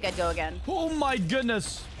 but I don't think I'd go again. Oh my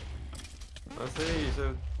goodness! Honestly,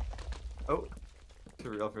 so... Oh, too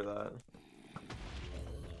real for that.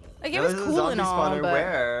 Like, it was cool and all, but...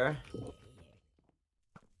 Where?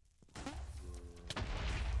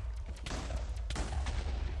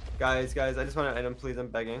 Guys, I just want an item, please. I'm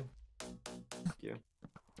begging. Thank you.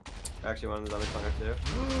 I actually wanted the zombie spawner too.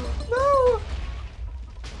 No!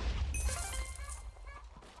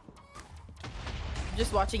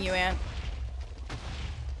 Just watching you, Ant.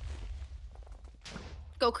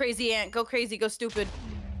 Go crazy, Ant. Go crazy. Go stupid.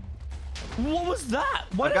 What was that?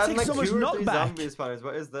 Why did it take so much knockback? Zombie spawners.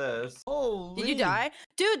 What is this? Oh, did you die?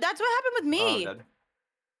 Dude, that's what happened with me. Oh, I'm dead.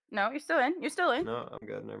 No, you're still in. You're still in. No, I'm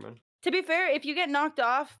good. Never mind. To be fair, if you get knocked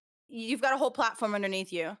off, you've got a whole platform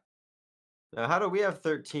underneath you. Now, how do we have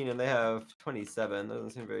 13 and they have 27? That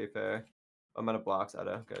doesn't seem very fair. I'm out of blocks,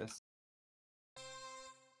 Ada, guys.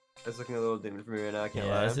 It's looking a little dim for me right now, I can't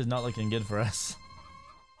lie. This is not looking good for us.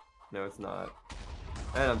 No, it's not.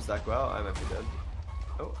 And I'm stuck. Well, I might be dead.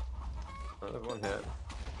 Oh. Another one hit.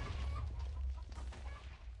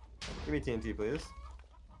 Give me TNT, please.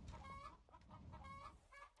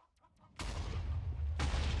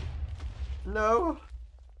 No!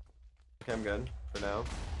 Okay, I'm good for now.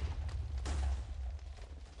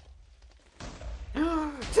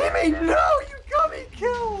 Timmy, no! You got me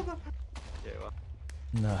killed! Okay, well.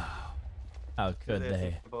 No. How could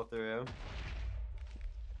they? Both through.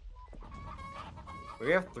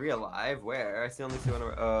 We have 3 alive? Where? I see only 2 on the...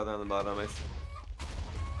 Oh, they're on the bottom. I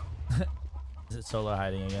see. Is it solo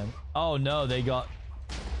hiding again? Oh no, they got...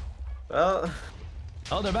 Well...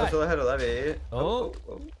 Oh, they're back! Solo had a levy. Oh.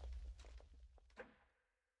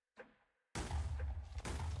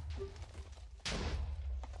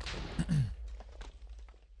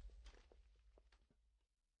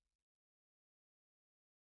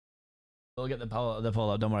 We'll get the pole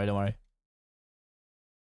up. Don't worry, don't worry.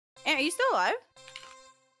 Ant, are you still alive?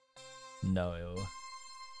 No.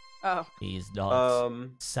 Oh. He's not.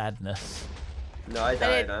 Sadness. No, I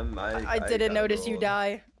died. I didn't notice you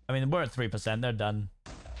die. I mean, we're at 3%. They're done.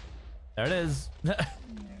 There it is.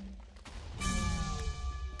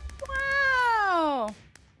 Wow.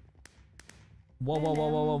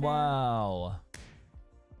 Wow.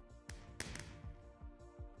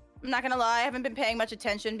 I'm not gonna lie, I haven't been paying much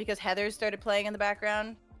attention because Heather started playing in the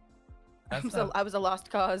background. I was a lost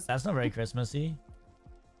cause. That's not very Christmassy.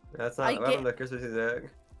 That's not what happened to Christmas music.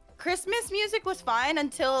 Christmas music was fine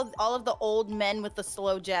until all of the old men with the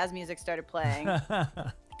slow jazz music started playing.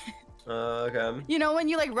 Okay. You know when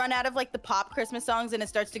you like run out of like the pop Christmas songs and it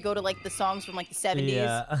starts to go to like the songs from like the 70s?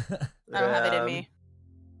 Yeah. I don't have it in me.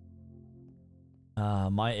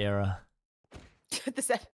 My era.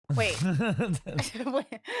 Wait.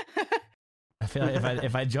 I feel like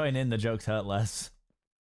if I join in, the jokes hurt less.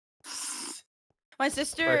 My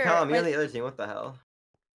sister. Wait, Callum, you're on the other team. What the hell?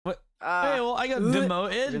 What? Hey, well, I got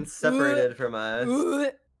demoted. You've been separated from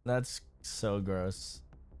us. That's so gross.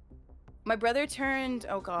 My brother turned,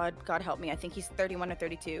 oh God help me, I think he's 31 or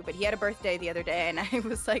 32, but he had a birthday the other day, and I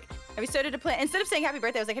was like, have you started to plan? Instead of saying happy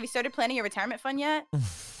birthday, I was like, have you started planning your retirement fund yet?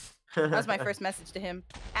 That was my first message to him.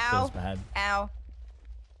 Ow. Feels bad. Ow.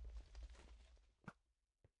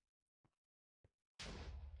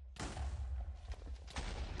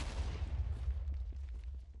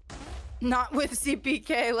 Not with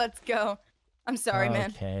Seapeekay, let's go. I'm sorry,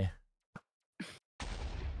 man. Okay.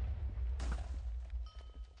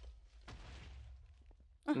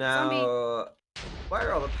 Now, zombie. why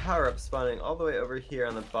are all the power-ups spawning all the way over here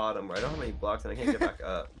on the bottom where I don't have any blocks and I can't get back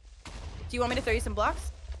up? Do you want me to throw you some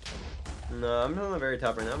blocks? No, I'm on the very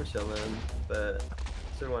top right now. I'm chilling, but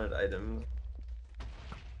I still wanted items.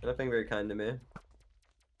 You're not being very kind to me.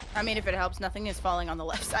 I mean, if it helps, nothing is falling on the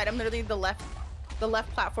left side. I'm literally the left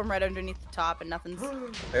platform right underneath the top, and nothing's. I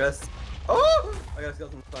got a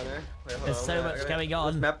skeleton spawner. Wait, hold There's on, so much going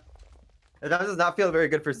on. This map does not feel very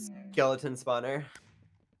good for skeleton spawner.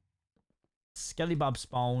 Skelly Bob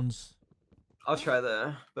spawns. I'll try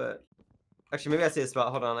that, but actually, maybe I see a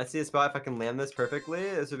spot. Hold on, I see a spot. If I can land this perfectly,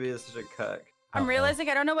 this would be such a cuck. I'm realizing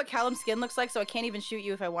I don't know what Callum's skin looks like, so I can't even shoot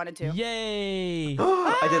you if I wanted to. Yay!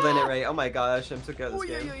 I did land it right. Oh my gosh, I'm so good at this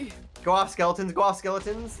game. Go off, skeletons. Go off,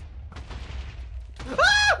 skeletons.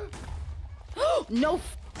 No.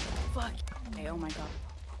 Fuck. Okay, oh my god.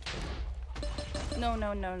 No.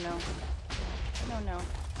 No.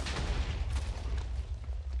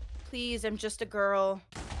 Please, I'm just a girl.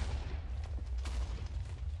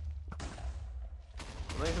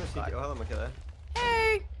 I'm not gonna shoot you. Hold on, okay.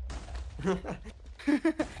 Hey!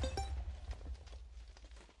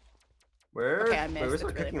 Where? Okay, I missed. Wait,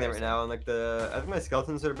 we're cooking there right now, and like I think my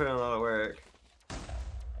skeletons are putting in a lot of work. I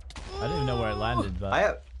didn't even know where it landed,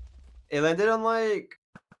 but it landed on like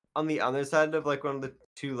on the other side of like one of the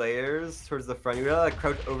 2 layers towards the front. You gotta like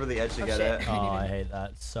crouch over the edge to get it. Oh, I hate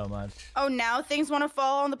that so much. Oh, now things want to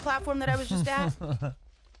fall on the platform that I was just at.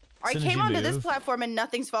 I came onto this platform and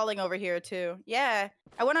nothing's falling over here too. Yeah,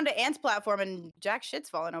 I went onto Ant's platform and jack shit's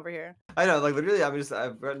falling over here. I know, like literally,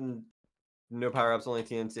 I've gotten no power ups, only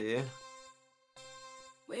TNT.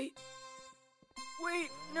 Wait,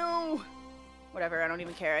 no. Whatever, I don't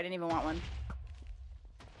even care. I didn't even want one.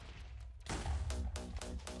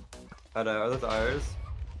 Oh no, are those ours?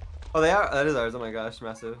 Oh, they are. That is ours. Oh my gosh,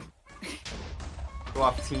 massive. Go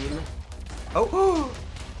off, team. Oh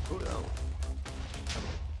no.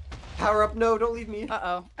 Power up, no, don't leave me.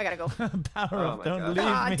 Uh-oh, I gotta go. Power up, don't leave me.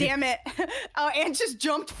 Ah, damn it. Oh, Ant just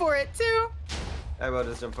jumped for it too. I will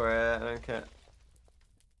just jump for it. I can't.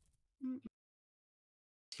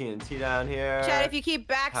 TNT down here. Chad, if you keep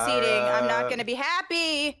backseating, I'm not gonna be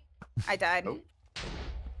happy. I died.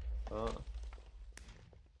 Oh.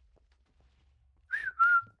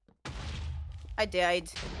 I died.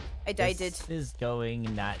 This is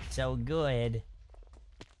going not so good.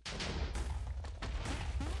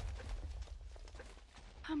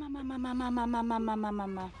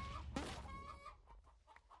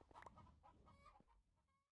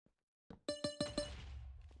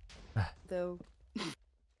 Though.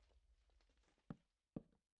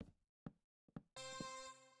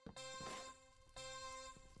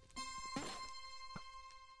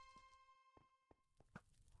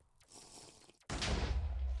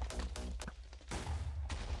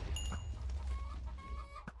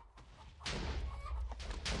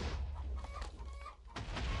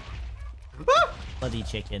 Bloody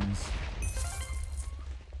chickens.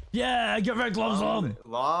 Yeah, get red gloves on.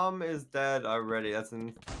 Lom is dead already. That's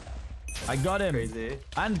I got him. Crazy.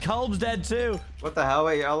 And Kolb's dead too. What the hell?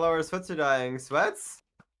 Wait, all our sweats are dying. Sweats?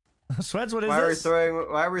 Sweats? What is this?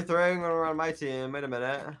 Why are we throwing over on my team? Wait a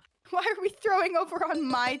minute. Why are we throwing over on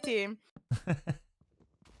my team?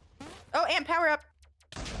 Oh, Ant, power up.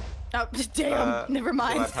 Oh, damn. Never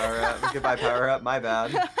mind. Goodbye, power up. Goodbye, power up. My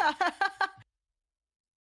bad.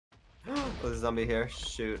 Oh, there's a zombie here.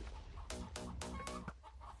 Shoot.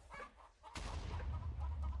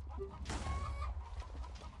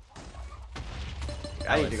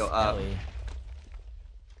 I need to go up.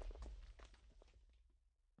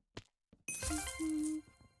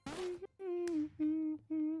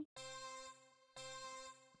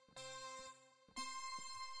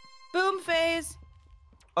 phase.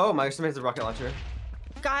 Oh, my teammate has a rocket launcher.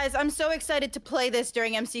 Guys, I'm so excited to play this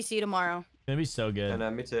during MCC tomorrow. It's gonna be so good.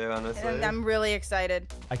 And me too, honestly. And I'm really excited.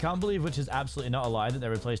 I can't believe, which is absolutely not a lie, that they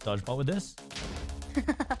replaced dodgeball with this.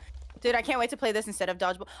 Dude, I can't wait to play this instead of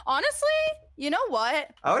dodgeball. Honestly, you know what?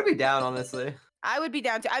 I would be down, honestly. I would be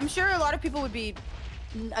down to. I'm sure a lot of people would be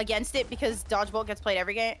against it because dodgeball gets played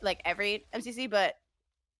every game, like every MCC, but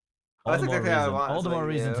That's exactly how I want. All the more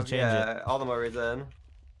reason to change it. All the more reason.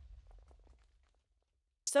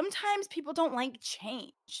 sometimes people don't like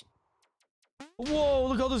change. Whoa,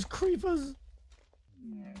 look at all those creepers.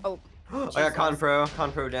 Oh. I got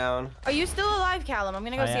Conpro down. Are you still alive, Callum? I'm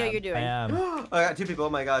gonna go see how you're doing. I am. I got 2 people. Oh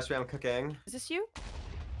my gosh, I'm cooking. Is this you?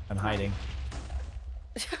 I'm hiding.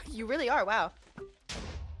 You really are. Wow.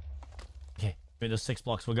 Okay, give me those 6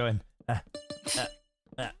 blocks. We'll go in.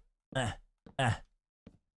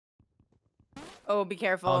 Oh, be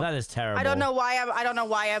careful. Oh, that is terrible. I don't know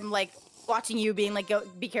why I'm like watching you being like, go,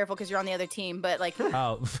 be careful because you're on the other team, but like.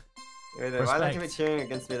 Oh. Why are they cheering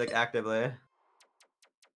against me like actively?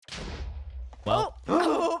 Well,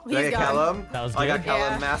 oh, he's gone. Callum? That was good. I got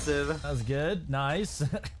Callum massive. That was good. Nice.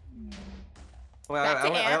 Well, I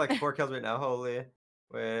got like 4 kills right now. Holy.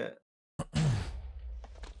 Wait.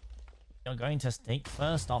 You're going to take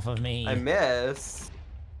first off of me. I missed.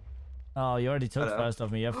 Oh, you already took first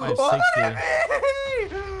off me. You have 560.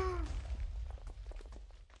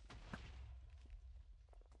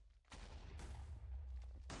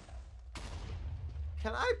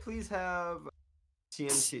 Can I please have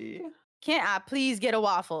TNT? Can't I please get a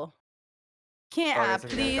waffle? Can't I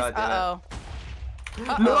please? Uh-oh.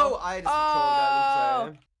 No, I just controlled that. I'm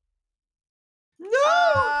sorry.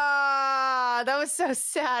 No! That was so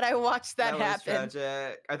sad. I watched that happen. Was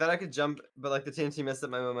tragic. I thought I could jump, but like the TNT messed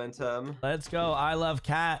up my momentum. Let's go. I love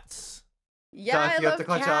cats. Yeah, Duck, you have to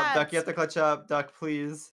clutch up. Duck, you have to clutch up. Duck,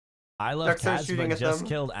 please. I love cats, but just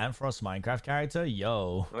killed Antfrost Minecraft character.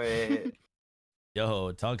 Yo. Wait.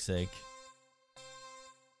 Yo, toxic.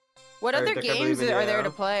 What other games are there to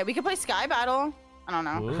play? We could play Sky Battle. I don't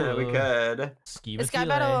know. We could. Sky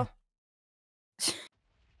Battle.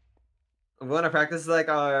 We want to practice like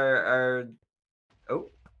our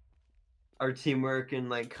teamwork and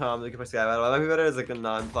like we can play Sky Battle. It might be better as like a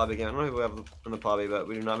non-plobby game. I don't know if we have in the plobby, but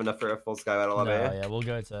we do not have enough for a full Sky Battle lobby. No, yeah, we'll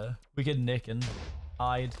go to. We could nick and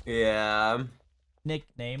hide. Yeah.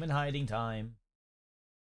 Nickname and hiding time.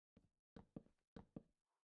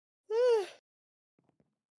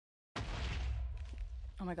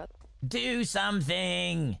 Oh my god. Do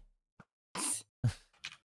something.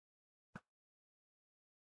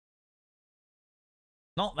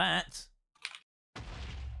 Not that.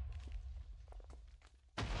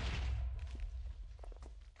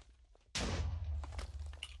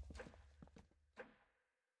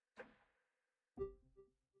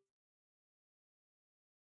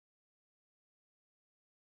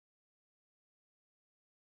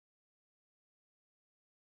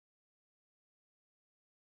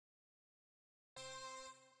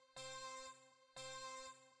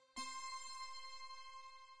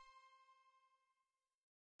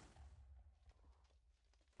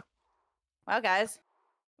 Wow, guys.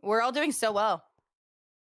 We're all doing so well.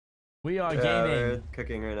 We are gaming. We're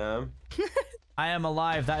cooking right now. I am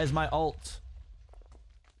alive. That is my ult.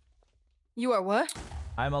 You are what?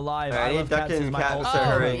 I'm alive. I love cats is my ult.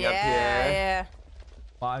 Hurrying up here. Yeah.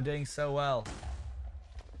 Wow, I'm doing so well.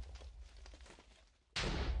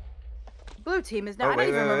 Blue team is not. I don't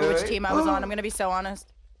even remember which team I was on. I'm gonna be so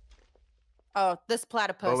honest. Oh, this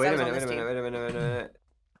platypus. Oh, wait a minute.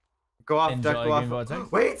 Go off, Duck, go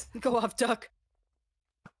off. Wait! Go off, Duck.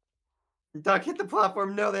 Duck, hit the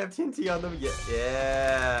platform. No, they have TNT on them. Yeah.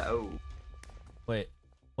 Yeah. Oh. Wait.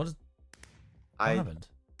 What happened?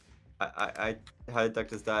 How did Duck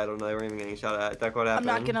just die? I don't know. They weren't even getting shot at. Duck, what happened?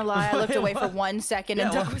 I'm not gonna lie. I looked away for 1 second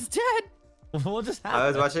and Duck was dead. What just happened? I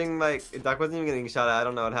was watching, like, Duck wasn't even getting shot at. I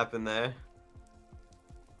don't know what happened there.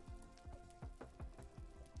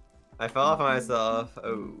 I fell off myself.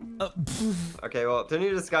 Oh. Okay, well, turn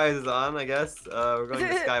your disguise is on, I guess. We're going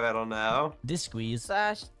to Sky Battle now. Disguise.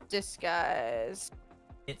 / disguise.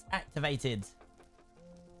 It's activated.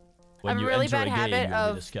 I have a really bad habit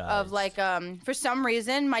of like, for some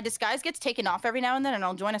reason, my disguise gets taken off every now and then, and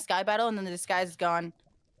I'll join a Sky Battle, and then the disguise is gone.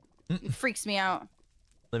 It freaks me out.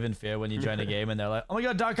 Live in fear when you join a game, and they're like, oh my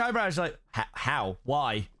god, dark eyebrows. You're like, how?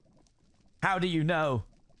 Why? How do you know?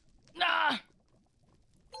 Nah!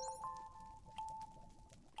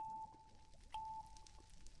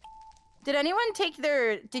 Did you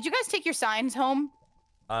guys take your signs home?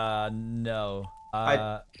 No.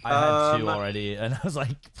 I had 2 already, and I was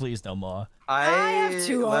like, please no more. I have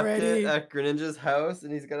 2 left already. it at Greninja's house,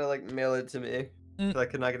 and he's gonna like mail it to me. So I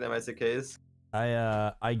could not get it in my suitcase.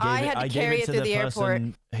 I gave it to the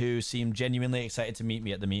person who seemed genuinely excited to meet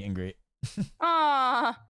me at the meet and greet.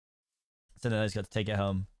 Aww. So then I just got to take it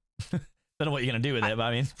home. Don't know what you're gonna do with it, but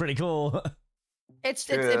I mean, it's pretty cool. It's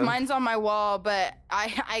mine's on my wall, but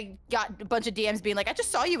I got a bunch of DMs being like, I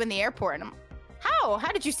just saw you in the airport, and I'm,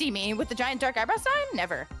 how did you see me with the giant dark eyebrow sign?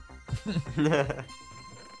 Never. The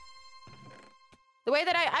way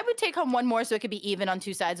that I would take home 1 more so it could be even on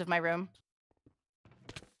 2 sides of my room.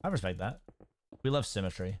 I respect that. We love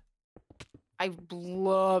symmetry. I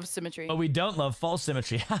love symmetry. But we don't love false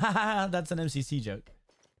symmetry. That's an MCC joke.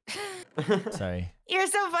 Sorry. You're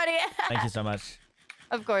so funny. Thank you so much.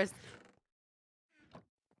 Of course.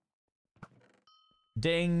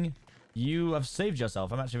 Ding. You have saved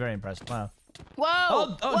yourself. I'm actually very impressed. Wow.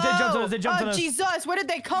 Whoa. Oh, they jumped on us. They jumped on us. Jesus. Where did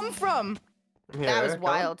they come from? That was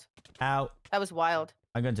wild. Ow. That was wild.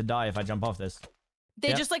 I'm going to die if I jump off this.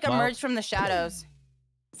 They just like emerged from the shadows.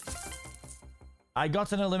 I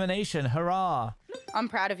got an elimination. Hurrah. I'm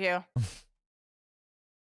proud of you.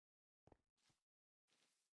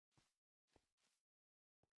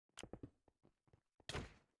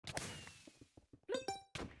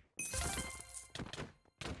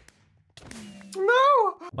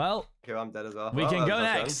 No. Well, okay, I'm dead as well. We can go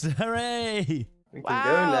next. Hooray. We can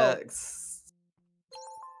go next.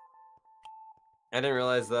 I didn't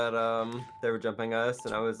realize that they were jumping us,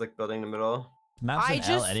 and I was like building in the middle. Maps in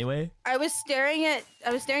L anyway. I was staring at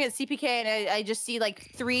Seapeekay, and I just see like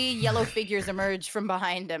 3 yellow figures emerge from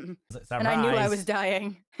behind him, and I knew I was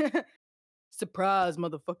dying. Surprise,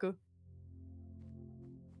 motherfucker!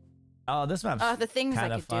 Oh, this map's the things I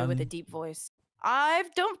could do with a deep voice. I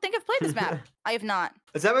don't think I've played this map. I have not.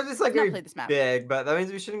 Is that just like very this map. big? But that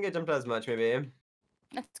means we shouldn't get jumped as much, maybe.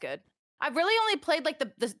 That's good. I've really only played like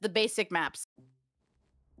the basic maps.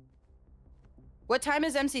 What time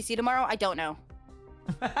is MCC tomorrow? I don't know.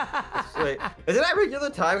 Wait, is it at regular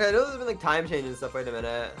time? I know there's been like time change and stuff. Wait a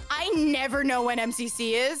minute. I never know when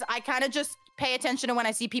MCC is. I kind of just pay attention to when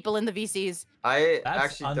I see people in the VCs. That's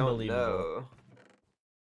actually don't know.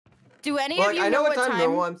 Do any of you know what time?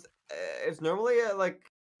 Normal, it's normally at like.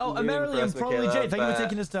 Oh, Amerilian, probably Jay. Thank you for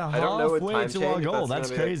taking us to halfway to our goal.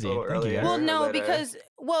 That's crazy. Thank you. Well, no, because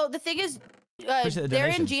the thing is, they're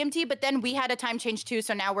in GMT, but then we had a time change too,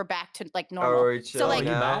 so now we're back to like normal. So like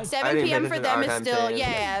 7 p.m. for them is still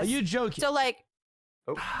Are you joking? So like,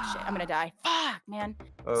 shit, I'm gonna die. Fuck, man.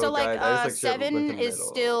 So like 7 is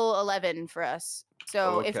still 11 for us.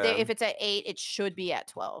 So if it's at 8, it should be at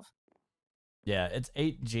 12. Yeah, it's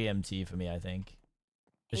 8 GMT for me, I think.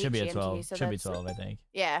 It should be at 12. So should be 12, I think.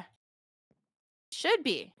 Yeah. Should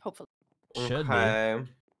be, hopefully. Should be. I'm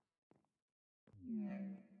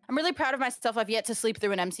really proud of myself. I've yet to sleep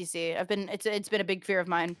through an MCC. It's been a big fear of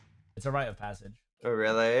mine. It's a rite of passage. Oh,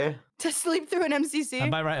 really? To sleep through an MCC?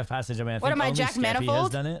 And by rite of passage, I mean, I think only Jack Manifold has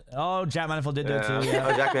done it. Oh, Jack Manifold did do it too. Yeah.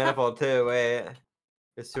 Oh, Jack Manifold too. Wait.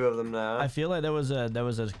 There's 2 of them now. I feel like there was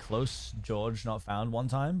a close George not found one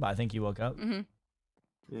time, but I think he woke up. Mm-hmm.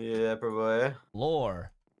 Yeah, probably.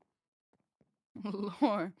 Lore.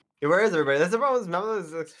 Lore. Yeah, where is everybody? That's the problem. I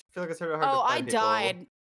feel like it's sort of hard to find people. Died.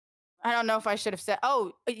 I don't know if I should have said.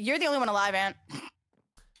 Oh, you're the only one alive, Ant.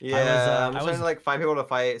 Yeah, I'm trying to like find people to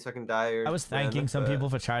fight so I can die. Or I was thanking some people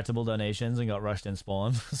for charitable donations and got rushed in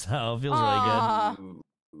spawn, so it feels really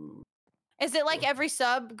good. Is it like every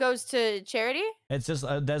sub goes to charity? It's just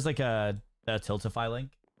there's like a Tiltify link,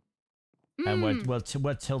 and we're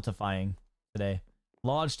tiltifying today.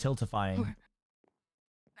 Large tiltifying.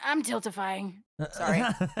 I'm tiltifying. Sorry.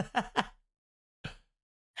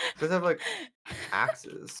 Does have like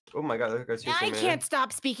axes? Oh my god, I can't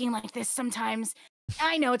stop speaking like this sometimes.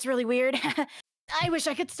 I know it's really weird. I wish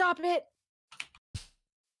I could stop it.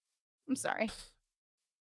 I'm sorry.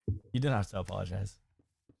 You didn't have to apologize.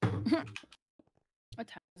 What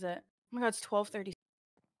time is it? Oh my god, it's 12:30.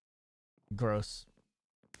 Gross.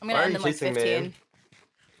 I'm gonna end in like 15. Me?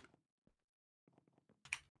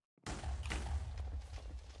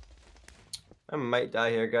 I might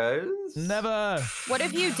die here, guys. Never. What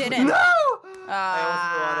if you didn't? No!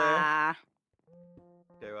 I almost water.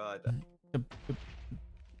 Okay, well, I died.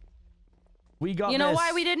 We got You know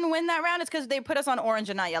why we didn't win that round? It's because they put us on orange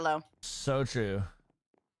and not yellow. So true.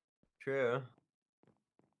 True.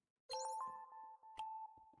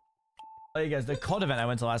 Oh, you guys, the COD event I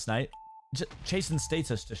went to last night, Chase and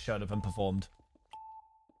Status just showed up and performed.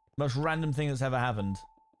 Most random thing that's ever happened.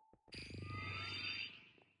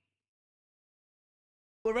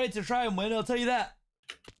 We're ready to try and win, I'll tell you that.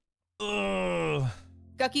 Ugh.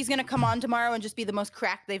 Gucky's gonna come on tomorrow and just be the most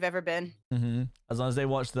cracked they've ever been. As long as they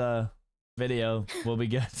watch the video, we'll be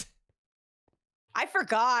good. I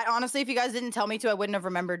forgot. Honestly, if you guys didn't tell me to, I wouldn't have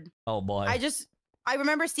remembered. Oh boy. I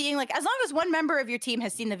remember seeing like, as long as one member of your team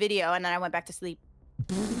has seen the video, and then I went back to sleep.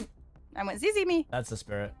 I went, ZZ me. That's the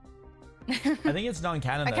spirit. I think it's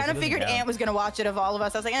non-canon. I kind of figured Ant was gonna watch it of all of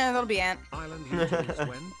us. I was like, that'll be Ant. Island usually is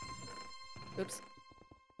when? Oops.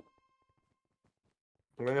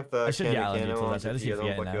 I'm going with the I should candy yell at you can. till I that's right. want Keep to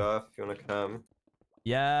forgetting block you off if you want to come.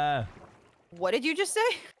 Yeah. What did you just say?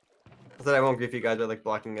 I said I won't grief you guys by like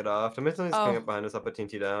blocking it off. I'm just coming up behind us. I'll put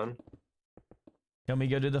TNT down. Can we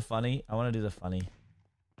go do the funny? I want to do the funny.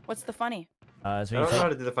 What's the funny? So I don't know how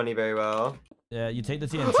to do the funny very well. Yeah, you take the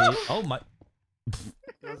TNT. Oh my.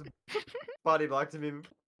 That was a body block to me.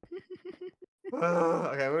 Okay,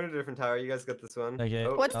 I'm going to a different tower. You guys got this one. Okay.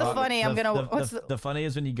 Oh, What's the funny? The funny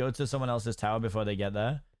is when you go to someone else's tower before they get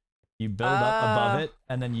there. You build up above it,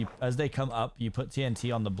 and then as they come up, you put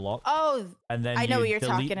TNT on the block. Oh, and then I know what you're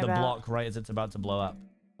delete talking the about. block right as it's about to blow up,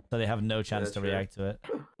 so they have no chance to react to it.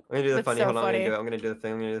 I'm gonna do the That's funny. so Hold on, funny. I'm gonna do the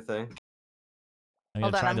thing. I'm gonna do the thing.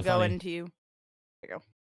 Hold on, I'm going to you. There you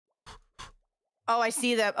go. Oh, I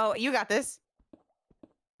see that. Oh, you got this.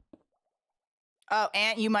 Oh,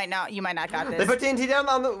 Ant, you might not got this. They put TNT down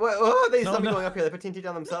on the. Oh, they stopped going up here. They put TNT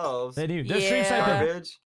down themselves. They do. They're stream sniping.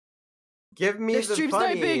 Give me the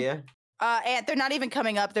funny. Ant, they're not even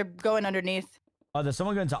coming up. They're going underneath. Oh, there's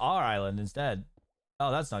someone going to our island instead.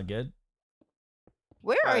 Oh, that's not good.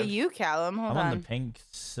 Where are you, Callum? Hold I'm on the pink.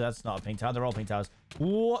 That's not a pink tower. They're all pink towers.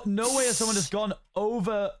 What? No way has someone just gone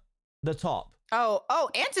over the top. Oh,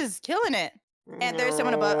 Ant is killing it. Ant, there's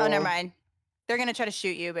someone above. Oh, never mind. They're gonna try to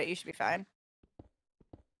shoot you, but you should be fine.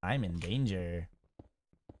 I'm in danger.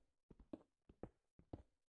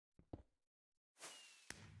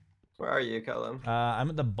 Where are you, Callum? I'm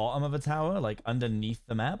at the bottom of a tower, like underneath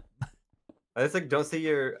the map. I just like don't see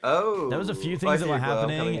your. Oh. There was a few things that were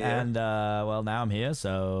happening, and well, now I'm here,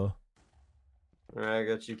 so. All right, I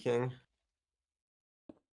got you, King.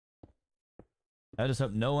 I just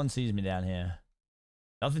hope no one sees me down here.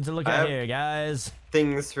 Nothing to look at here, guys.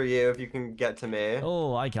 Things for you if you can get to me.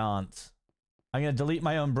 Oh, I can't. I'm gonna delete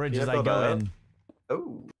my own bridge as I go in.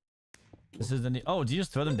 Oh. This is the new. Oh, do you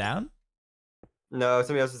just throw them down? No,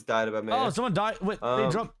 somebody else just died above me. Oh, someone died. Wait, they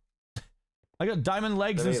dropped. I got diamond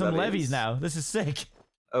legs and some levies now. This is sick.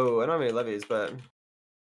 Oh, I don't have any levies, but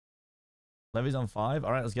levies on 5.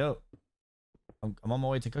 All right, let's go. I'm on my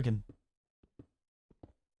way to cooking.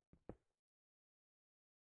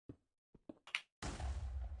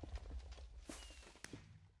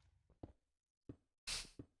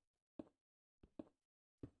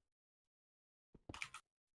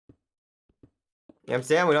 Yeah, I'm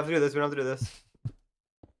saying we don't have to do this. We don't have to do this.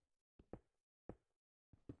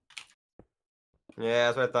 Yeah,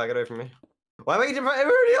 that's what I thought. Get away from me. Why am I getting everybody?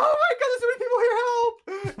 Oh my god, there's so many people here.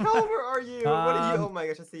 Help! Colin, where are you? What are you? Oh my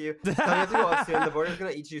gosh, I see you. Colin, you have to go up soon. The border's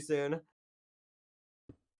gonna eat you soon.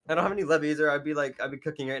 I don't have any levies, or I'd be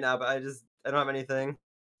cooking right now, but I don't have anything.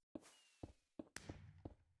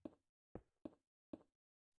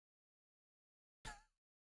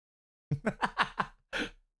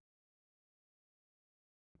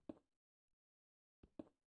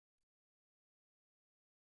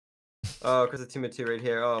 Oh, because it's team of 2 right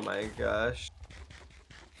here. Oh my gosh.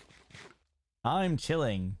 I'm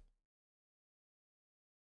chilling.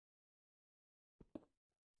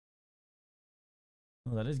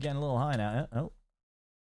 Oh, that is getting a little high now. Oh.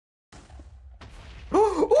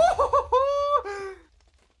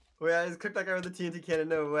 Wait, I just cooked that guy with the TNT cannon.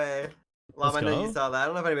 No way. Lom, I know you saw that. I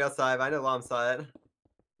don't know if anybody else saw it, but I know Lom saw it.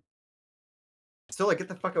 Still, like, get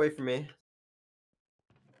the fuck away from me.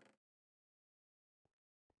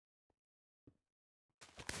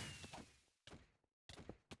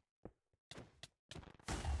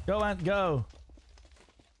 Go, Ant, go.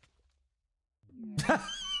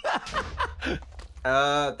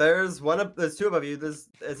 There's 2 above you. It's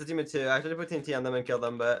a team of 2. I tried to put TNT on them and kill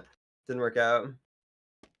them, but didn't work out.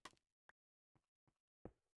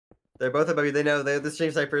 They're both above you. They know. They're the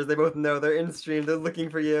stream snipers. They both know. They're in stream. They're looking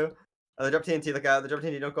for you. They drop TNT. Look out. They drop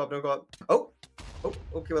TNT. Don't go up. Don't go up. Oh.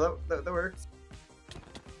 Okay. Well, that works.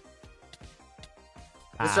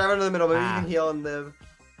 Just drive into the middle. Maybe you can heal and live.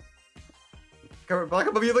 Cover. Block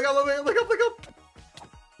above you. Look up. Look up.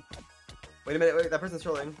 Wait a minute. Wait. That person's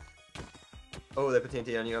trolling. Oh, they put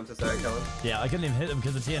TNT on you. I'm so sorry, Colin. Yeah, I couldn't even hit them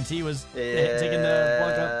because the TNT was taking the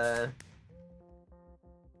block up.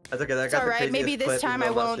 That's okay. It's alright. Maybe this time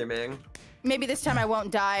I won't. Maybe this time I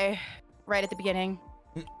won't die right at the beginning.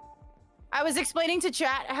 I was explaining to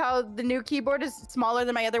chat how the new keyboard is smaller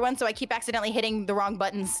than my other one, so I keep accidentally hitting the wrong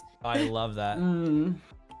buttons. I love that.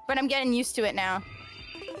 But I'm getting used to it now.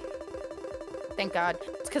 Thank God.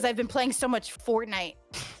 It's because I've been playing so much Fortnite.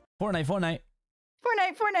 Fortnite.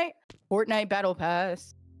 Fortnite Battle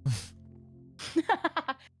Pass.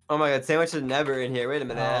 Oh my God, Sandwich is never in here. Wait a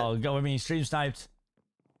minute. Oh, go with me. Stream sniped.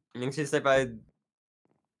 I think she's sniped by...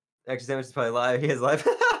 Actually, Sandwich is probably live. He is live.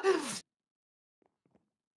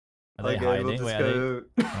 Are they hiding? We'll Wait, go...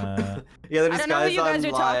 yeah, I don't know who you guys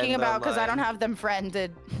are talking about because I don't have them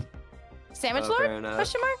friended. Sandwich Lord?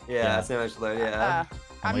 Question mark? Yeah, Sandwich Lord. Yeah.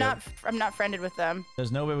 I'm not friended with them.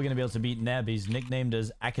 There's no way we're gonna be able to beat Neb. He's nicknamed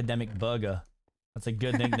as Academic Burger. That's a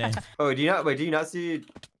good nickname. Oh, do you not see?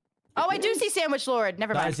 Oh, I do see Sandwich Lord.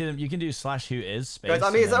 Never mind. I see them. You can do /whois space. Guys, I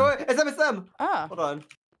mean, it's them. Oh. Hold on.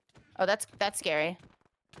 Oh, that's scary.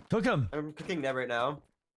 Cook him. I'm cooking Neb right now.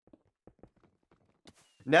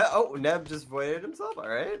 Neb just voided himself. All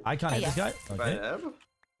right. I can't hit this guy. Okay. Neb.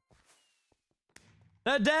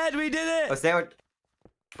 They're dead. We did it. Oh, Sandwich.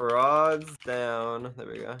 Frauds down. There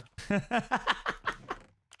we go.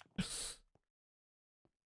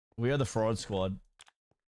 We are the fraud squad.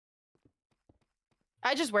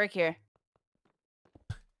 I just work here.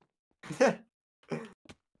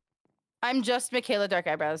 I'm just Michaela Dark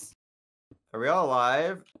Eyebrows. Are we all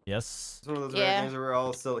alive? Yes. It's one of those rare games where we're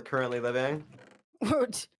all still currently living.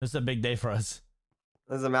 This is a big day for us.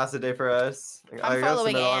 This is a massive day for us. I'm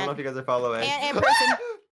following Ant. I don't know if you guys are following. Ant person.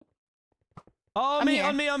 Oh, on me,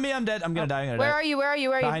 I'm dead. I'm gonna die. Where are you? Where are you?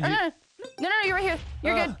 Where are you? No, you're right here.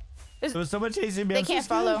 You're good. There was someone chasing me. They can't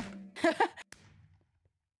follow.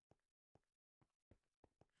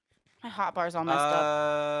 My hotbar's all messed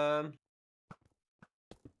up.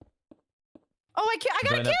 Oh, I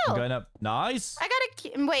got a kill. I'm going up. Nice. I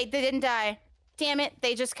got a wait. They didn't die. Damn it.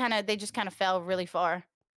 They just kind of fell really far.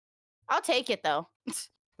 I'll take it though.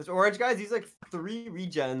 This orange guy's he's like 3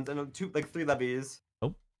 regens and 3 levies.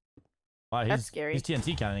 Oh. Wow, that's scary. He's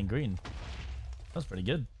TNT cannon in green. That's pretty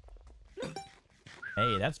good.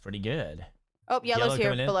 Hey, that's pretty good. Oh, yellow's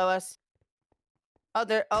here below us. Oh,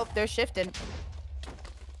 they're shifting.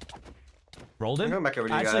 Rolled him? I'm back over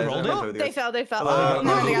to you Actually guys. rolled him? They fell. Oh,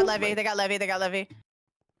 no, they got Levy. They got Levy.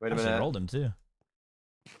 Wait a minute. Rolled him too.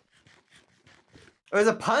 Oh, it's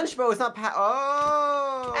a punch bow. It's not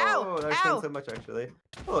Oh! Ow! That explains so much, actually.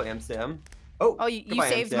 Oh, Amstam. Oh, you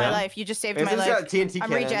saved my life. You just saved my life. Got TNT I'm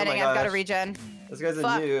cannon. regenning. I've got to regen. This guy's a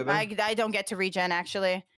Fuck. noob. I don't get to regen,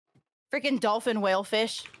 actually. Freaking dolphin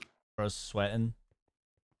whalefish. Bro's sweating.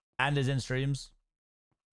 And is in streams.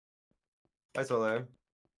 Bye, Solar.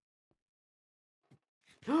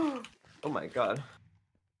 Oh my god.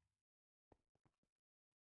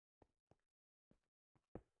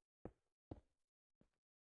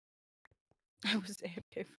 I was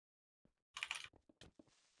AFK.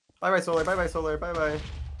 Bye-bye, Solar. Bye-bye, Solar. Bye-bye.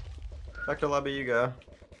 Back to lobby you go.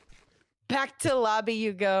 Back to lobby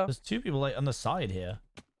you go. There's 2 people like on the side here.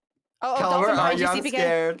 Oh, Caliber, dolphin behind you, I'm Seapeekay.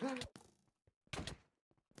 scared.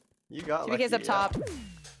 You got Seapeekay's up top.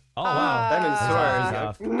 Oh wow.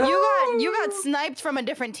 Diamond sword. No! You got sniped from a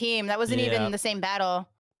different team. That wasn't even the same battle.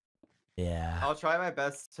 Yeah. I'll try my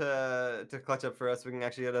best to clutch up for us. We can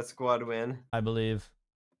actually get a squad win. I believe.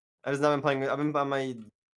 I've been on my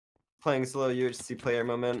playing slow UHC player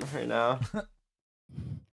moment right now.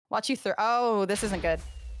 Watch you throw. Oh, this isn't good.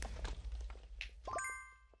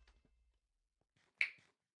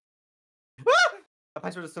 A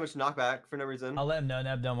punch bow does so much knockback for no reason. I'll let him know,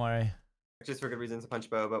 Neb. Don't worry. Just for good reasons, a punch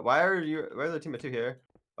bow. But why are the team of 2 here?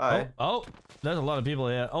 Bye. Oh, there's a lot of people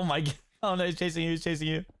here. Oh my god. Oh no, he's chasing you. He's chasing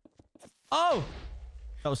you. Oh,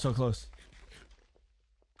 that was so close.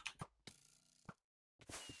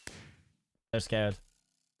 They're scared.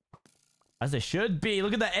 As they should be.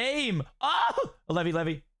 Look at the aim. Oh,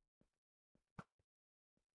 Levy.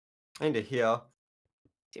 I need to heal.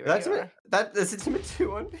 That's a team of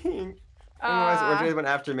 2 on pink. Orange guys went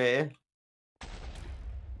after me.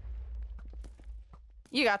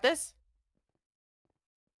 You got this.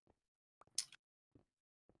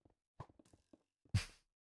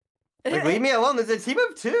 Like, leave me alone. There's a team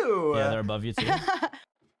of 2. Yeah, they're above you too.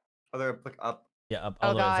 Oh, they're like up. Yeah, up.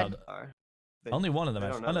 Oh god. Only one of them.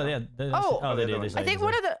 Oh no, they did. I think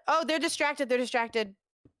one of the. Oh, they're distracted.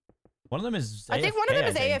 One of them is. I think one of them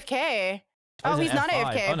is AFK. Oh, he's not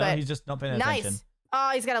AFK. Oh no, he's just not paying attention. Nice.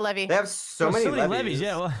 Oh, he's got a levy. They have so many levies.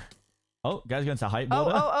 Yeah. Well. Oh, guys going to hype Oh,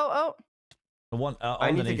 border. oh. The one.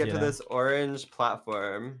 I need to get to this orange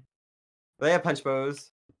platform. They have punch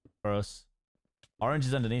bows. Gross. Orange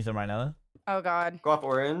is underneath them right now. Oh god. Go off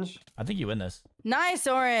orange. I think you win this. Nice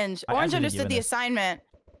orange. Orange understood the assignment.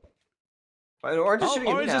 Orange is shooting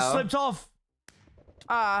at me now. Just slipped off.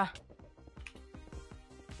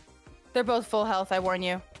 They're both full health, I warn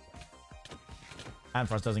you.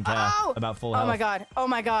 Frost doesn't care about full health. Oh my god. Oh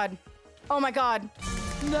my god. Oh my god.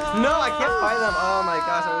 No! No, I can't find them. Oh my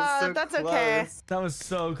gosh, that was so That's close. okay. That was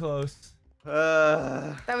so close.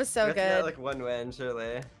 That was so good. Get, like 1 win,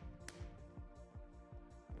 surely.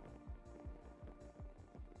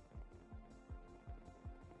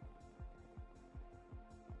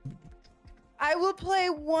 I will play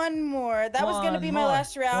one more. That was gonna be my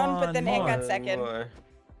last round, but then Ed got second.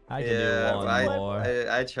 I can do one more.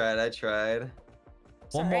 I tried.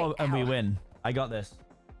 One more and we win. I got this.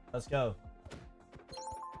 Let's go.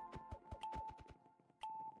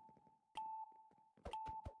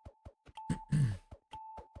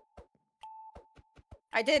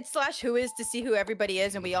 I did /whois to see who everybody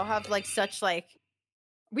is, and we all have like such like,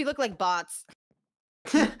 we look like bots.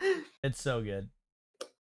 It's so good.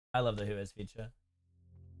 I love the whois feature.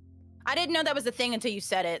 I didn't know that was a thing until you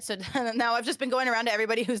said it. So now I've just been going around to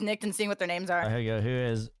everybody who's nicked and seeing what their names are. Here we go. Who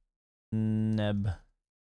is Neb?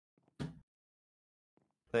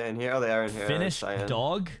 They're in here. Oh, they are in here. Finished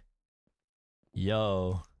dog.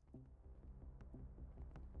 Yo.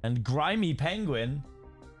 And grimy penguin.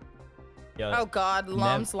 Yo. Oh God,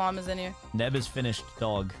 Slom is in here. Neb is finished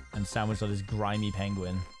dog and sandwiched on this grimy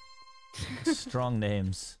penguin. Strong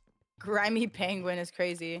names. Grimy penguin is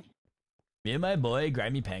crazy. Me and my boy,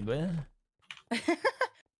 grimy penguin.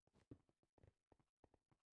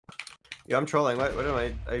 Yo, I'm trolling. What am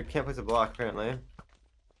I? I can't place a block apparently.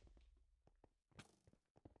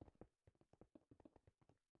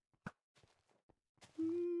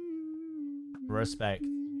 Respect.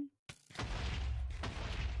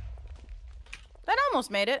 That almost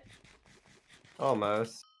made it.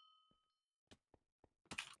 Almost.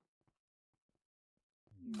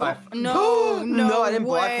 No, I didn't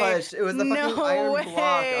block way. push. It was the fucking iron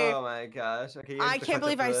block. Oh my gosh. Okay, I can't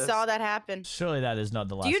believe I saw that happen. Surely that is not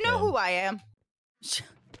the last. Do you know game. who I am?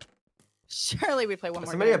 Surely we play one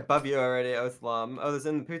more. Somebody game. above you already, Slum. Oh, there's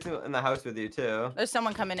in the house with you too. There's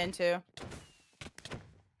someone coming in too.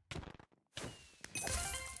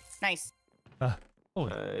 Nice. Oh,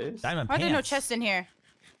 nice. Diamond Why are there no pants. chests in here?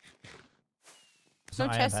 There's no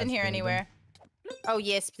chests in here anywhere. Oh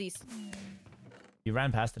yes, please. You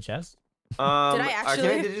ran past the chest? Did I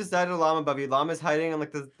actually? Did you just die to Llama above you? Llama's hiding on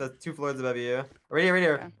like the 2 floors above you. Right here, right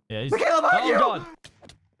here. Okay. Yeah, he's... Michaela, behind you! God.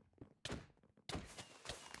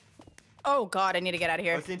 Oh God, I need to get out of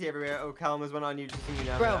here. Oh, CNT everywhere. Oh, Callum, there's one on you. Just thinking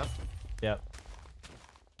down Bro. now. Yep.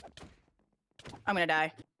 I'm gonna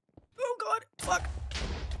die. Oh God, fuck.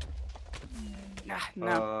 No.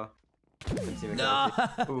 No.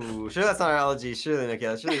 Ooh, sure that's not our LG. Surely, Nikki.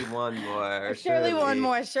 Surely one more. Surely one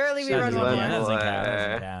more. Surely we run one more. Doesn't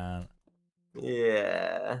count.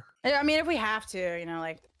 Yeah. I mean, if we have to, you know,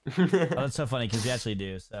 like. Oh, that's so funny because we actually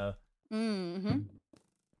do. So. Mm-hmm.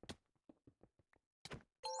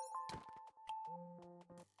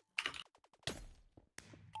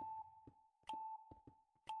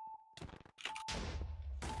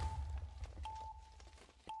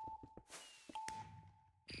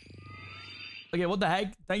 Okay, what the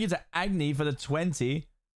heck? Thank you to Agni for the 20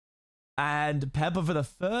 and Pepper for the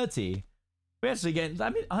 30. We actually get, I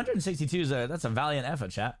mean, 162 is that's a valiant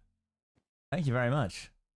effort, chat. Thank you very much.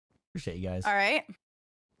 Appreciate you guys. All right.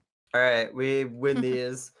 All right, we win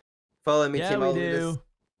these. Follow me, yeah, team. We do.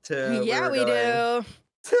 Yeah, we do.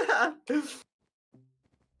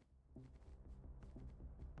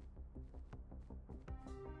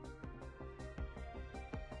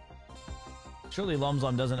 Surely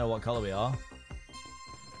Lomslom doesn't know what color we are.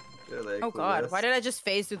 Oh God, why did I just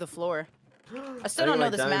phase through the floor? I still don't know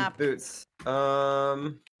this map. Boots.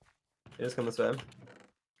 Just come this way.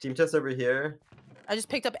 Team chest over here. I just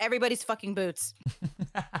picked up everybody's fucking boots.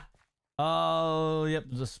 Oh, yep,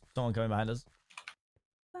 just someone coming behind us.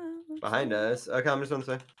 Behind us. Okay, I'm just on this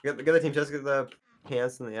way. Get the team chest, get the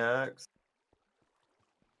pants and the axe.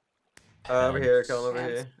 Over here, come over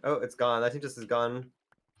here. Oh, it's gone. That team chest is gone.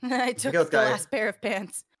 I took the last pair of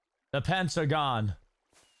pants. The pants are gone.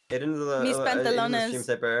 Get into the Mis pantalones. stream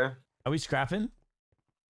zipper. Are we scrapping?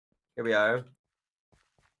 Here we are.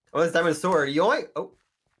 Oh, this diamond sword. You only. Oh.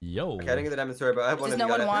 Yo. Okay, I didn't get the diamond sword, but I have one. Does no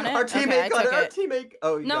one want it? Our teammate got it. Our teammate.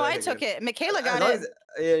 Oh, you no, I took it. Michaela got it.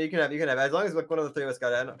 Yeah, you can have. You can have. As long as like one of the 3 of us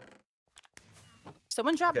got it.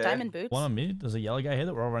 Someone dropped diamond boots. One on me. There's a yellow guy here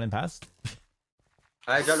that we're all running past.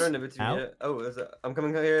 I dropped it in boots. Oh, I'm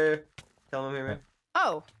coming here. Tell him I'm here.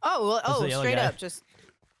 Oh, straight up, just.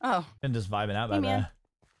 Oh. And just vibing out by there.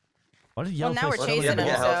 Why did yellow now we're chasing him.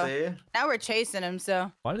 So now we're chasing him.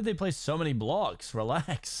 So. Why did they play so many blocks?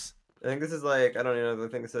 Relax. I think this is like I don't even know what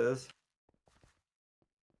I think this is.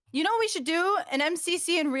 You know what we should do? An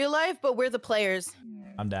MCC in real life, but we're the players.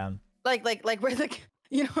 I'm down. Like we're the,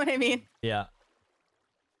 you know what I mean? Yeah.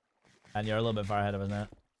 And you're a little bit far ahead of us now.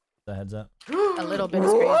 The heads up. A little bit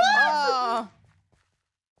is great. Oh.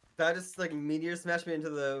 That just like meteor smashed me into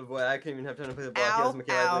the void. I couldn't even have time to play the block. Ow,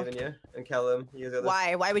 Michaela, I believe in you. And Callum, you guys are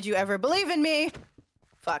Why? Why would you ever believe in me?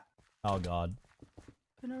 Fuck. Oh god.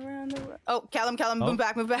 Around the... Oh, Callum, move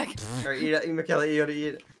back. Alright, eat it, Michaela, you gotta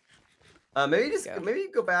eat. Maybe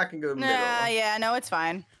go back and go middle. Yeah, no, it's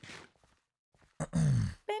fine.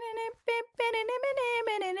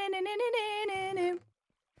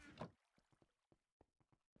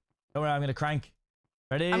 Don't worry, I'm gonna crank.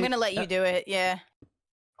 Ready? I'm gonna let you do it. Yeah.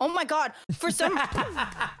 Oh my god! For some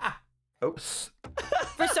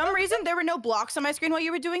reason, there were no blocks on my screen while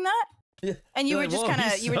you were doing that, and you were just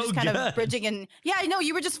kind of bridging and yeah, I know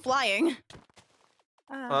you were just flying.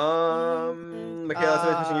 Michaela,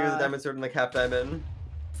 somebody's pushing you with a diamond sword and like half diamond.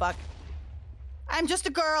 Fuck. I'm just a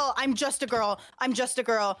girl. I'm just a girl.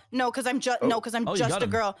 No, because I'm just a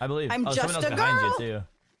girl. I believe. I'm just a girl. Behind you too.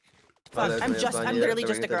 Fuck, I'm literally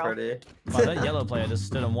just a girl. Wow, that yellow player just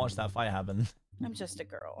stood and watched that fight happen. I'm just a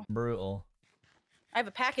girl. Brutal. I have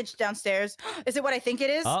a package downstairs. Is it what I think it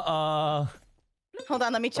is? Hold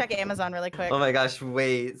on, let me check Amazon really quick. Oh my gosh,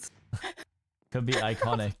 wait. Could be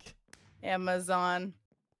iconic. Amazon.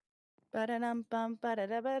 Delivered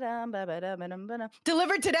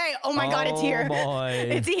today. Oh my god, it's here. Boy.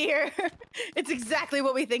 It's here. It's exactly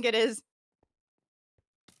what we think it is.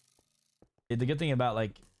 The good thing about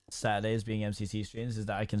like Saturdays being MCC streams is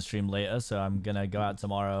that I can stream later, so I'm gonna go out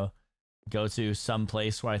tomorrow, go to some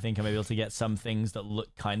place where I think I'm able to get some things that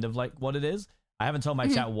look kind of like what it is. I haven't told my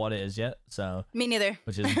chat what it is yet, so me neither.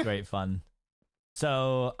 Which is great fun.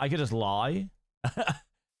 So I could just lie.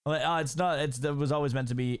 Like, it's not. It was always meant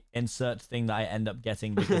to be insert thing that I end up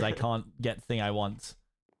getting because I can't get thing I want.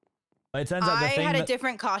 But it turns out I had a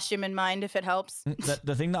different costume in mind, if it helps.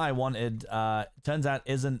 The thing that I wanted, turns out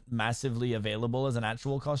isn't massively available as an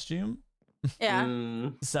actual costume. Yeah.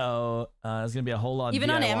 So there's gonna be a whole lot. Even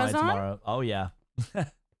DIY on Amazon tomorrow. Oh yeah.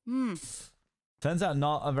 Turns out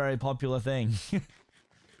not a very popular thing.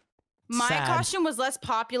 My costume was less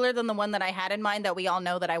popular than the one that I had in mind that we all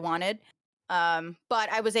know that I wanted. But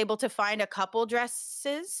I was able to find a couple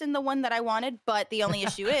dresses in the one that I wanted. But the only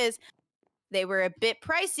issue is they were a bit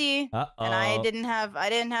pricey, and I didn't have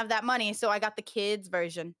that money, so I got the kids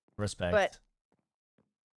version. Respect. But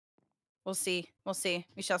we'll see.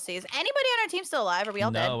 We shall see. Is anybody on our team still alive? Are we all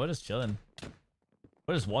dead? No, we're just chilling.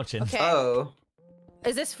 We're just watching. Okay. Oh.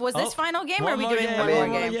 Was this final game, or are we doing one more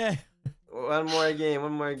game? Yeah. One more game.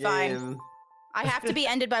 Fine. I have to be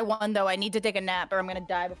ended by 1 though. I need to take a nap, or I'm gonna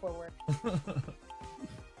die before work.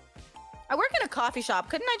 I work in a coffee shop.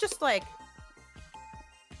 Couldn't I just like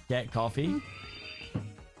get coffee? I'm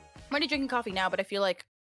already drinking coffee now, but I feel like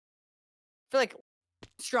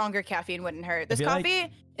stronger caffeine wouldn't hurt. This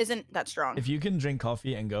coffee isn't that strong. If you can drink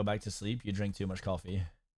coffee and go back to sleep, you drink too much coffee.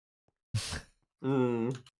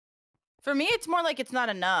 For me, it's more like it's not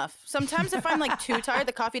enough. Sometimes if I'm like too tired,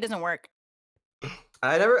 the coffee doesn't work.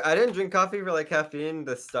 I didn't drink coffee for like caffeine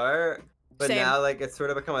to start, but now like it's sort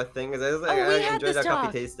of become a thing because I was like I enjoyed how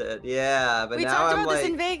coffee tasted. Yeah, but now I'm like. We talked about this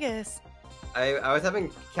in Vegas. I was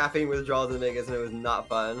having caffeine withdrawals in Vegas and it was not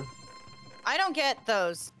fun. I don't get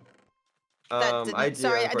those. I do,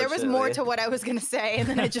 sorry, there was more to what I was gonna say, and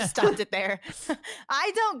then I just stopped it there.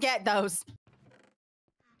 I don't get those.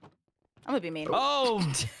 I'm gonna be mean. Oh,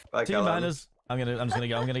 team minus. I'm just gonna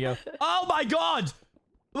go. Oh my god!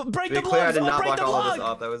 Break the block! I did not block all of this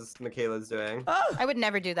up. That was Michaela's doing. I would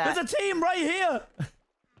never do that. There's a team right here.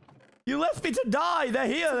 You left me to die. They're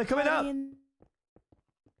here. They're coming up.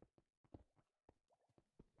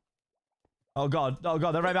 Oh god!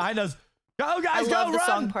 They're right behind us. Go guys, go! I love the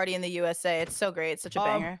song "Party in the USA." It's so great. It's such a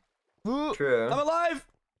banger. True. I'm alive.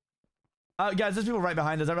 Guys, there's people right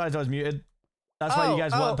behind us. I realized I was muted. That's why you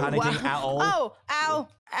guys weren't panicking at all. Oh,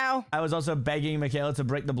 ow. I was also begging Michaela to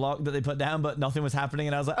break the block that they put down, but nothing was happening,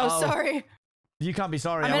 and I was like, oh, sorry. You can't be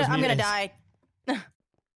sorry. I'm gonna die.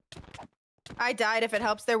 I died if it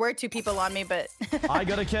helps. There were 2 people on me, but... I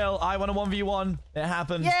got a kill. I won a 1v1. It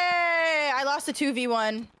happened. Yay! I lost a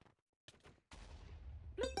 2v1.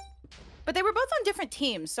 But they were both on different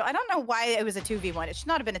teams, so I don't know why it was a 2v1. It should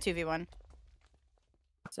not have been a 2v1.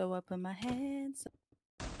 So up in my hands...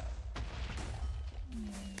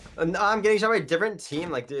 I'm getting shot by a different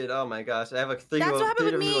team. Like, dude, oh my gosh. I have like 3 That's what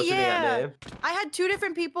happened with me, shooting at me. I had 2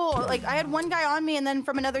 different people. Like, I had one guy on me and then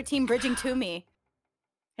from another team bridging to me.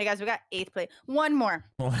 Hey, guys, we got 8th place. One more.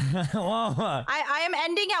 I am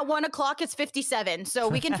ending at 1 o'clock. It's 57, so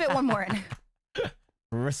we can fit one more in.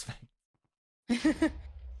 Respect.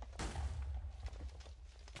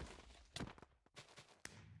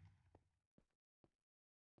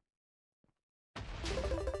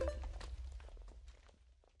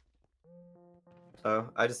 Oh,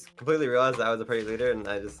 I just completely realized that I was a party leader, and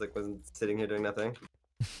I just like wasn't sitting here doing nothing.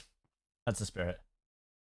 That's the spirit.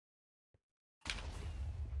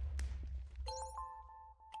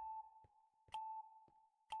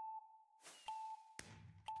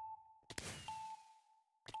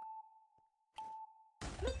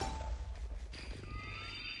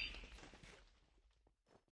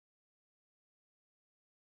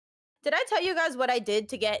 Did I tell you guys what I did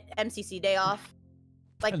to get MCC day off?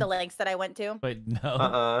 Like the lengths that I went to? Wait,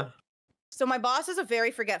 no. So my boss is a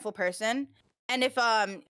very forgetful person, and if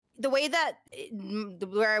the way that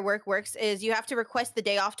where I works is you have to request the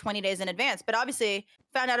day off 20 days in advance. But obviously,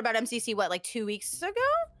 found out about MCC what, like 2 weeks ago,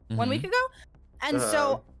 1 week ago, and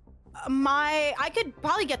so I could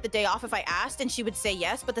probably get the day off if I asked, and she would say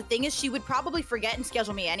yes. But the thing is, she would probably forget and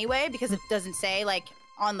schedule me anyway because it doesn't say like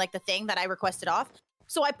on like the thing that I requested off.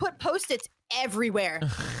 So I put Post-its everywhere,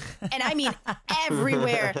 and I mean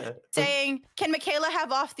everywhere, saying, "Can Michaela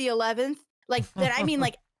have off the 11th?" Like that. I mean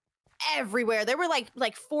like everywhere. There were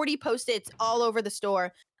like 40 Post-its all over the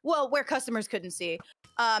store. Well, where customers couldn't see,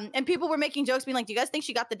 and people were making jokes, being like, "Do you guys think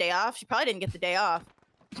she got the day off?" She probably didn't get the day off.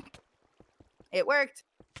 It worked.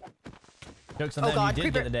 Jokes on them. God, you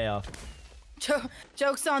did get the day off.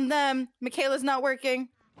 Jokes on them. Michaela's not working.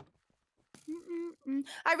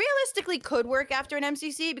 I realistically could work after an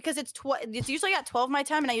MCC because it's usually at 12 my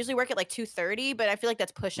time, and I usually work at like 2:30, but I feel like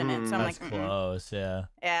that's pushing it. So I'm like, close, yeah.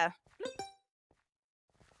 Yeah.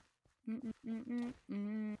 Guys,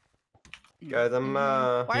 I'm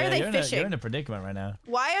Why are they fishing? You're in a predicament right now.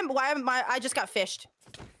 Why am I just got fished.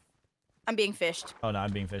 I'm being fished. Oh no,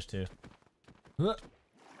 I'm being fished too.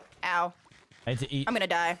 Ow. I need to eat. I'm gonna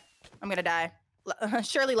die. I'm gonna die.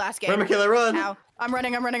 Surely last game. Run, Michaela, run! Ow. I'm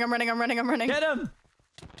running. Get him!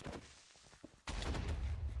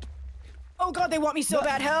 Oh god, they want me so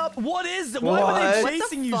bad. Help! What is it? Why were they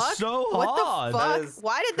chasing you so hard? What the fuck?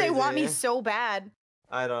 Why did they want me so bad?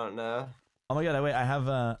 I don't know. Oh my god, wait, I have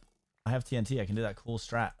TNT. I can do that cool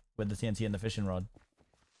strat with the TNT and the fishing rod.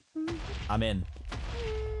 I'm in.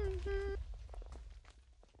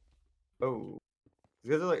 Oh.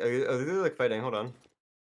 These guys are like fighting. Hold on.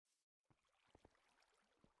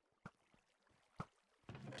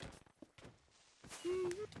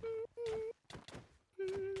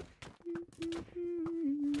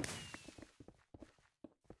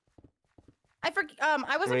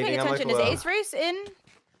 I wasn't paying attention. Is Ace Race in?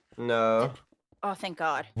 No. Oh, thank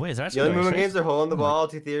God. Wait, is there actually the only movement games are Hole in the Ball,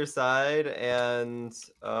 Two Theater Side, and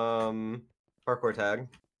Parkour Tag.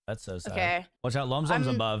 That's so sad. Okay. Watch out, Lomzom's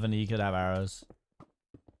above, and he could have arrows.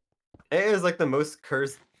 It is like the most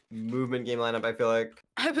cursed movement game lineup, I feel like.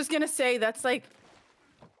 I was gonna say that's like.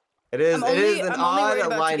 It is. It is an odd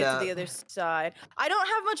lineup. To get to the other side. I don't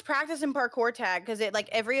have much practice in Parkour Tag because it like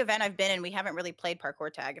every event I've been in, we haven't really played Parkour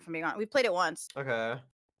Tag. If I'm being honest, we played it once. Okay.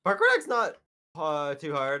 Parkour Tag's not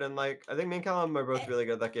too hard, and like I think me and Callum are both really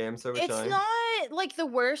good at that game, so we're chilling. It's not like the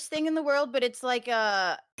worst thing in the world, but it's like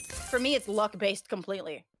for me, it's luck based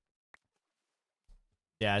completely.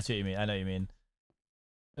 Yeah, I see what you mean. I know what you mean.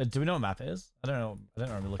 Do we know what map it is? I don't know. I don't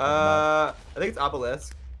remember looking. I think it's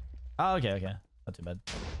Obelisk. Oh, okay, okay. Not too bad.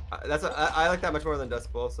 I like that much more than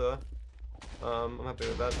Dust Bowl, so I'm happy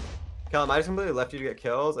with that. Callum, I just completely left you to get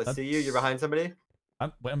kills. I see you. You're behind somebody.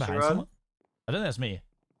 I'm behind someone? I don't think that's me.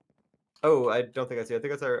 Oh, I don't think I see. I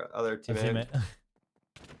think that's our other teammate.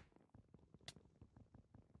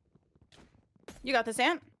 You got this,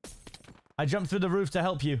 Ant? I jumped through the roof to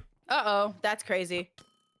help you. Uh-oh, that's crazy.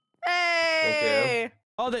 Hey! Thank you.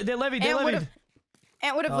 Oh, they levied. They levied.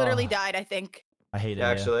 Ant would have literally died, I think. I hate it.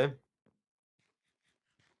 Actually.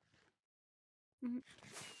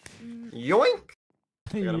 Yoink!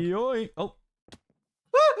 Yoink! Oh.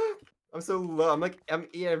 I'm so low.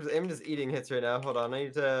 I'm just eating hits right now. Hold on. I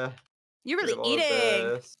need to. You're really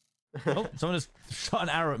eating. Oh, someone just shot an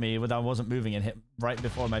arrow at me when I wasn't moving and hit right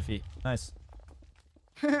before my feet. Nice.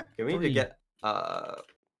 Okay, we need to get. Why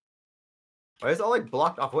is it all like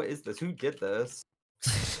blocked off? What is this? Who did this?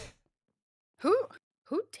 Who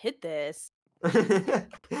did this?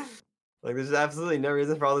 Like, there's absolutely no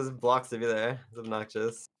reason for all these blocks to be there. It's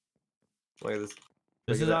obnoxious. Look at this.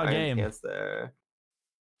 This is our game. There.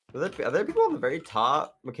 Are there people on the very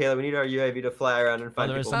top? Michaela, we need our UAV to fly around and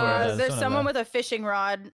find people for us. There's someone with a fishing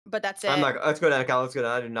rod, but that's it. I'm not. Let's go down, Cal. Let's go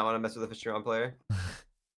down. I do not want to mess with a fishing rod player.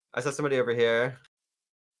 I saw somebody over here.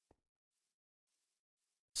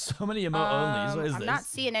 So many emote onlys. What is I'm this? not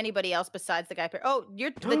seeing anybody else besides the guy. Oh, you're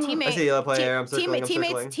the teammate. I see a yellow player. I'm circling.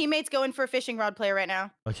 Teammates going for a fishing rod player right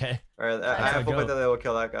now. Okay. All right. I have hope that they will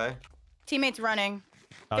kill that guy. Teammates running.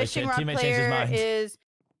 Oh, fishing rod player is.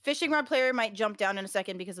 Fishing rod player might jump down in a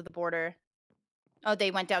second because of the border. Oh,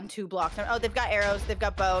 they went down 2 blocks. Oh, they've got arrows. They've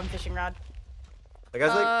got bow and fishing rod. The guy's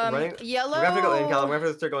like running. Yellow. We have to go in, Callum. We have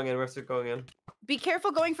to start going in. We have to start going in. Be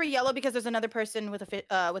careful going for yellow because there's another person with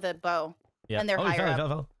a bow. Yeah. And they're higher up.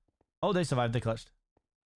 Fell. Oh, they survived. They clutched.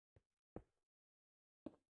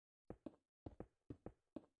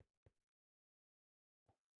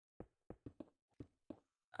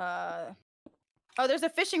 Oh, there's a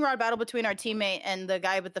fishing rod battle between our teammate and the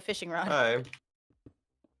guy with the fishing rod. Hi.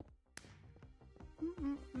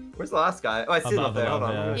 Where's the last guy? Oh, I see him up there. Hold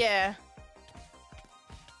on. Yeah.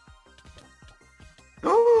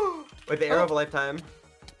 Wait, the arrow of a lifetime.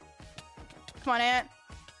 Come on, Ant.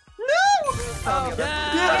 No! Oh, Let's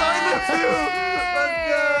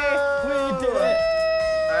go! We did it!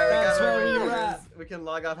 Alright, That's where we wrap. We can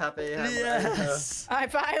log off happy. Yes! I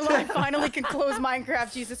finally can close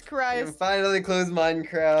Minecraft, Jesus Christ. I can finally close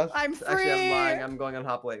Minecraft. I'm free! Actually, I'm lying. I'm going on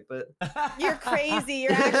hop late, but... You're crazy.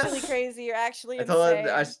 You're actually crazy. You're actually insane.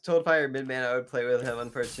 I told Fire Midman I would play with him,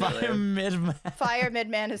 unfortunately. Fire Midman. Fire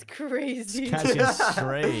Midman is crazy. Catching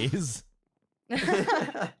strays.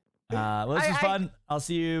 Well, this was fun. I'll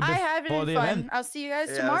see you before the event. I'll see you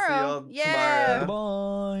guys Tomorrow. tomorrow. Yeah. Goodbye.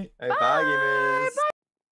 All right, bye, gamers. Bye.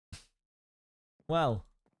 Well,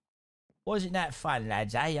 wasn't that fun,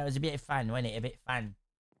 lads? It was a bit fun, wasn't it? A bit fun.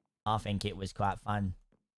 I think it was quite fun.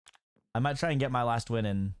 I might try and get my last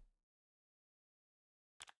win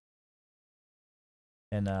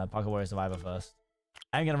in Pocket Warrior Survivor first.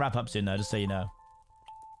 I'm gonna wrap up soon though, just so you know.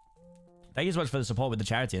 Thank you so much for the support with the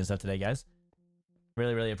charity and stuff today, guys.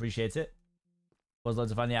 Really, really appreciate it. Was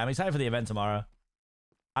loads of fun. Yeah, I'm excited for the event tomorrow.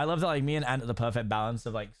 I love that like me and Ant are the perfect balance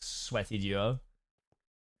of like sweaty duo.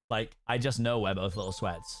 Like, I just know we're both little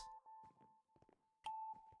sweats.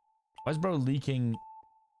 Why is bro leaking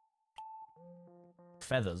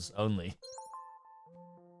feathers only?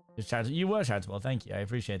 You were charitable, thank you. I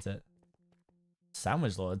appreciate it.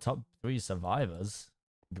 Sandwich Lord, top 3 survivors.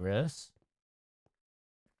 Grace.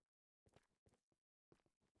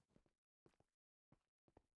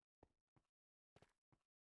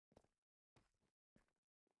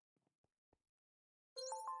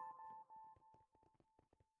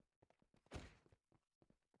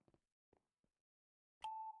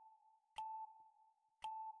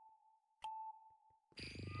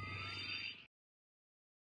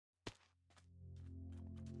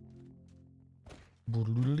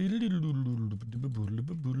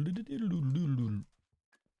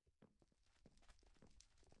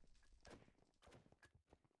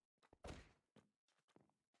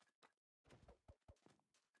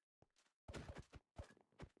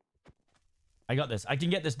 I got this. I can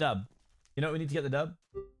get this dub. You know what we need to get the dub?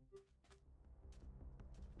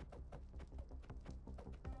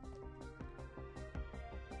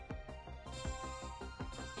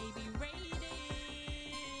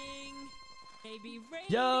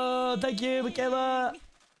 Yo, thank you, Michaela.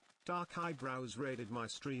 Dark Eyebrows raided my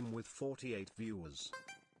stream with 48 viewers.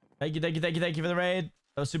 Thank you for the raid.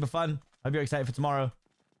 That was super fun. Hope you're excited for tomorrow.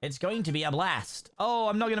 It's going to be a blast. Oh,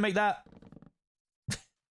 I'm not going to make that.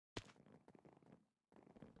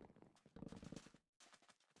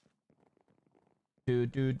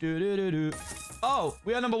 Oh,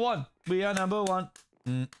 we are number 1. We are number 1.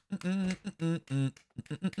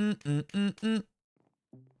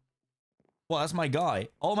 Well, that's my guy.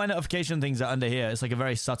 All my notification things are under here. It's like a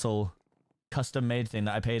very subtle, custom-made thing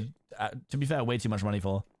that I paid, to be fair, way too much money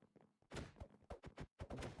for.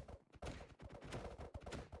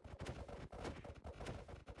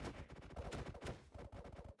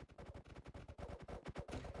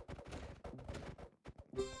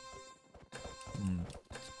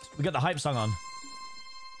 We got the hype song on.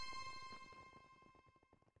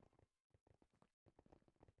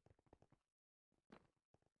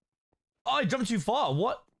 Oh, I jumped too far.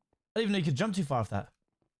 What? I didn't even know you could jump too far off that.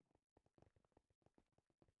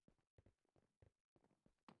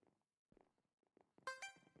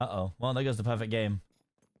 Uh-oh. Well, there goes the perfect game.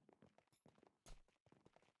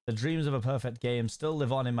 The dreams of a perfect game still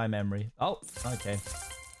live on in my memory. Oh, okay.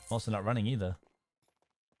 I'm also not running either.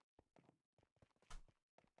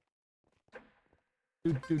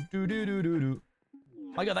 My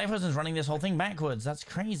god, that person's running this whole thing backwards. That's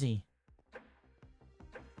crazy.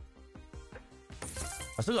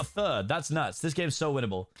 I still got 3rd. That's nuts. This game's so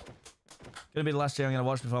winnable. Gonna be the last game I'm gonna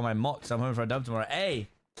watch before my mocks. I'm hoping for a dub tomorrow. Hey!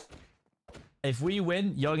 If we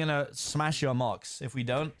win, you're gonna smash your mocks. If we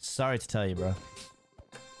don't, sorry to tell you, bro.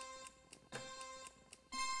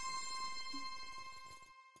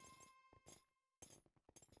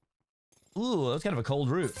 Ooh, that's kind of a cold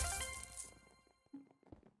route.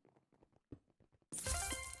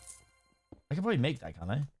 I could probably make that,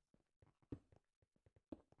 can't I?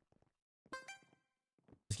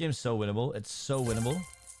 This game's so winnable. It's so winnable.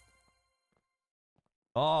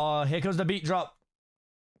 Oh, here comes the beat drop.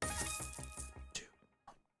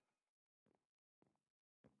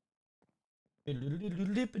 Okay,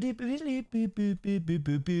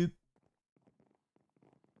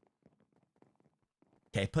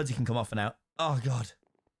 Pudsy can come off for now. Oh, God.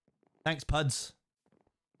 Thanks, Puds.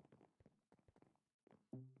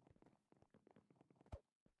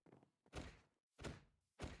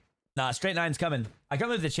 Nah, straight nine's coming. I can't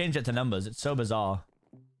believe they changed it to numbers. It's so bizarre.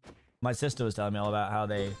 My sister was telling me all about how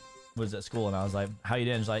they was at school, and I was like, how you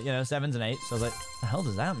doing? She's like, you know, 7s and 8s. So I was like, what the hell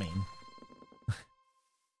does that mean?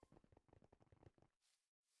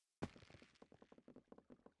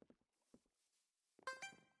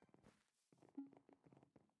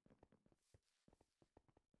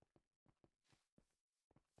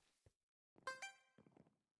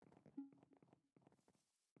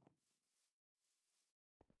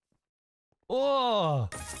 Oh,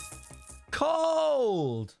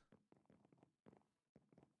 cold.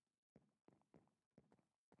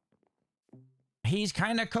 He's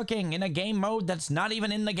kind of cooking in a game mode that's not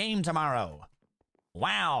even in the game tomorrow.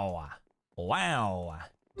 Wow. Wow.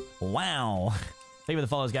 Wow. Thank you for the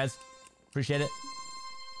follows, guys. Appreciate it.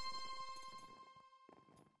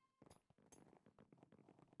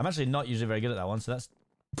 I'm actually not usually very good at that one, so that's...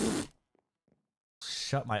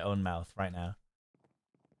 Shut my own mouth right now.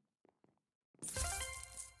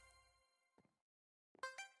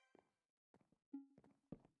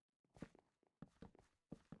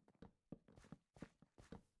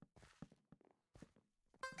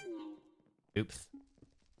 Oops.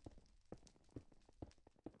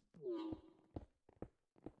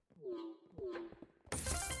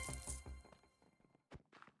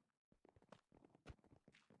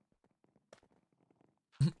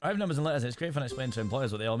 I have numbers and letters. It's great fun explaining to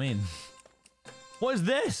employers what they all mean. What is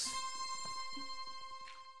this?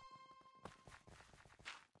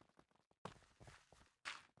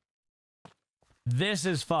 This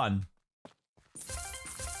is fun.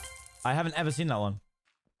 I haven't ever seen that one.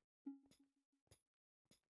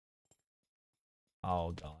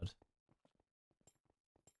 Oh, God.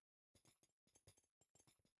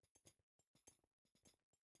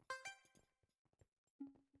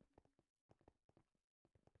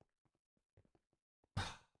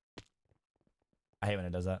 I hate when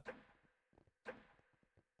it does that.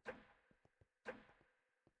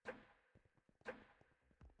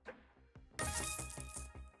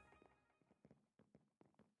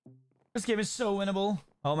 This game is so winnable.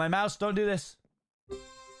 Oh, my mouse, don't do this. I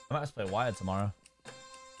might have to play Wired tomorrow.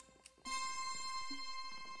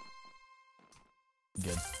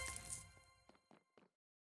 Good.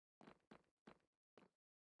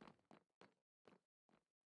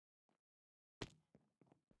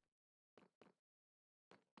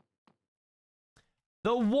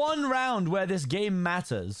 The one round where this game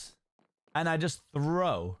matters, and I just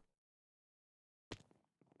throw.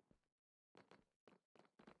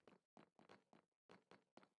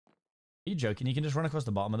 Are you joking? You can just run across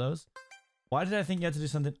the bottom of those? Why did I think you had to do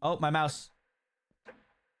something? Oh, my mouse.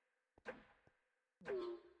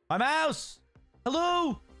 My mouse!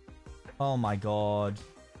 Hello! Oh my God.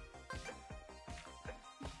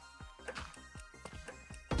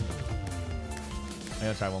 I'm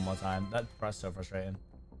gonna try one more time. That press so frustrating.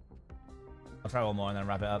 I'll try one more and then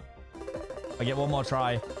wrap it up. I get one more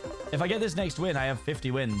try. If I get this next win, I have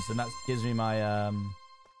 50 wins, and that gives me my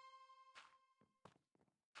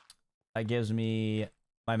that gives me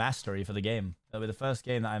my mastery for the game. That'll be the first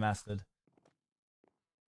game that I mastered.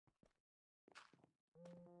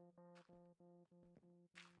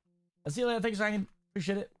 I'll see you later. Thanks for hanging.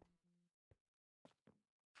 Appreciate it.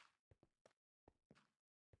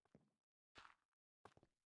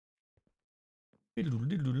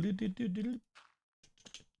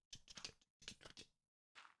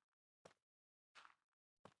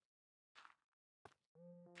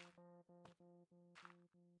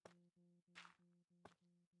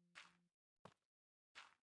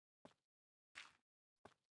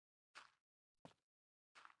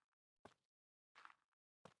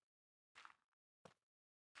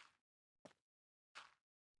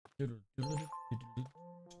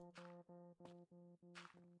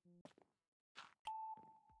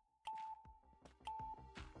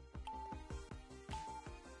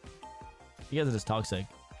 You guys are just toxic.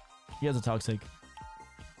 You guys are toxic.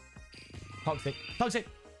 Toxic. Toxic!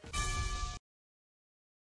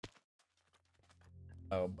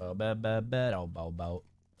 Oh,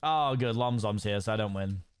 oh, good. Lomzom's here, so I don't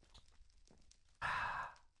win.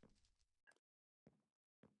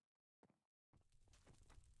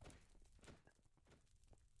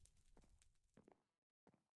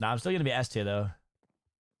 Nah, I'm still gonna be S tier though.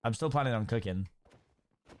 I'm still planning on cooking.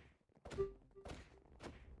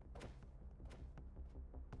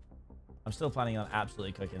 I'm still planning on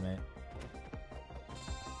absolutely cooking, mate.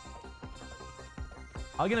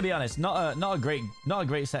 I'm gonna be honest, not a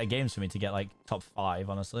great set of games for me to get like top 5,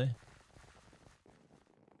 honestly.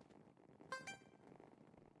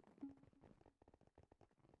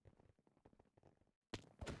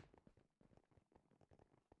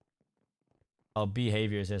 Oh,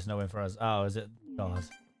 behavior is just no win for us. Oh, is it? God.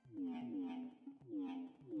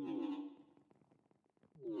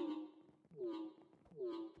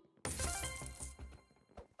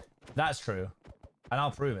 That's true. And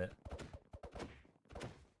I'll prove it.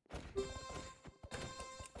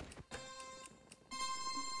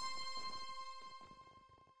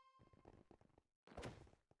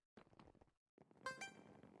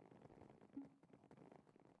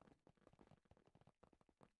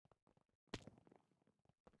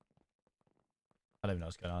 I don't even know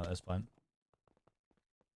what's going on at this point.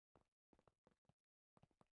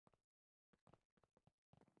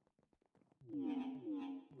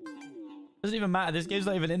 Doesn't even matter. This game's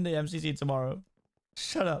not even in the MCC tomorrow.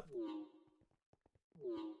 Shut up.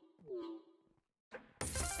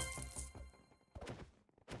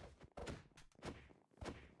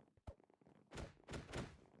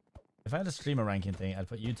 If I had a streamer ranking thing, I'd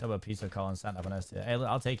put YouTuber, Pizza, Colin, stand up on S tier. Hey, look,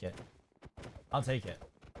 I'll take it. I'll take it.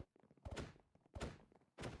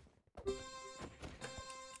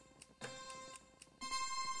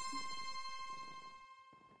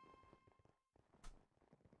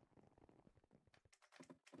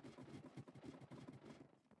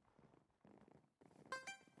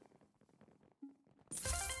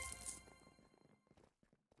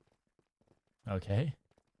 Okay.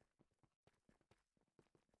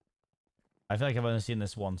 I feel like I've only seen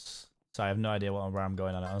this once, so I have no idea where I'm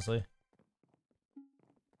going on it, honestly.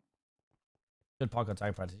 Good parkour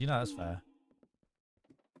tag practice. You know, that's fair.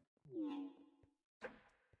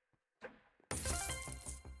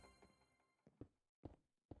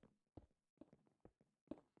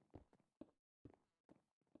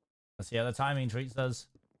 Let's see how the timing treats us.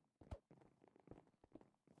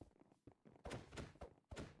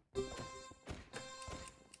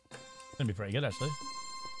 Gonna be pretty good, actually.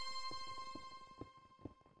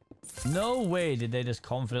 No way did they just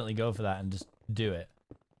confidently go for that and just do it.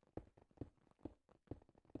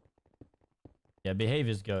 Yeah,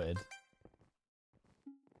 behavior's goated.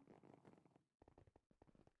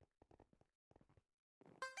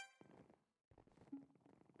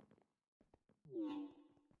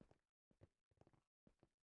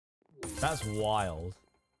 That's wild.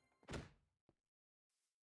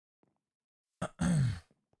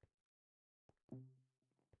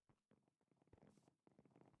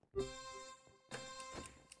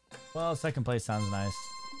 Well, second place sounds nice.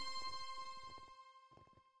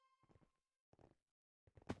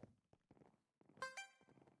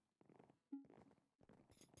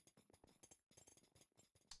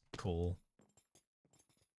 Cool.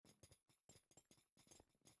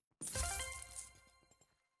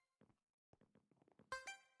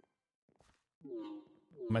 I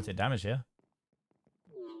might take damage here.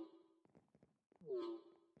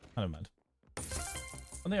 I don't mind.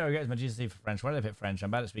 One thing I regret is my GCSE for French. Why did I pick French?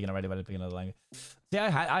 I'm bad at speaking already, but I pick another language. See,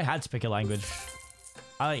 I had to pick a language.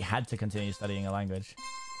 I like had to continue studying a language.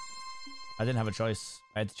 I didn't have a choice.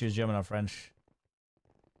 I had to choose German or French.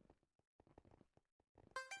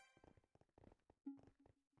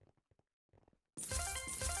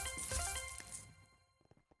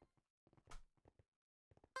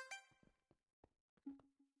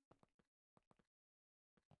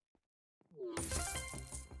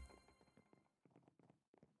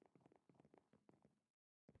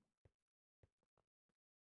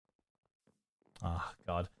 Oh,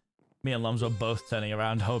 God. Me and Lums were both turning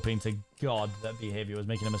around, hoping to God that behavior was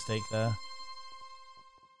making a mistake there.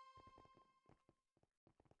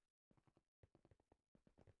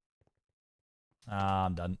 Ah,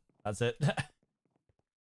 I'm done. That's it.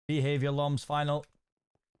 Behavior Lums final.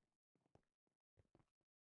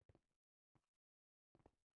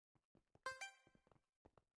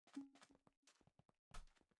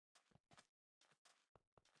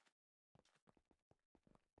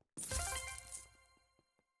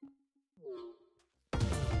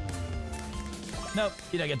 Nope,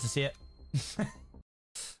 you don't get to see it.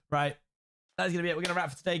 Right. That's gonna be it. We're gonna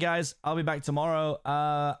wrap for today, guys. I'll be back tomorrow.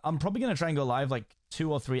 I'm probably gonna try and go live like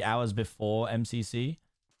 2 or 3 hours before MCC.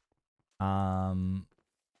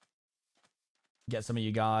 Get some of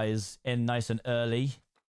you guys in nice and early.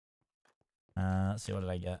 Let's see, what did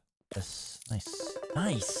I get? Yes, nice.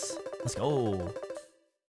 Nice. Let's go.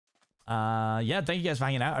 Yeah, thank you guys for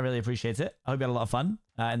hanging out. I really appreciate it. I hope you had a lot of fun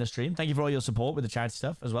in the stream. Thank you for all your support with the charity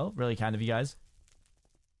stuff as well. Really kind of you guys.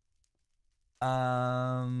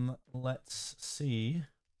 Let's see.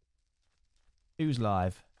 Who's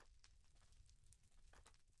live?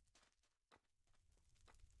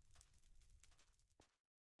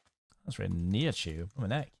 That's right near you. Oh, my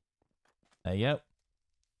neck. There you go.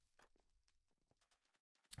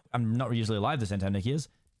 I'm not usually live the same time Nikki is.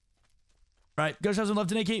 Right, go show some love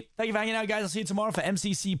to Nikki. Thank you for hanging out, guys. I'll see you tomorrow for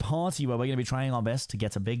MCC Party, where we're going to be trying our best to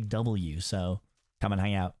get a big W. So come and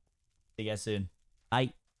hang out. See you guys soon.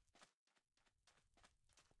 Bye.